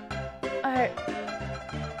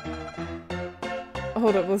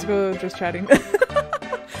 Hold up, let's go just chatting.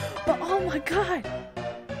 But oh my god!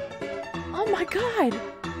 Oh my god!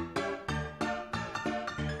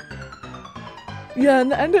 Yeah, in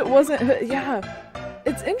the end it wasn't. Yeah.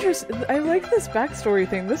 It's interesting. I like this backstory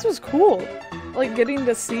thing. This was cool. Like, getting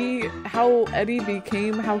to see how Eddie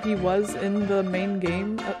became how he was in the main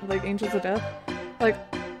game, like Angels of Death. Like,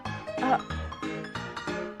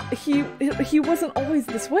 he wasn't always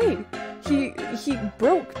this way. He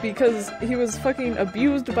broke because he was fucking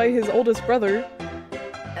abused by his oldest brother,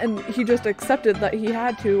 and he just accepted that he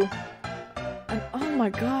had to. And oh my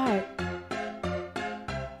god.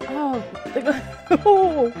 Oh,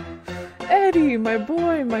 oh, Eddie, my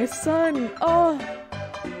boy, my son. Oh,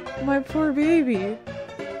 my poor baby.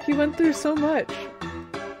 He went through so much,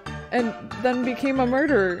 and then became a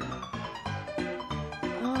murderer.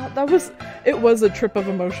 It was a trip of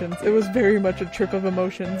emotions. It was very much a trip of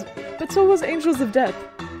emotions. But so was Angels of Death.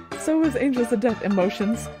 So was Angels of Death.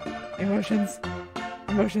 Emotions. Emotions.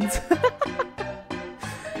 Emotions.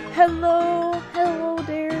 Hello! Hello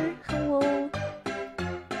there! Hello!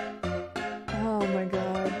 Oh my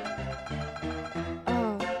god.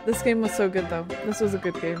 Oh, this game was so good though. This was a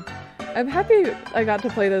good game. I'm happy I got to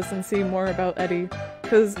play this and see more about Eddie,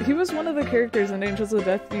 because he was one of the characters in Angels of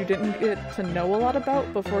Death you didn't get to know a lot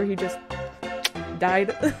about before he just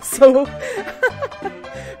died. So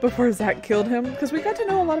before Zach killed him, because we got to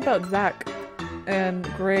know a lot about Zach and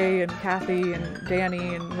Gray and Kathy and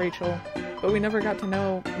Danny and Rachel, but we never got to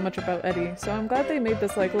know much about Eddie. So I'm glad they made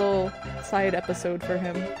this like little side episode for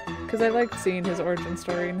him, because I liked seeing his origin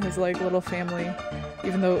story and his like little family,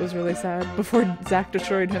 even though it was really sad before Zach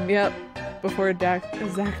destroyed him. Yep, before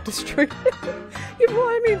Zach destroyed him. Well,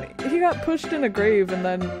 I mean, he got pushed in a grave, and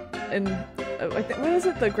then I think, what is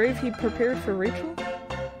it, the grave he prepared for Rachel?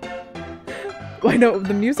 Well, I know,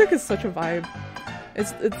 the music is such a vibe.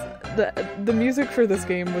 It's the music for this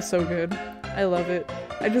game was so good. I love it.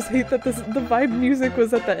 I just hate that the vibe music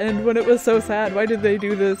was at the end when it was so sad. Why did they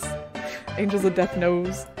do this? Angels of Death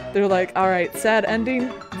knows. They're like, alright, sad ending,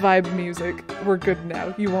 vibe music. We're good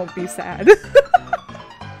now. You won't be sad.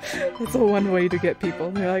 That's a one way to get people.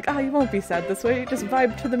 They're like, you won't be sad this way. Just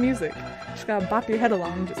vibe to the music. Just gotta bop your head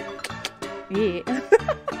along. Just, yeah.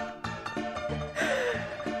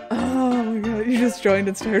 Oh my god, you just joined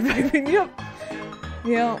and started vibing. Yep.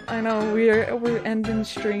 Yeah, I know, we're ending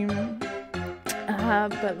stream.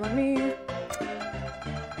 But let me...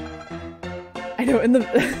 I know, in the...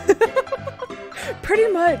 Pretty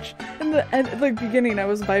much! In the end, like, beginning, I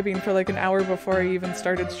was vibing for like an hour before I even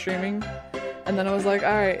started streaming. And then I was like,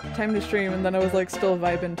 alright, time to stream, and then I was like still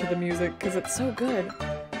vibing to the music, because it's so good.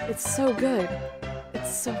 It's so good.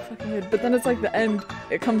 It's so fucking good. But then it's like the end,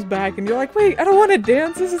 it comes back, and you're like, wait, I don't want to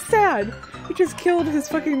dance, this is sad! He just killed his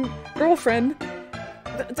fucking girlfriend.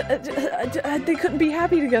 They couldn't be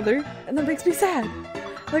happy together, and that makes me sad.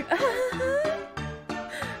 Like,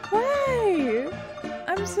 why?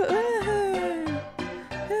 I'm so,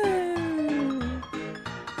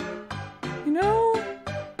 you know?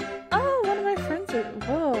 Oh, one of my friends are,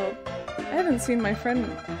 whoa. I haven't seen my friend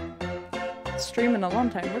stream in a long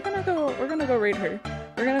time. We're gonna go raid her.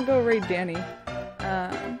 We're gonna go raid Danny.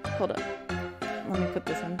 Hold up. Let me put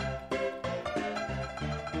this in.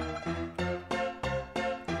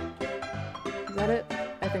 Is that it?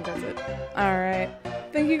 I think that's it. Alright.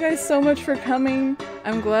 Thank you guys so much for coming.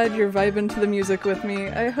 I'm glad you're vibing to the music with me.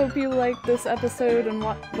 I hope you liked this episode and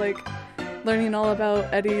like learning all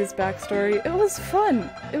about Eddie's backstory. It was fun.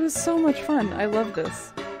 It was so much fun. I love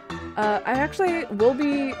this. I actually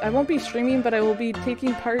I won't be streaming, but I will be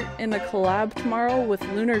taking part in a collab tomorrow with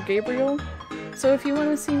Lunar Gabriel. So if you want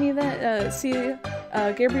to see me see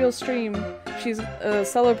Gabriel's stream, she's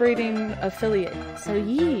celebrating affiliate. So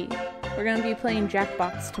yee! We're gonna be playing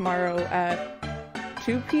Jackbox tomorrow at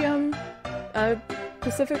 2 p.m.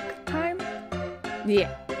 Pacific time?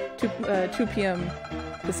 Yeah, 2 p.m.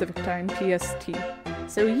 Pacific time, PST.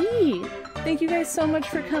 So yee! Thank you guys so much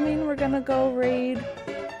for coming. We're gonna go raid...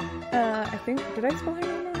 I think... Did I spell her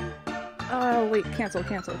name wrong? Oh, wait. Cancel.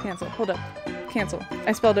 Hold up. Cancel.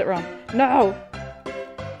 I spelled it wrong. No!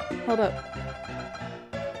 Hold up.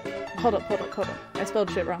 Hold up. I spelled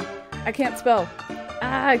shit wrong. I can't spell.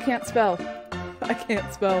 I can't spell.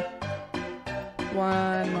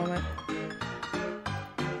 One moment.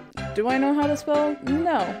 Do I know how to spell?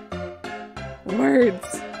 No.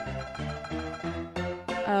 Words.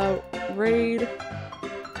 Raid.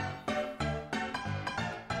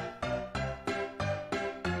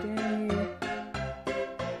 Danny.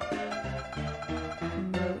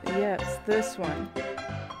 No, yes, this one.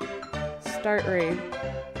 Start raid.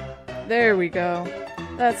 There we go.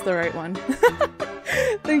 That's the right one.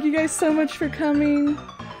 Thank you guys so much for coming.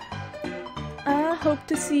 I hope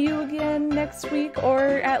to see you again next week or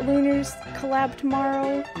at Lunar's collab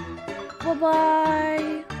tomorrow.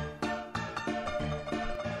 Bye-bye.